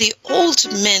 even the old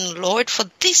men, Lord, for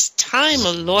this time,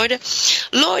 Lord.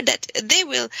 Lord, that they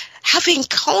will have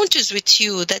encounters with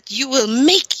you, that you will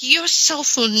make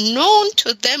yourself known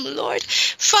to them, Lord.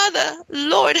 Father,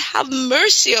 Lord, have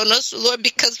mercy on us, Lord,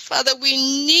 because, Father, we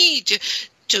need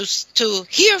to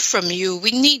hear from you.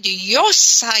 We need your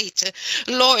sight,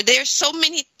 Lord. There are so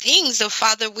many things, oh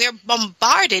Father, we're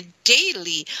bombarded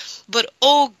daily. But,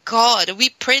 oh God, we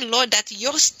pray, Lord, that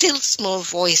your still small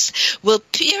voice will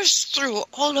pierce through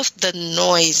all of the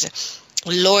noise.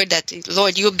 Lord, that,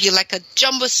 Lord, you'll be like a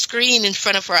jumbo screen in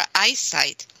front of our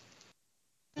eyesight.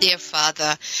 Dear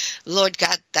Father, Lord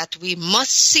God, that we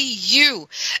must see you,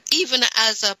 even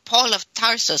as Paul of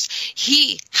Tarsus,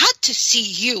 he had to see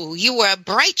you. You were a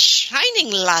bright,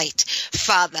 shining light,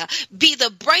 Father. Be the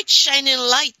bright, shining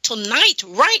light tonight,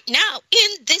 right now,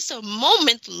 in this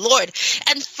moment, Lord.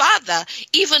 And Father,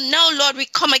 even now, Lord, we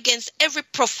come against every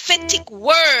prophetic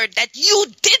word that you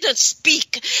didn't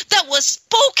speak, that was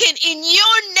spoken in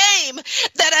your name,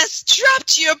 that has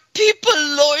trapped your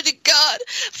people, Lord God.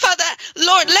 Father,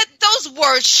 Lord, let those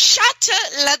words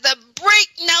shatter, let them break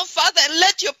now, Father, and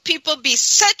let your people be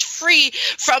set free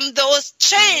from those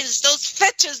chains, those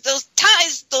fetters, those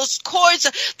ties, those cords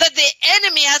that the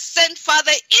enemy has sent,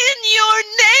 Father, in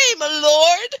your name,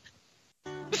 Lord.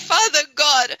 Father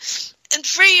God, and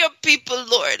free your people,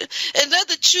 Lord, and let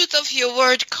the truth of your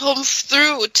word come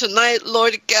through tonight,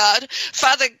 Lord God.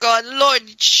 Father God,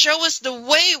 Lord, show us the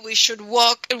way we should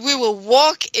walk, and we will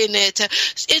walk in it.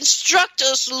 Instruct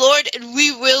us, Lord, and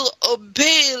we will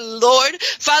obey, Lord.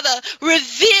 Father,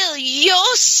 reveal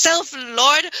yourself,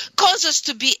 Lord. Cause us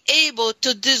to be able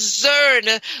to discern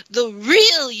the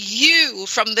real you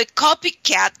from the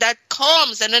copycat that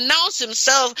comes and announce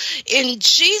himself in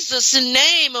Jesus'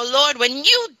 name, oh Lord, when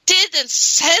you didn't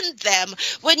send them,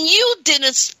 when you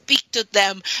didn't speak to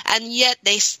them, and yet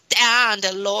they stand,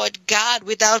 Lord God,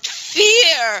 without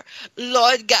fear,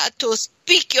 Lord God, to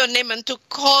speak your name and to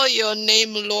call your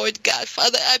name, Lord God.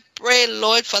 Father, I pray,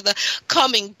 Lord, for the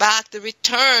coming back, the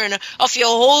return of your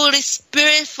Holy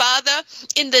Spirit, Father,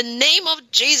 in the name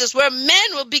of Jesus, where men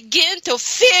will begin to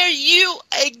fear you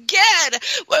again,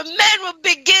 where men will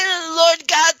begin, Lord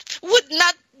God, would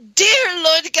not dare,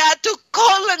 Lord God, to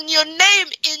call on your name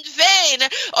in vain,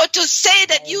 or to say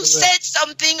that you said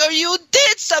something or you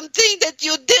did something that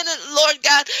you didn't, Lord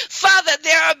God. Father,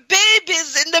 there are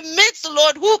babies in the midst,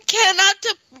 Lord, who cannot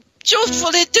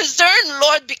truthfully discern,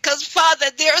 Lord, because, Father,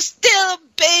 they are still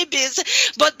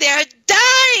babies, but they are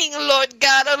dying, Lord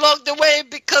God, along the way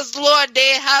because, Lord,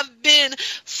 they have been,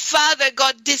 Father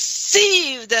God,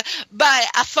 deceived by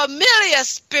a familiar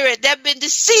spirit. They've been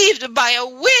deceived by a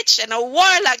witch and a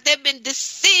warlock. They've been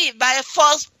deceived by a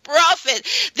false prophet.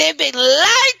 They've been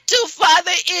lied to,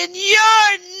 Father, in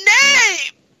your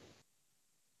name.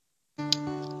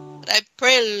 I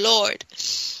pray, Lord,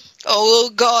 oh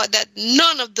God, that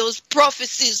none of those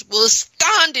prophecies will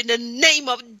stand in the name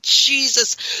of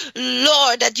Jesus.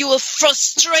 Lord, that you will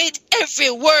frustrate every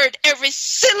word, every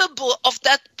syllable of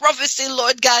that prophecy,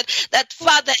 Lord God, that,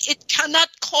 Father, it cannot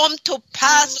come to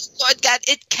pass, Lord God.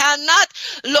 It cannot,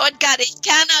 Lord God, it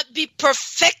cannot be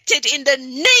perfected in the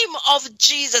name of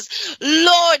Jesus.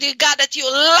 Lord God, that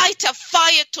you light a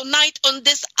fire tonight on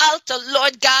this altar,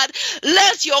 Lord God.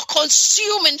 Let your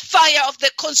consuming fire of the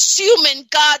consuming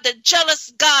God, the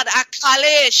jealous God,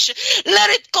 Akalesh, let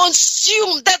it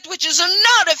consume that which is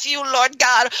not of you, Lord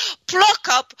God. Pluck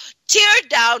up, tear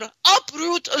down,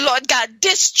 uproot, Lord God,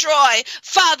 destroy,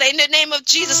 Father, in the name of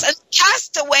Jesus, and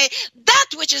cast away that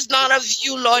which is not of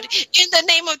you, Lord, in the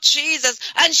name of Jesus,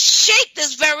 and shake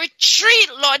this very tree,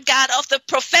 Lord God, of the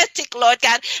prophetic, Lord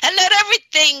God, and let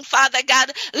everything, Father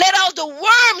God, let all the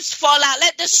worms fall out,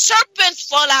 let the serpents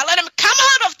fall out, let them come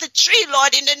out of the tree,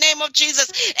 Lord, in the name of Jesus.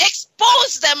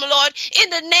 Expose them, Lord, in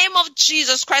the name of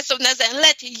Jesus Christ of Nazareth, and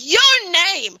let your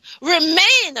name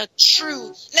remain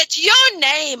true. Let your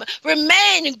name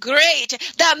remain great,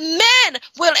 that men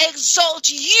will exalt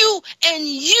you and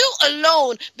you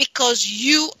alone, because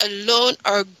you alone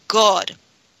are God.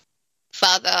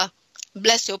 Father,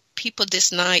 bless your people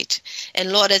this night.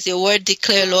 And Lord, as your word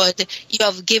declare, Lord, you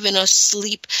have given us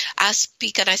sleep. I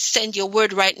speak and I send your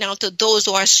word right now to those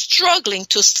who are struggling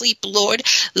to sleep, Lord.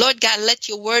 Lord God, let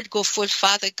your word go forth,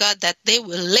 Father God, that they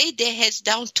will lay their heads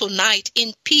down tonight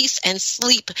in peace and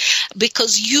sleep,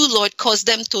 because you, Lord, cause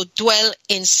them to dwell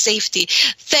in safety.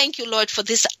 Thank you, Lord, for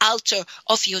this altar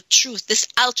of your truth, this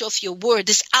altar of your word,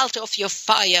 this altar of your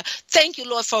fire. Thank you,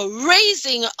 Lord, for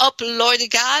raising up, Lord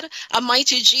God,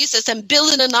 Almighty Jesus, and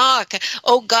building an ark,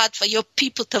 oh God, for your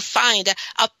people to find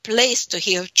a place to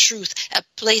hear truth, a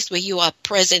place where you are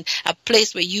present, a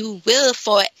place where you will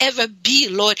forever be,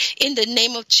 Lord, in the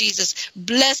name of Jesus.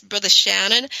 Bless Brother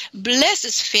Shannon. Bless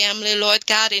his family, Lord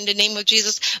God, in the name of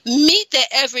Jesus. Meet their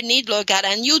every need, Lord God,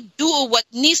 and you do what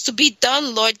needs to be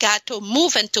done, Lord God, to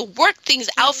move and to work things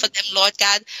out for them, Lord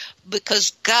God,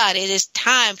 because, God, it is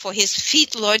time for his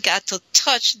feet, Lord God, to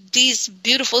touch these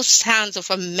beautiful sands of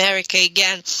America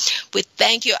again. We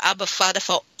thank you, Abba Father,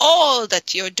 for all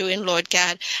that you're doing, Lord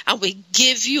God, and we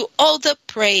give you all the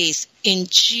praise in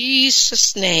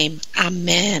Jesus' name.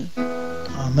 Amen.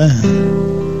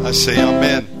 Amen. I say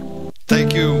amen.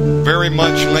 Thank you very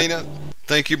much, Lana.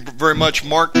 Thank you very much,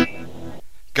 Mark.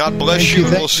 God bless you,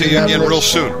 and we'll see you again real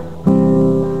soon.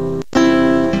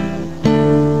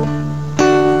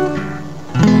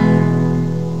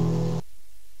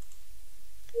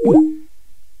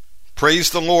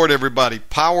 Praise the Lord, everybody.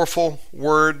 Powerful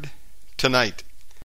word tonight.